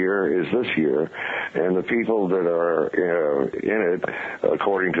first year is this year, and the people that are in it,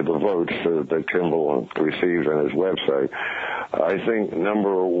 according to the votes that Kimball received on his website, I think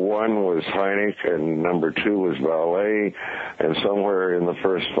number 1 was Hynek, and number 2 was Vallée, and somewhere in the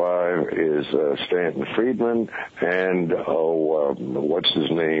first 5 is Stanton Friedman, and what's his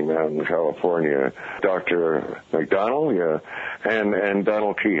name out in California, Dr. McDonald, and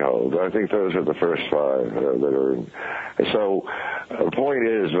Donald Kehoe. I think those are the first 5 that are in. So the point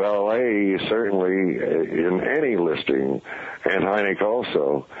is, Vallée certainly in any listing, and Hynek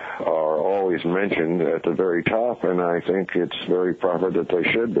also, are always mentioned at the very top, and I think it's very proper that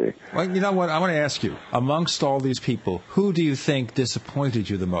they should be. Well, you know what? I want to ask you, amongst all these people, who do you think disappointed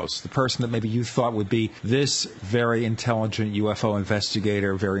you the most? The person that maybe you thought would be this very intelligent UFO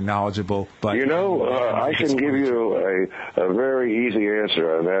investigator, very knowledgeable, but... I can give you a very easy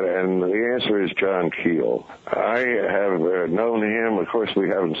answer on that, and the answer is John Keel. I have known him. Of course, we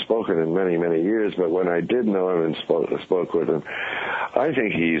haven't spoken in many, many years, but when I did know him and spoke with him, I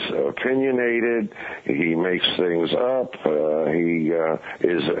think he's opinionated. He makes things up. He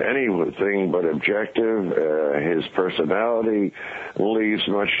is anything but objective. His personality leaves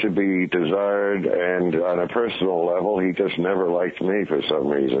much to be desired, and on a personal level, he just never liked me for some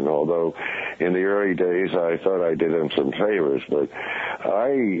reason, although in the early days I thought I did him some favors, but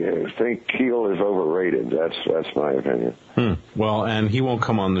I think Keel is overrated. That's my opinion. Well, and he won't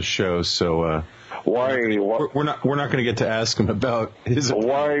come on the show, so... We're not going to get to ask him about his.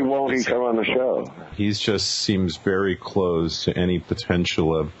 Why won't he come on the show? He just seems very closed to any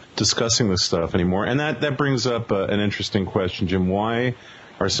potential of discussing this stuff anymore. And that brings up an interesting question, Jim. Why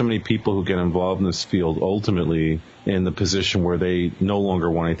are so many people who get involved in this field ultimately in the position where they no longer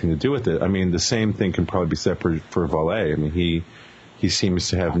want anything to do with it? I mean, the same thing can probably be said for Valet. I mean, he seems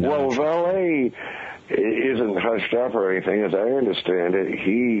to have no. Well, Valet isn't hushed up or anything. As I understand it,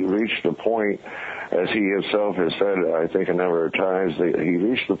 he reached the point, as he himself has said, I think a number of times, that he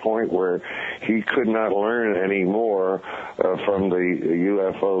reached the point where he could not learn any more from the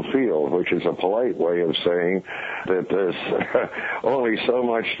UFO field, which is a polite way of saying that there's only so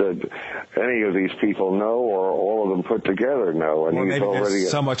much that any of these people know, or all of them put together know. And well, he's maybe already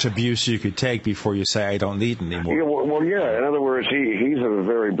there's so much abuse you could take before you say, I don't need anymore. Yeah, well, yeah. In other words, he's a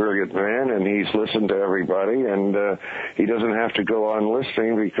very brilliant man, and he's listened to everybody, and he doesn't have to go on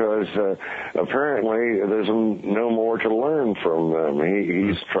listening because apparently there's no more to learn from them.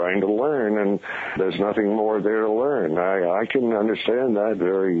 He's trying to learn, and there's nothing more there to learn. I can understand that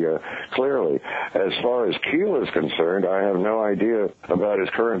very clearly. As far as Keel is concerned, I have no idea about his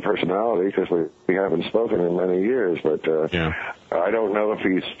current personality because we haven't spoken in many years, but I don't know if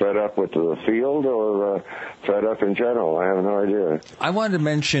he's fed up with the field or fed up in general. I have no idea. I wanted to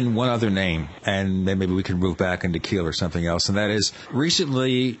mention one other name, and then maybe we can move back into Keel or something else, and that is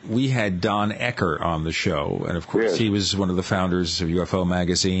recently we had Don Ecker on the show, and of course he was one of the founders of UFO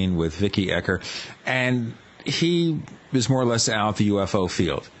Magazine with Vicky Ecker, and he was more or less out the UFO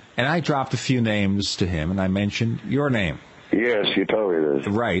field. And I dropped a few names to him, and I mentioned your name. Yes, you told me this.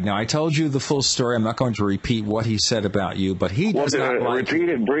 Right. Now, I told you the full story. I'm not going to repeat what he said about you, but he does not like... Repeat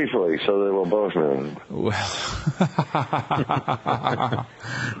it briefly so that we'll both know. Well,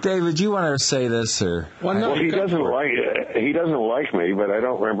 David, do you want to say this? Or? Well, he doesn't like me, but I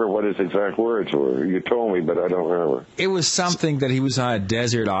don't remember what his exact words were. You told me, but I don't remember. It was something that he was on a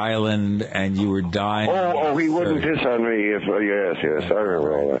desert island and you were dying. Oh, he wouldn't piss on me if... Yes, I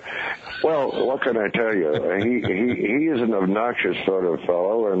remember all that. Well, what can I tell you? He is an obnoxious sort of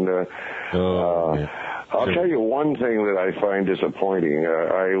fellow, and I'll tell you one thing that I find disappointing.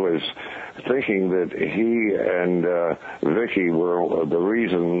 I was thinking that he and Vicky were the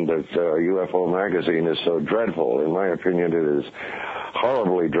reason that UFO Magazine is so dreadful. In my opinion, it is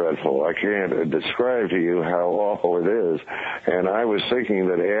horribly dreadful. I can't describe to you how awful it is. And I was thinking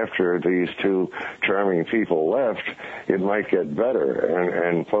that after these two charming people left, it might get better.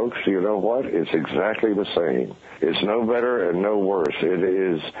 And folks, you know what? It's exactly the same. It's no better and no worse. It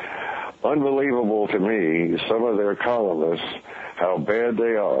is unbelievable to me, some of their columnists, how bad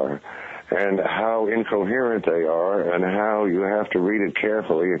they are, and how incoherent they are, and how you have to read it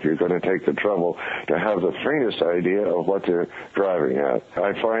carefully if you're going to take the trouble to have the faintest idea of what they're driving at.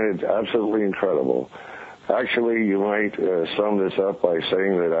 I find it absolutely incredible. Actually, you might sum this up by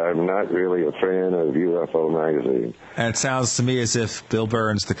saying that I'm not really a fan of UFO Magazine. And it sounds to me as if Bill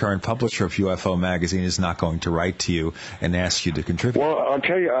Burns, the current publisher of UFO Magazine, is not going to write to you and ask you to contribute. Well, I'll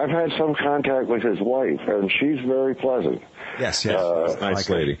tell you, I've had some contact with his wife, and she's very pleasant. Yes. Nice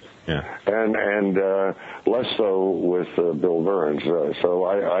lady. Yeah. And less so with Bill Burns. So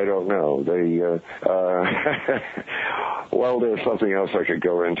I don't know. Well, there's something else I could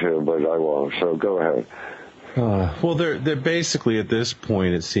go into, but I won't. So go ahead. Well, they're basically at this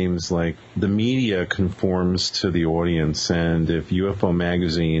point, it seems like the media conforms to the audience, and if UFO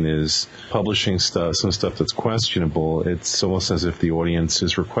Magazine is publishing some stuff that's questionable, it's almost as if the audience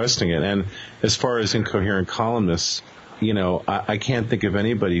is requesting it. And as far as incoherent columnists, you know, I can't think of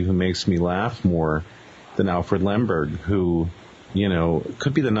anybody who makes me laugh more than Alfred Lemberg, who, you know,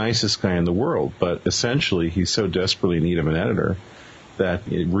 could be the nicest guy in the world, but essentially he's so desperately in need of an editor that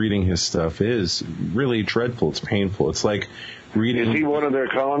reading his stuff is really dreadful. It's painful. It's like reading... Is he one of their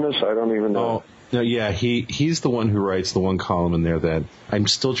columnists? I don't even know. Oh, no, yeah, he's the one who writes the one column in there that I'm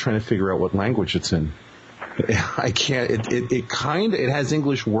still trying to figure out what language it's in. I can't. It has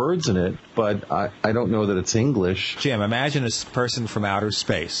English words in it, but I don't know that it's English. Jim, imagine a person from outer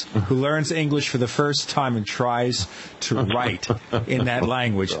space who learns English for the first time and tries to write in that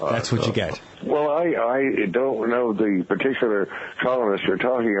language. That's what you get. Well, I don't know the particular columnist you're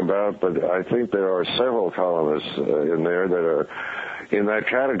talking about, but I think there are several columnists in there that are in that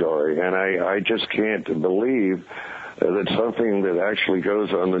category, and I just can't believe that something that actually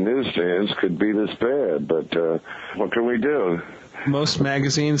goes on the newsstands could be this bad. But what can we do? Most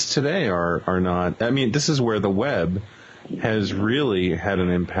magazines today are not. I mean, this is where the web has really had an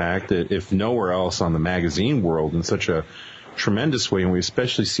impact, if nowhere else on the magazine world, in such a tremendous way. And we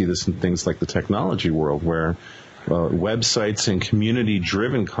especially see this in things like the technology world, where websites and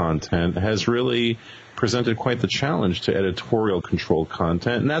community-driven content has really presented quite the challenge to editorial controlled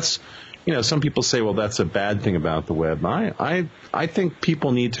content. And that's, some people say, well, that's a bad thing about the web. I think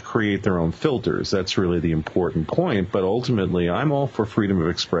people need to create their own filters. That's really the important point. But ultimately, I'm all for freedom of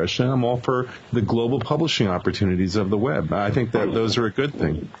expression. I'm all for the global publishing opportunities of the web. I think that those are a good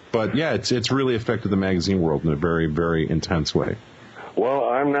thing. But yeah, it's really affected the magazine world in a very, very intense way. Well,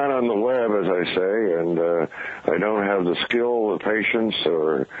 I'm not on the web, as I say, and I don't have the skill, the patience,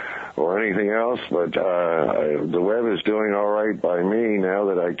 or anything else, but the web is doing all right by me now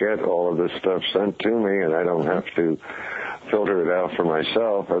that I get all of this stuff sent to me, and I don't have to filter it out for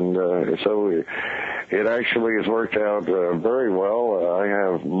myself, and so it actually has worked out very well. I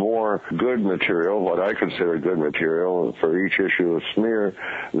have more good material, what I consider good material, for each issue of Smear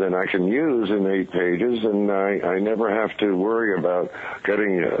than I can use in 8 pages, and I never have to worry about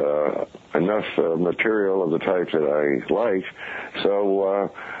getting enough material of the type that I like. So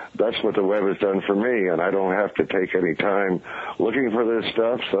that's what the web has done for me, and I don't have to take any time looking for this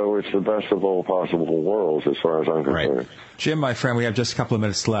stuff, so it's the best of all possible worlds as far as I'm concerned. Right. Jim, my friend, we have just a couple of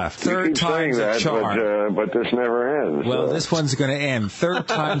minutes left. Third time's a charm. But this never ends. Well, this one's going to end. Third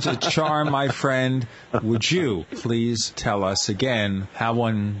time's a charm, my friend. Would you please tell us again how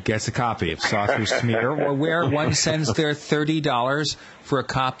one gets a copy of Saucer Smear, or where one sends their $30 for a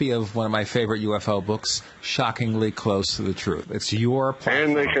copy of one of my favorite UFO books, Shockingly Close to the Truth? It's your platform.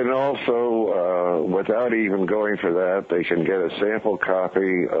 And they can also, without even going for that, they can get a sample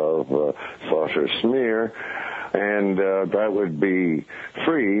copy of Saucer Smear, and that would be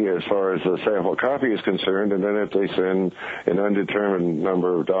free as far as the sample copy is concerned. And then if they send an undetermined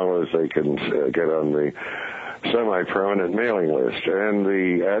number of dollars, they can get on the semi-permanent mailing list. And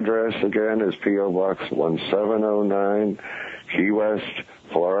the address, again, is P.O. Box 1709, Key West,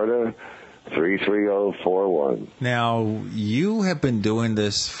 Florida, 33041. Now, you have been doing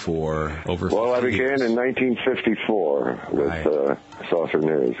this for over 50 years. Well, I began in 1954 with Saucer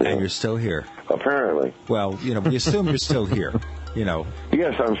News. And you're still here. Apparently. Well, we assume you're still here.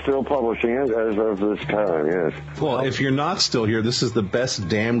 Yes, I'm still publishing it as of this time, yes. Well, if you're not still here, this is the best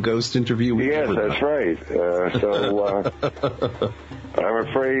damn ghost interview we've ever done. Yes, that's right. So I'm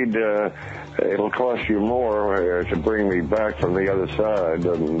afraid it'll cost you more to bring me back from the other side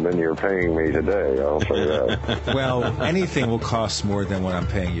than you're paying me today, I'll say that. Well, anything will cost more than what I'm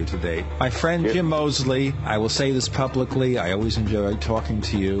paying you today. My friend Jim Moseley, I will say this publicly, I always enjoy talking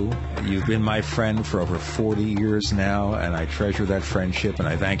to you. You've been my friend for over 40 years now, and I treasure that friendship, and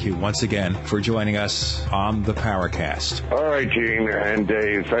I thank you once again for joining us on the Paracast. All right, Gene and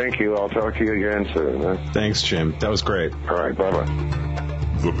Dave, thank you. I'll talk to you again soon. Huh? Thanks, Jim. That was great. All right, bye-bye.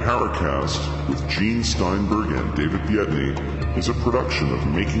 The Paracast with Gene Steinberg and David Biedney is a production of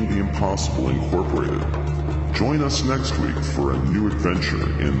Making the Impossible Incorporated. Join us next week for a new adventure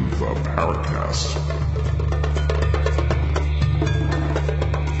in The Paracast.